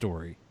origin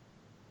story.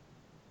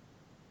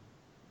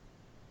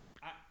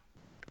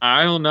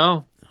 I don't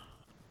know.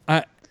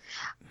 I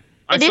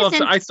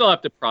still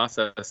have to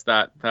process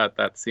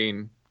that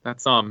scene. That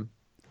was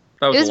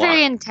It was a lot.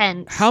 very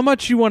intense. How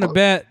much you want to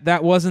bet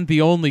that wasn't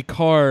the only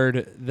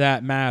card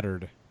that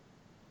mattered?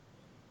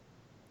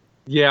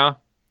 Yeah.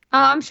 Oh,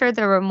 I'm sure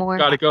there were more.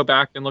 Got to go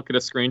back and look at a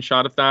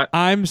screenshot of that.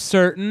 I'm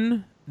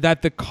certain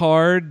that the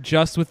card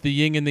just with the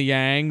yin and the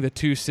yang, the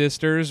two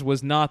sisters,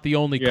 was not the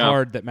only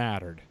card that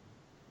mattered.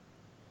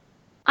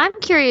 I'm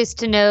curious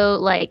to know,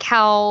 like,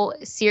 how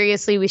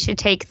seriously we should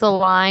take the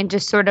line,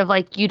 just sort of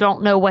like, you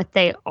don't know what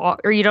they are,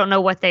 or you don't know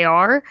what they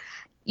are.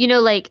 You know,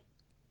 like,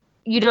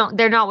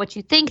 they're not what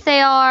you think they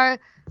are.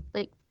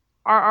 Like,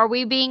 are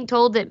we being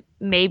told that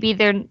maybe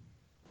they're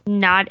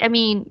not,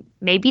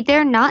 maybe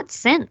they're not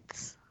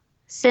synth?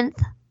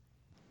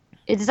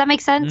 Does that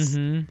make sense?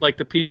 Mm-hmm. Like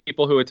the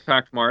people who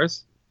attacked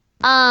Mars?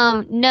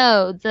 No,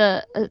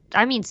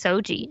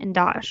 Soji and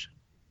Dash.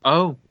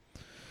 Oh.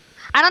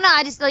 I don't know.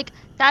 I just like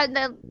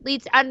that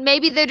leads, and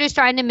maybe they're just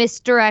trying to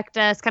misdirect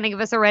us, kind of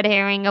give us a red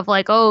herring of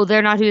like, oh,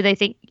 they're not who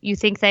you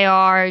think they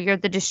are. You're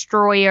the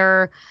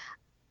destroyer,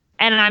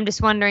 and I'm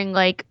just wondering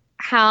like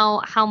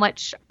how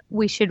much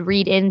we should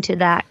read into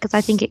that, because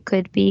I think it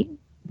could be,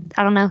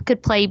 I don't know,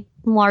 could play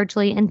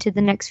largely into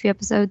the next few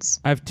episodes.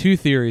 I have two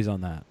theories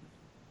on that.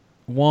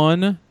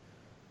 One,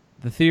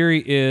 the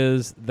theory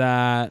is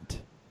that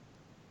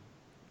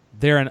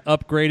they're an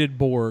upgraded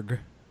Borg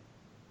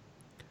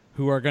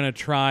who are going to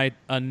try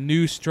a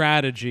new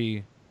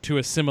strategy to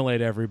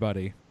assimilate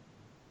everybody.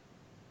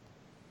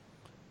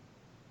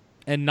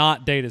 And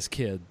not Data's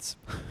kids.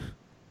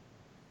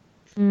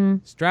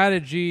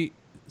 Strategy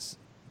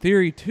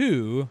theory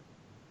 2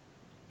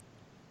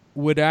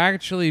 would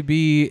actually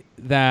be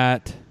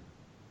that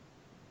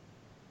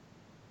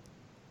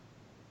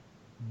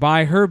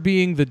by her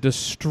being the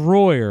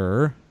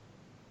destroyer,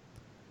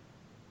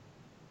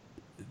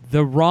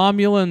 the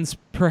Romulans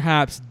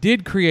perhaps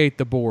did create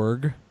the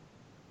Borg,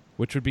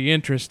 which would be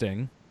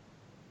interesting,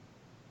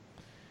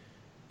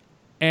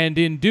 and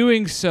in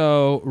doing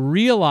so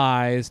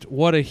realized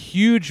what a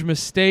huge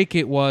mistake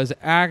it was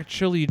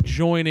actually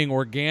joining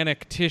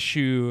organic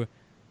tissue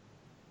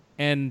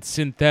and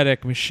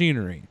synthetic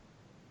machinery.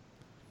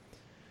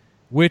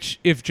 Which,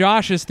 if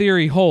Josh's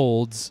theory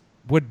holds,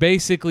 would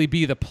basically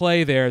be the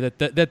play there,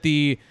 that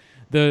the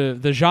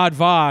Zhat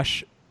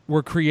Vash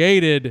were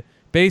created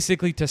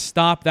basically to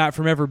stop that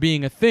from ever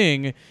being a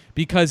thing,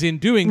 because in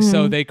doing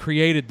so they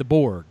created the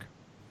Borg.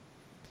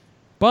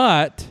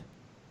 But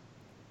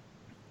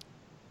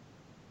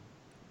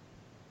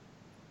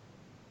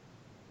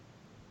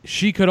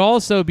she could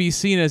also be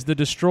seen as the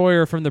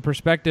destroyer from the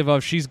perspective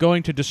of she's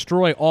going to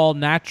destroy all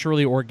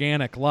naturally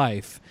organic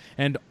life,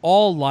 and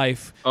all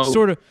life,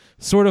 sort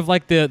of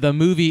like the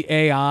movie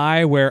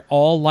AI, where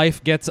all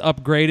life gets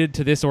upgraded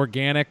to this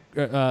organic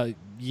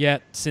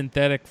yet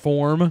synthetic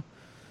form.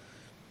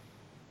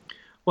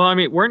 Well, I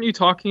mean, weren't you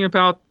talking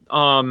about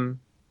Kurtzman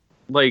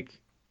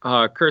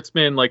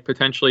like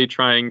potentially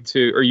trying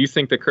to, or you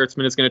think that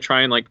Kurtzman is going to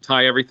try and like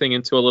tie everything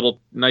into a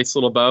nice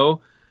little bow,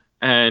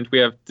 and we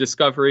have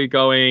Discovery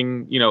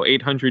going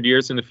 800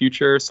 years in the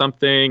future or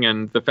something,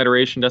 and the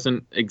Federation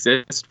doesn't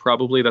exist,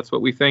 probably, that's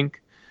what we think.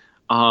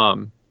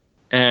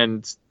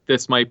 And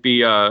this might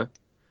be wow,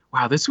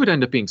 this would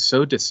end up being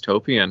so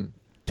dystopian.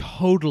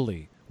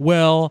 Totally.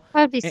 Well,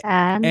 that'd be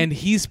sad. And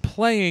he's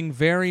playing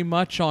very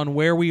much on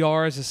where we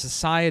are as a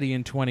society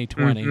in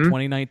 2020,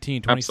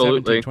 2019, 2017,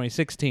 Absolutely.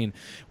 2016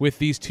 with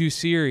these two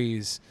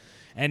series.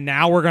 And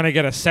now we're going to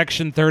get a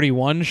Section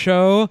 31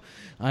 show.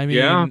 I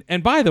mean,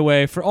 and by the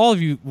way, for all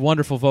of you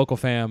wonderful Vocal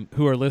fam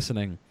who are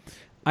listening,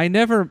 I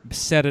never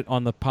said it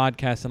on the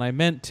podcast, and I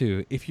meant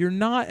to. If you're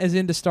not as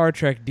into Star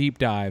Trek deep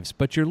dives,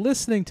 but you're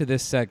listening to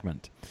this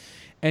segment,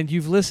 and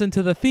you've listened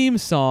to the theme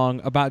song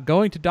about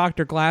going to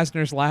Dr.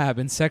 Glasner's lab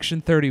in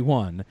Section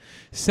 31,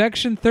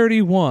 Section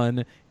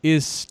 31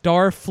 is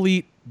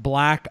Starfleet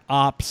Black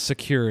Ops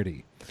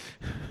Security.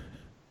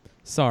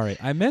 Sorry,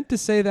 I meant to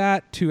say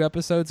that 2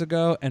 episodes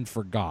ago and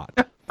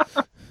forgot.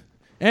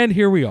 And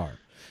here we are.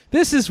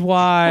 This is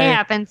why... It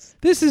happens.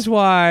 This is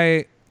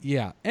why...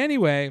 Yeah.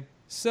 Anyway,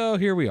 so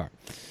here we are.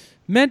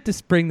 Meant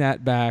to bring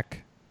that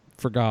back.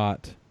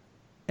 Forgot.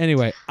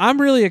 Anyway,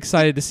 I'm really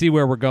excited to see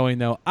where we're going,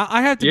 though.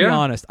 I have to be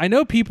honest. I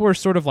know people are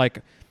sort of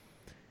like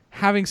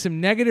having some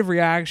negative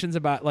reactions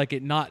about like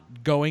it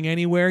not going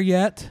anywhere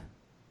yet.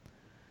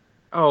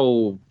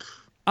 Oh.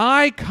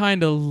 I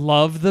kind of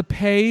love the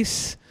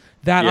pace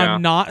that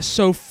I'm not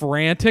so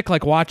frantic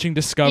like watching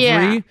Discovery.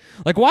 Yeah.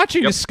 Like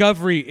watching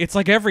Discovery, it's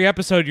like every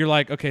episode you're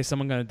like, okay,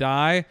 someone going to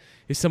die?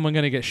 Is someone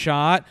going to get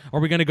shot? Are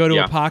we going to go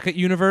to a pocket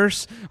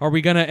universe? Are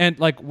we going to end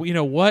like, you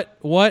know, what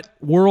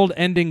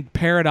world-ending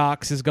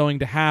paradox is going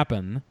to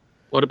happen?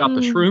 What about the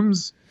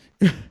shrooms?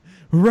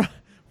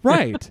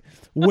 Right.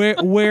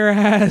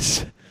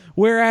 Whereas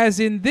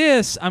in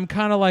this, I'm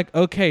kind of like,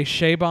 okay,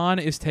 Shaban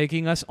is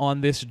taking us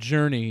on this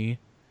journey.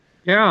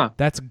 Yeah.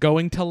 That's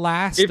going to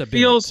last a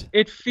bit.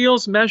 It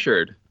feels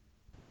measured.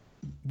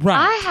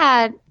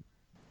 Right.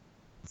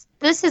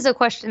 This is a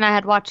question I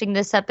had watching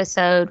this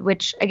episode,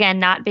 which, again,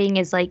 not being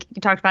as, like,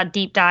 you talked about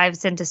deep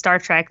dives into Star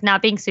Trek,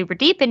 not being super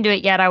deep into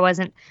it yet, I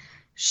wasn't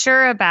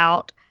sure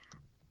about.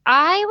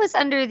 I was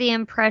under the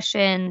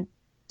impression,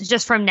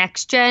 just from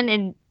Next Gen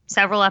in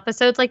several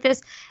episodes like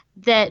this,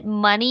 that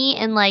money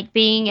and, like,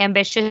 being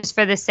ambitious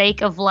for the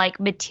sake of, like,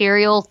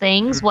 material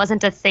things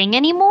wasn't a thing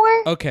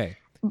anymore. Okay.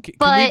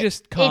 Can we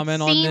just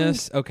comment on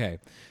this? Okay.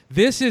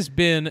 This has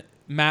been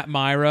Matt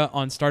Myra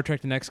on Star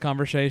Trek The Next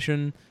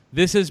Conversation.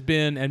 This has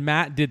been, and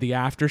Matt did the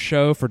after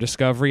show for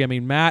Discovery. I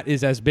mean, Matt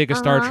is as big a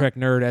Star Trek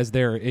nerd as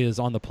there is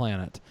on the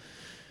planet.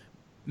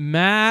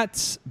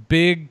 Matt's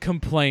big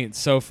complaint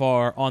so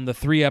far on the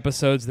 3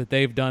 episodes that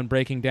they've done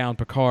breaking down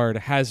Picard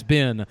has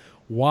been,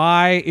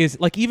 why is,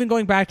 like, even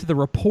going back to the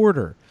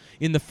reporter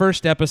in the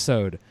first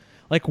episode,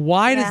 like,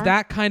 why does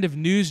that kind of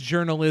news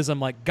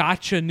journalism, like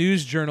gotcha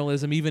news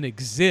journalism, even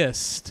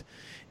exist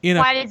in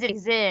why does it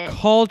exist?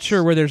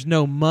 Culture where there's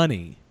no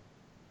money?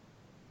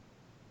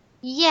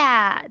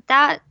 Yeah,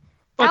 but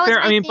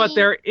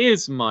there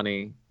is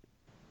money.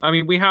 I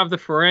mean, we have the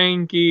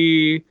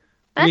Ferengi,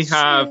 we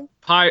have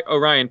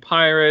Orion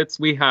Pirates,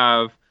 we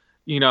have,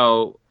 you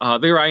know,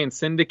 the Orion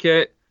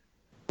Syndicate.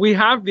 We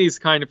have these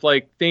kind of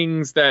like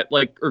things that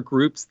like are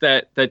groups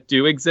that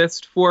do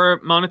exist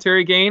for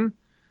monetary gain,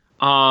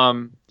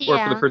 or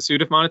for the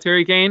pursuit of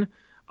monetary gain.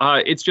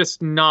 It's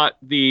just not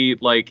the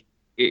like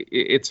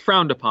it's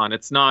frowned upon.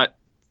 It's not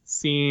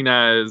seen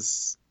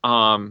as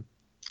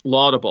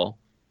laudable.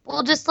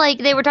 Well, just like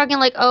they were talking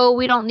like, oh,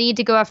 we don't need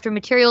to go after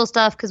material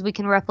stuff because we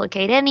can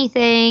replicate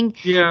anything.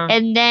 Yeah.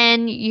 And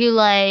then you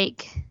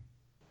like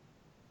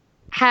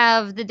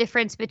have the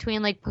difference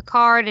between like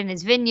Picard and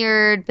his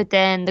vineyard, but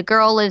then the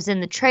girl lives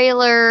in the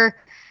trailer.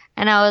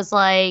 And I was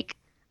like,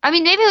 I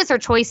mean, maybe it was her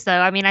choice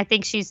though. I mean, I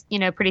think she's, you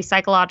know, pretty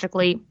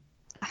psychologically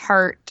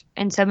hurt.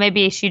 And so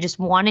maybe she just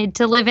wanted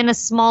to live in a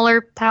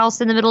smaller house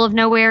in the middle of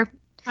nowhere.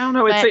 I don't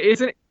know.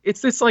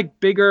 It's this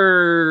like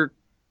bigger,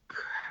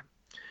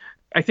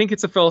 I think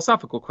it's a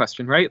philosophical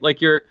question, right? Like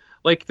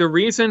the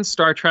reason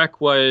Star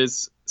Trek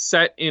was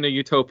set in a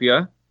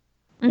utopia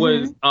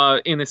was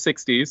in the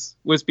 60s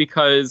was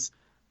because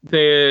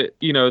the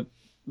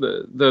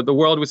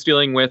world was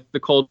dealing with the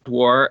Cold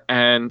War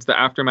and the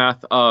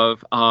aftermath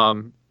of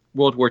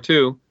World War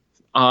II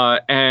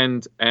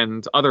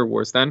and other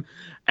wars then,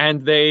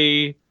 and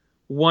they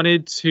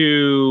wanted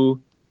to,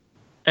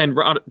 and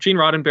Gene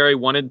Roddenberry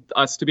wanted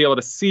us to be able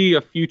to see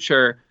a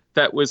future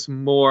that was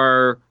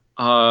more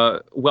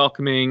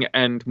welcoming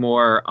and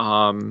more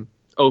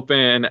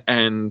open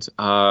and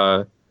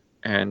more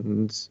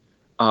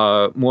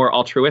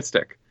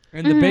altruistic.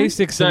 And the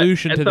basic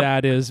solution to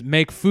that is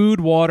make food,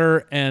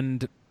 water,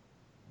 and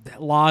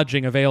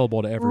lodging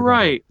available to everybody.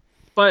 Right.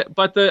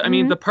 But I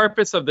mean, the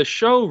purpose of the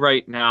show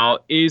right now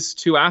is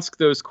to ask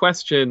those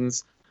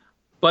questions,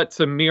 but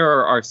to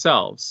mirror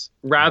ourselves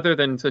rather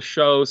than to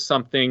show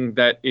something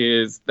that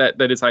is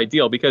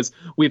ideal, because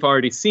we've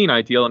already seen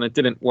ideal and it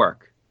didn't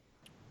work.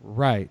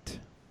 Right.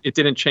 It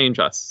didn't change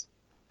us.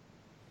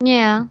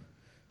 Yeah.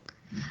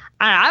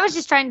 I was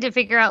just trying to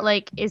figure out,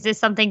 like, is this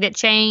something that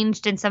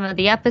changed in some of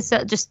the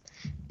episodes? Just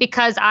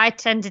because I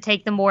tend to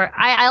take the more,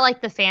 I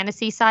like the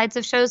fantasy sides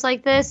of shows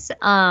like this.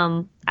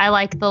 I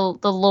like the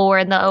lore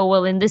and the, oh,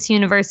 well, in this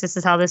universe, this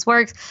is how this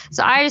works.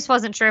 So I just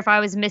wasn't sure if I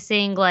was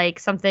missing,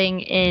 like, something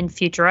in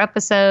future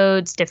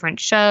episodes, different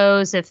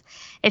shows, if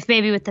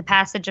maybe with the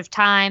passage of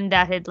time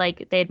that had,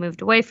 like, they had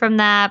moved away from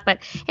that. But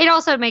it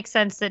also makes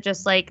sense that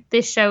just, like,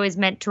 this show is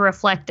meant to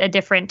reflect a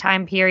different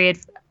time period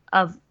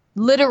of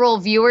literal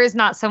viewers,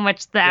 not so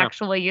much the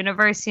actual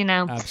universe, you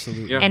know.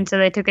 Absolutely. Yeah. And so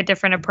they took a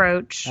different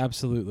approach.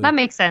 Absolutely. That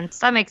makes sense.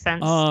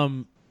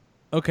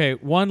 Okay,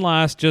 one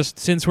last, just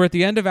since we're at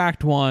the end of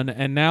Act 1,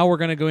 and now we're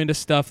going to go into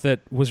stuff that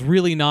was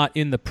really not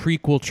in the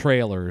prequel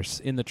trailers,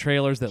 in the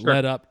trailers that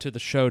led up to the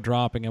show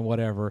dropping and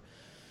whatever.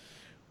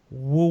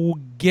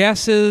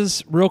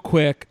 Guesses, real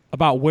quick,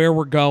 about where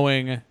we're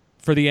going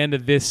for the end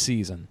of this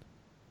season.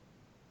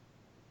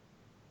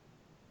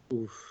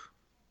 Oof.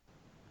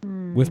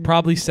 With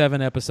probably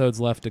 7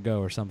 episodes left to go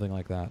or something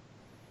like that.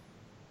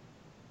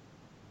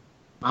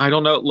 I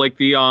don't know, like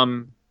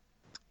the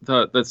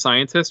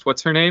scientist,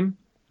 what's her name?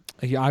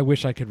 Yeah, I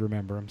wish I could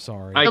remember. I'm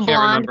sorry. I The can't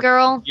blonde remember.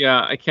 girl?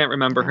 Yeah, I can't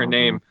remember her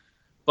name.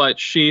 But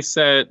she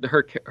said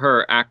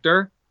her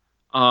actor,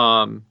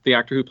 the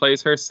actor who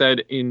plays her, said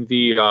in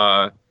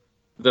the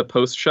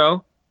post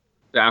show,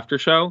 the after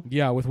show.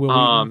 Yeah, with Will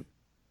Wheaton.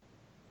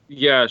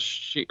 Yeah,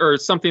 she or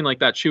something like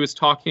that. She was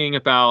talking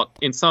about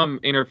in some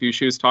interview.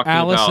 She was talking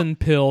Alison about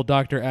Pill,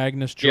 Dr.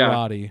 Agnes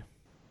Girardi. Yeah.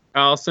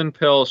 Alison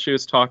Pill. She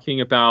was talking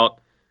about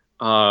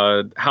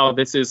how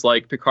this is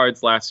like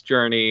Picard's last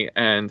journey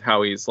and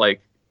how he's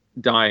like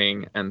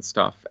dying and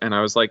stuff. And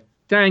I was like,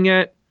 dang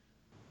it.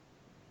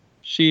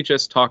 She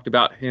just talked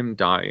about him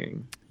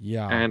dying.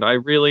 Yeah. And I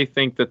really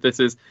think that this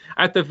is,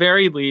 at the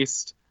very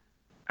least,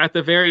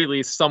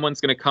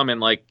 someone's going to come and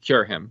like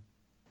cure him.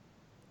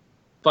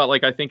 But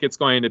like, I think it's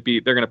going to be,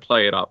 they're going to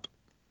play it up.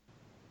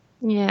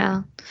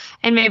 Yeah.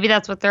 And maybe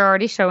that's what they're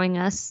already showing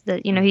us,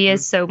 that, you know, he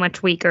is so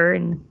much weaker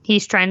and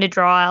he's trying to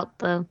draw out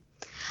the...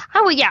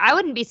 Oh, well, yeah, I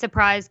wouldn't be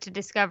surprised to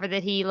discover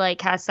that he,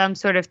 like, has some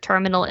sort of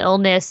terminal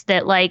illness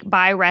that, like,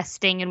 by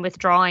resting and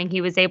withdrawing,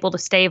 he was able to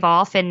stave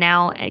off, and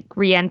now like,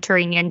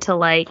 re-entering into,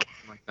 like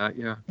that,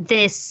 yeah.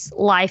 This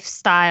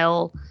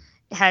lifestyle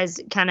has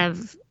kind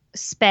of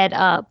sped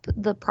up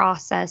the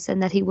process,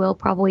 and that he will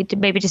probably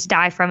maybe just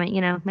die from it,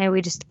 you know? Maybe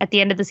we just, at the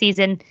end of the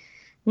season,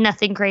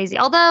 nothing crazy.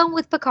 Although,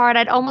 with Picard,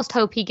 I'd almost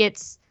hope he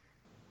gets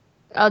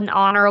an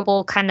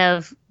honorable kind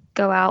of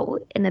go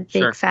out in a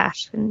big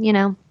fashion, you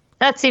know?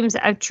 That seems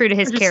true to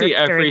his character. See,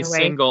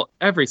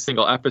 every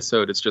single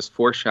episode is just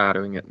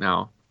foreshadowing it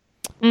now.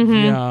 Mm-hmm.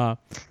 Yeah.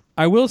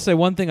 I will say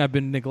one thing I've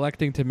been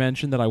neglecting to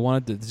mention that I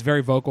wanted to, it's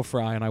very Vocal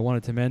Fry, and I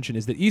wanted to mention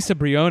is that Issa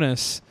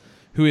Briones,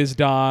 who is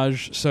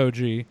Daj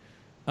Soji,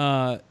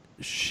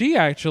 she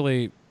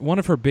actually, one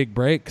of her big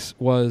breaks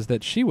was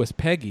that she was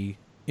Peggy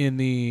in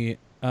the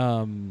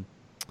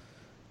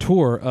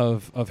tour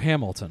of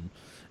Hamilton.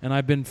 And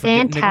I've been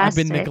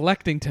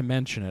neglecting to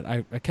mention it.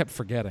 I kept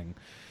forgetting.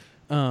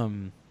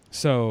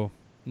 So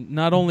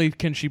not only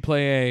can she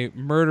play a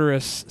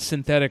murderous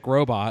synthetic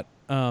robot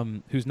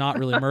who's not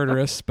really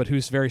murderous, but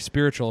who's very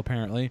spiritual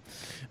apparently,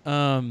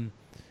 and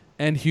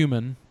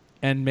human,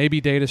 and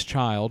maybe Data's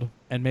child,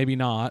 and maybe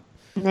not,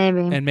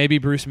 and maybe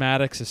Bruce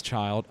Maddox's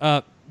child.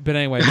 But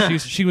anyway,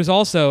 she was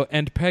also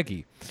and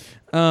Peggy.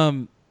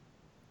 But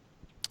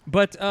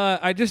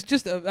I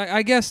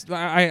guess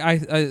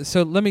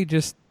so let me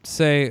just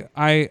say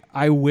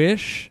I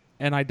wish,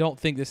 and I don't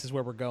think this is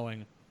where we're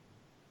going.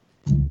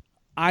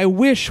 I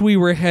wish we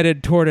were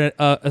headed toward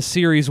a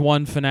Series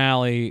 1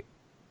 finale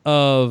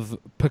of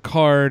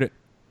Picard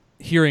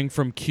hearing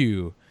from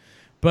Q.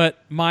 But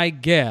my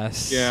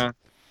guess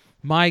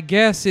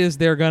is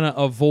they're going to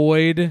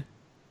avoid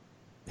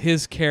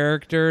his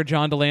character,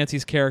 John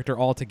Delancey's character,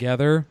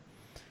 altogether.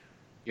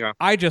 Yeah.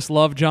 I just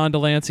love John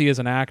Delancey as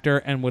an actor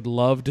and would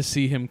love to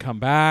see him come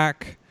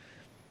back.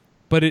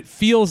 But it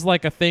feels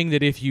like a thing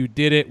that if you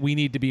did it, we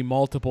need to be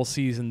multiple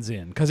seasons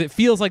in. Because it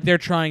feels like they're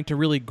trying to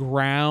really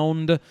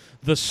ground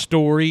the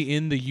story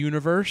in the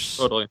universe.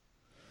 Totally.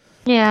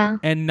 Yeah.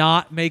 And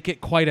not make it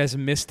quite as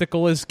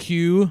mystical as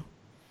Q.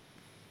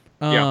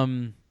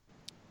 But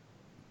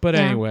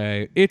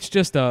anyway, it's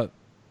just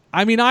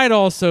I'd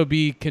also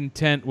be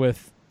content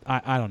with,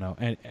 I don't know.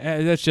 And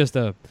that's just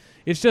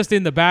it's just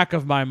in the back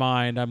of my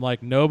mind. I'm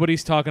like,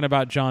 nobody's talking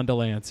about John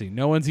Delancey.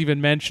 No one's even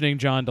mentioning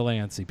John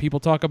Delancey. People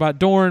talk about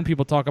Dorn.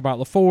 People talk about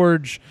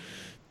LaForge.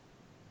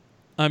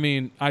 I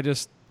mean,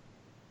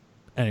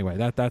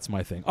 anyway, that's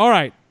my thing. All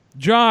right,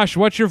 Josh,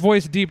 what's your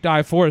voice deep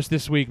dive for us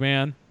this week,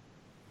 man?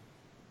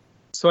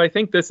 So I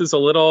think this is a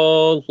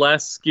little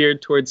less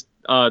geared towards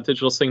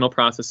digital signal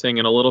processing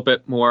and a little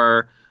bit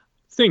more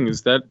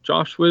things that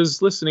Josh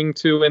was listening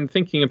to and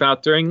thinking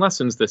about during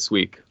lessons this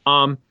week.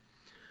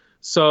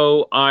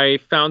 So I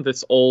found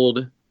this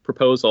old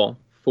proposal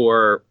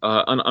for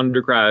an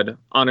undergrad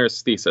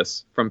honors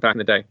thesis from back in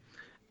the day.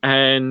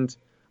 And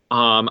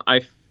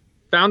I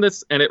found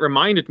this, and it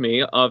reminded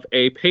me of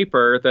a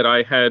paper that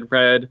I had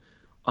read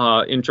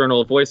in Journal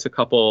of Voice a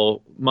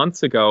couple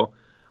months ago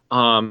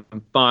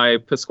by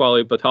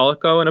Pasquale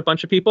Bottalico and a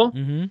bunch of people.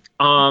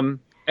 Mm-hmm.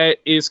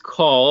 It is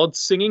called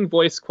Singing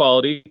Voice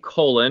Quality,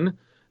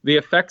 the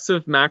Effects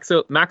of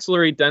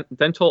Maxillary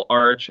Dental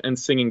Arch and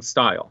Singing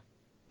Style.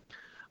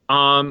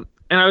 And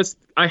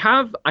I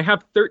have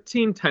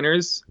 13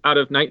 tenors out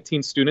of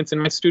 19 students in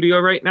my studio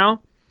right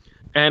now.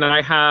 And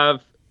I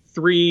have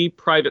 3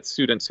 private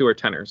students who are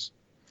tenors.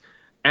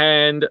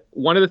 And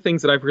one of the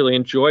things that I've really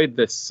enjoyed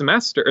this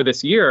semester or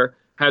this year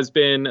has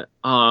been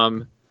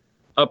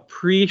a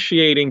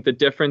appreciating the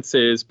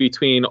differences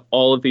between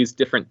all of these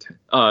different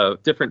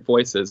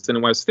voices. And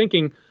I was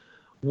thinking,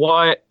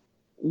 what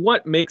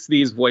makes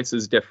these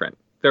voices different?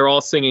 They're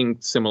all singing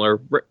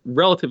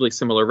relatively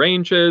similar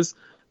ranges.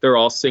 They're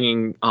all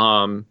singing,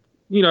 some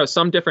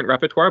different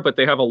repertoire, but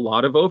they have a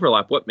lot of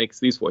overlap. What makes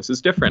these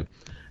voices different?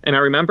 And I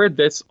remembered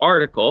this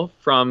article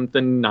from the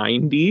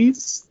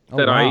 90s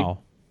from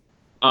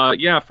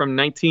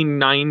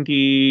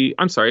 1990.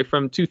 I'm sorry,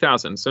 from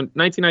 2000. So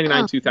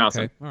 1999,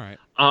 2000. Okay. All right.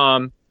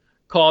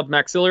 Called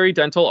Maxillary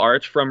Dental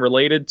Arch form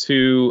related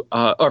to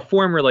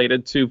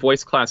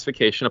voice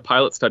classification, a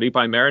pilot study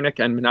by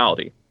Marinick and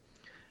Minaldi.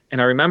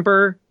 And I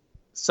remember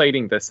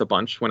citing this a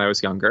bunch when I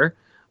was younger.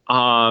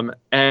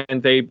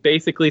 And they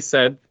basically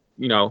said,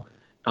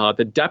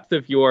 the depth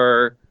of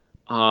your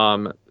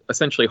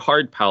essentially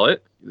hard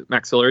palate,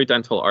 maxillary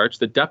dental arch,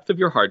 the depth of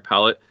your hard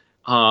palate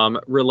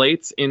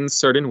relates in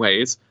certain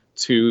ways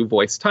to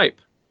voice type.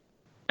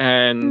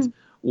 And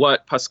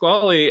what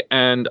Pasquale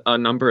and a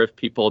number of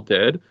people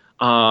did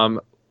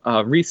more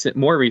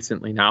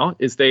recently now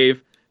is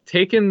they've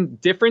taken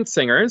different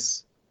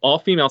singers, all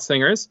female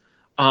singers,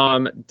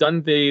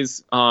 done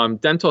these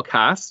dental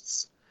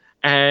casts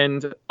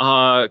and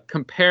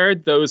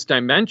compared those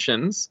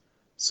dimensions.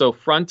 So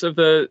front of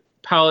the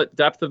palate,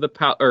 depth of the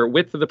palate, or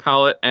width of the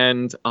palate,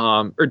 and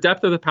or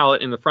depth of the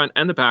palate in the front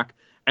and the back,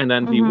 and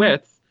then the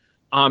width,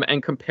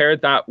 and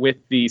compared that with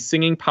the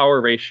singing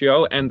power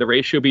ratio and the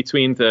ratio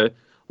between the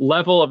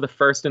level of the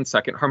first and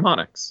second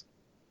harmonics.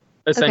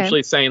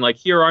 Essentially saying, like,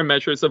 here are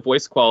measures of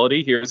voice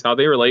quality. Here's how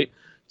they relate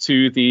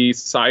to the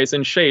size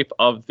and shape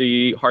of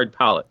the hard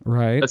palate.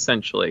 Right.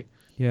 Essentially.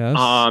 Yes.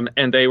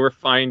 And they were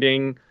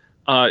finding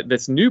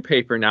this new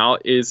paper now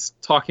is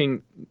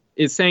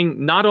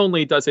saying not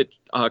only does it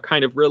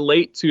kind of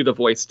relate to the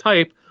voice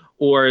type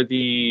or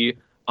the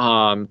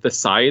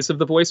size of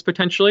the voice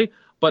potentially,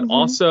 but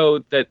also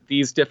that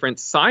these different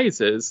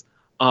sizes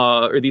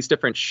or these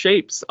different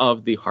shapes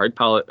of the hard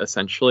palate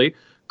essentially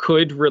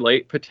could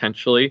relate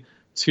potentially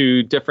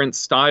to different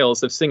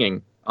styles of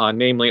singing,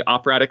 namely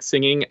operatic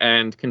singing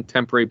and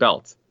contemporary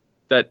belt.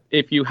 That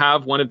if you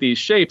have one of these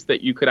shapes,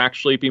 that you could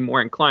actually be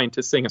more inclined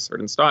to sing a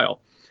certain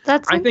style.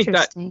 That's interesting. I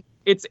think that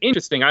it's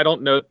interesting. I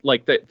don't know,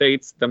 like, that they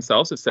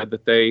themselves have said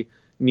that they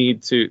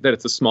need to, that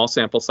it's a small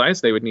sample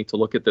size. They would need to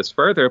look at this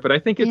further. But I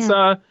think it's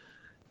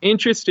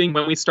interesting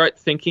when we start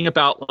thinking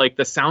about, like,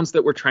 the sounds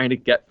that we're trying to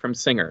get from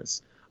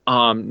singers,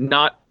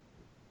 not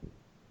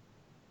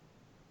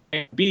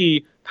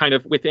be kind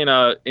of within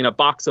a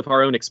box of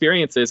our own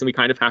experiences, and we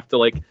kind of have to,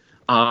 like,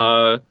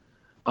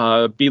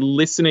 be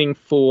listening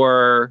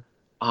for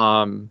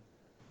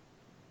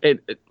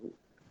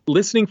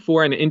listening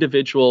for an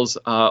individual's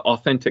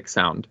authentic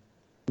sound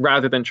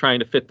rather than trying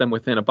to fit them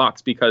within a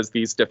box, because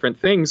these different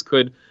things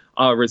could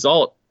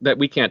result that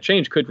we can't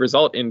change could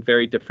result in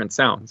very different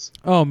sounds.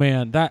 Oh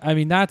man,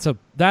 that's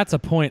a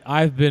point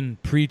I've been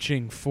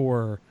preaching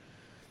for,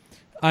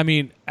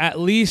 at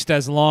least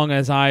as long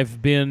as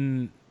I've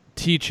been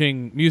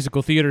teaching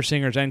musical theater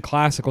singers and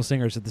classical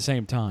singers at the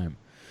same time,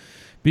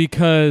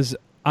 because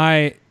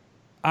I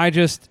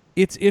just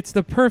it's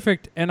the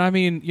perfect,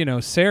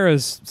 and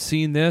Sarah's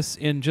seen this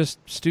in just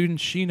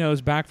students she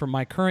knows back from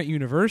my current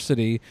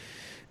university.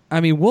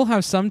 We'll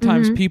have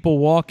sometimes people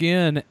walk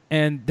in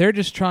and they're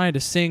just trying to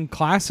sing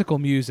classical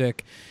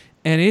music,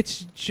 and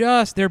it's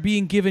just they're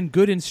being given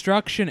good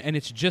instruction and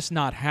it's just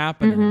not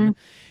happening.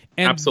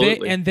 And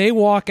absolutely. They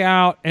walk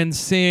out and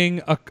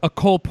sing a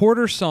Cole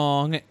Porter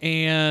song,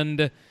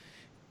 and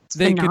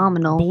they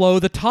could blow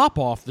the top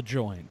off the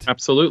joint.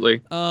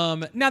 Absolutely.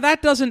 Now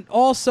that doesn't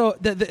also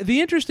the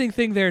interesting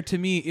thing there to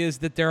me is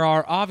that there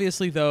are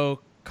obviously,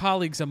 though,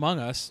 colleagues among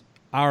us,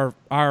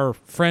 our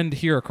friend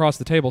here across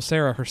the table,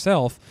 Sarah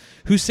herself,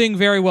 who sing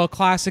very well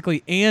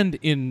classically and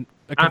in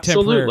a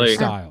contemporary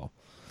style.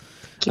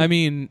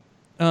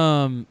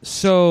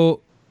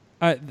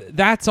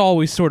 That's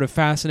always sort of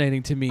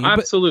fascinating to me.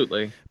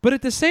 Absolutely. But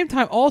at the same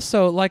time,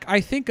 also, like,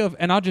 I think of,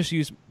 and I'll just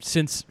use,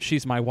 since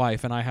she's my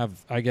wife and I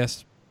have, I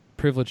guess,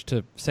 privilege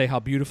to say how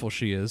beautiful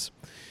she is.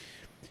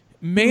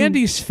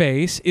 Mandy's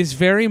face is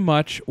very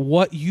much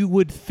what you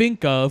would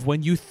think of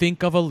when you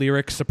think of a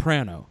lyric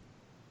soprano.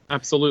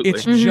 Absolutely.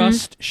 It's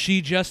just,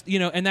 she just,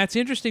 and that's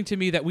interesting to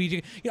me that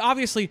we,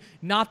 obviously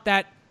not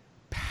that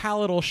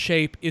palatal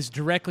shape is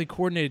directly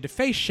coordinated to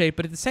face shape,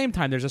 but at the same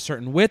time, there's a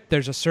certain width,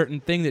 there's a certain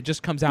thing that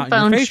just comes out in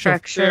your face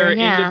structure. There are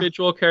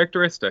individual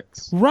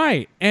characteristics.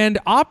 Right. And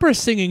opera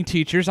singing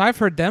teachers, I've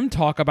heard them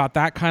talk about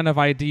that kind of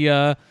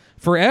idea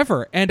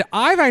forever. And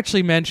I've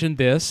actually mentioned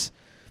this.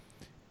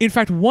 In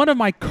fact, one of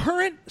my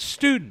current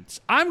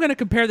students, I'm going to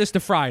compare this to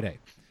Friday.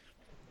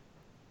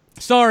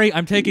 Sorry,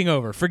 I'm taking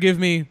over. Forgive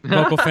me,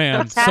 vocal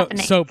fans.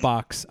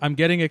 Soapbox. I'm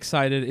getting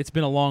excited. It's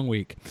been a long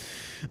week.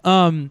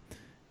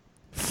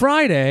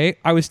 Friday,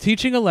 I was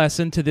teaching a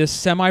lesson to this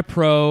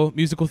semi-pro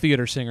musical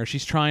theater singer.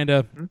 She's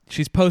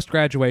she's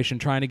post-graduation,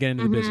 trying to get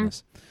into the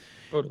business.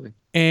 Totally.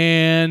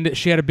 And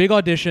she had a big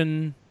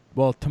audition,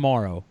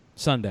 tomorrow,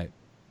 Sunday.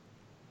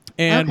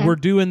 And Okay. we're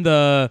doing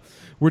the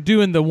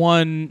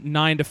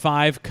 9 to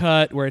 5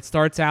 cut where it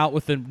starts out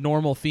with the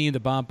normal theme, the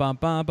bum bum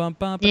bum bum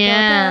bum,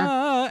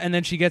 Yeah. and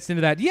then she gets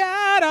into that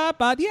yada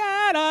ba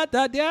yada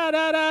da da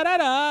da da da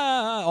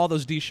da, all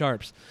those D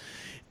sharps.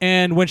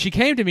 And when she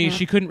came to me,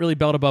 she couldn't really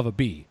belt above a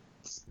B.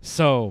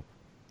 So,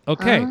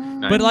 okay,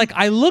 but like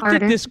I looked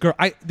Harder. at this girl,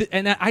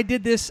 I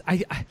did this.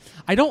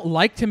 I don't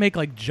like to make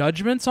like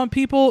judgments on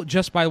people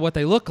just by what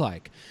they look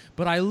like.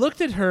 But I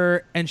looked at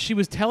her and she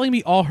was telling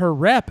me all her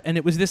rep, and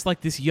it was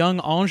this young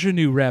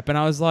ingenue rep, and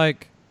I was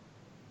like,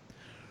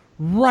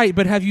 right,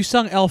 but have you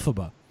sung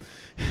Elphaba?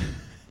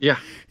 Yeah.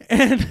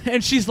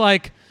 And she's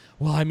like,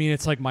 well, I mean,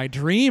 it's like my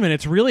dream, and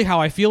it's really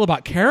how I feel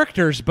about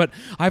characters, but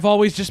I've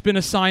always just been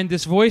assigned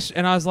this voice.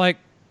 And I was like,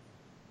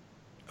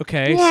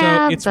 okay,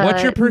 Yeah, so it's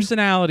what your but-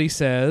 personality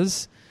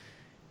says.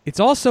 It's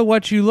also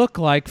what you look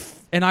like.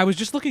 And I was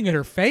just looking at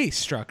her face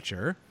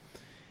structure,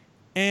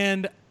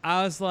 and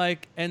I was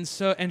like, and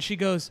she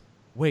goes,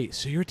 wait,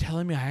 so you're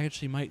telling me I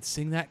actually might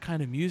sing that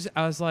kind of music?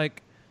 I was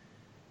like,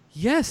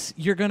 yes,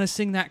 you're going to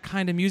sing that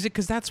kind of music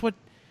because that's what,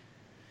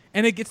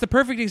 and it's the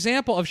perfect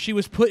example of she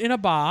was put in a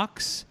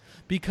box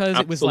because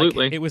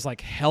Absolutely. it was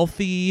like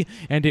healthy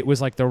and it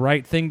was like the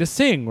right thing to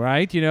sing,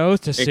 right? You know,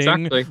 to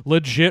Exactly. sing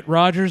legit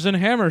Rodgers and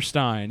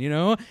Hammerstein, you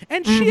know?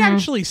 And she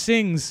actually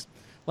sings,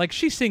 like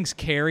she sings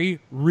Carrie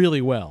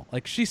really well.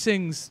 Like she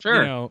sings,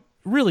 Sure. you know,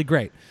 really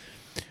great.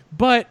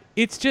 But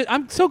it's just,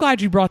 I'm so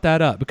glad you brought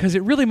that up because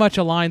it really much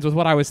aligns with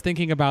what I was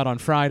thinking about on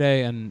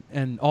Friday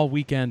and all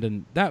weekend,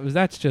 and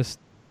that's just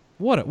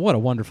what a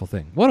wonderful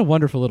thing. What a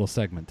wonderful little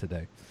segment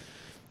today.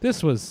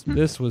 This was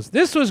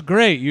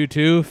great, you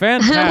two.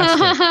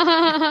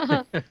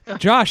 Fantastic.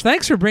 Josh,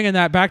 thanks for bringing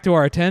that back to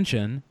our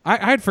attention. I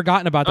had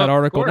forgotten about that Of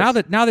article.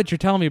 course. Now that you're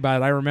telling me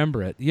about it, I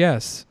remember it.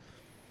 Yes.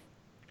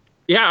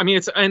 Yeah, I mean,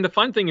 and the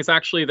fun thing is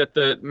actually that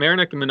the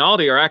Marinick and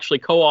Minaldi are actually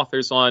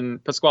co-authors on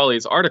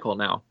Pasquale's article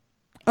now.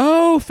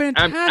 Oh,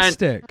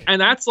 fantastic. And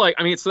that's like,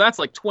 I mean, so that's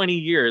like 20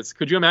 years.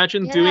 Could you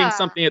imagine doing Yeah.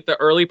 something at the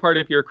early part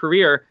of your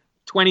career,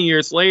 20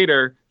 years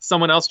later,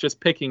 someone else just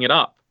picking it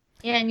up?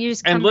 Yeah, and you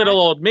just And come little back.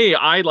 old me,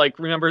 I like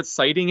remember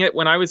citing it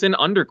when I was in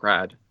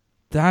undergrad,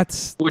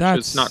 That's which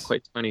was not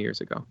quite 20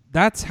 years ago.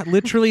 That's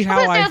literally how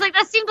I was like,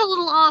 that seemed a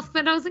little off,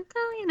 but I was like,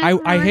 oh, you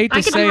know. I hate to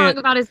I could say be wrong it.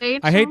 about his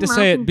age. I hate to so,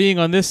 say well. it, being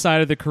on this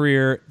side of the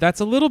career,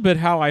 that's a little bit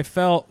how I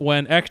felt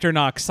when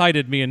Echternach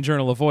cited me in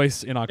Journal of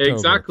Voice in October.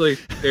 Exactly.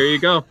 There you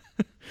go.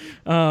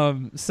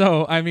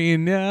 So, I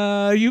mean,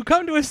 you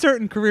come to a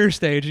certain career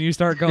stage and you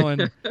start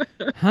going,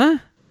 huh?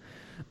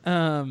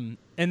 And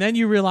then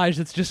you realize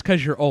it's just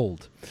because you're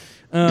old.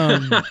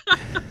 So,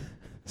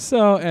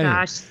 anyway.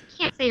 Gosh, you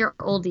can't say you're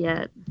old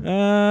yet. What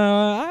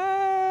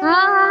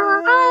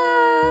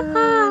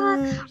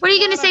What are you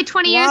going to say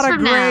 20 years A lot from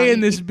of now? gray in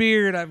this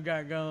beard I've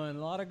got going.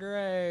 A lot of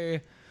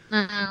gray.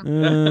 Uh-uh.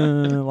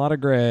 A lot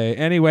of gray.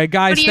 Anyway,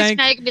 guys, 20 years from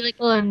now, you can be like,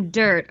 oh, I'm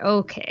dirt.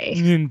 Okay.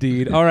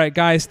 Indeed. All right,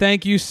 guys,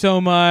 thank you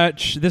so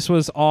much. This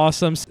was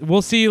awesome.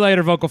 We'll see you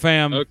later, Vocal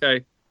Fam.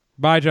 Okay.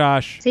 Bye,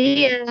 Josh.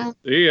 See ya.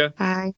 See ya. Bye.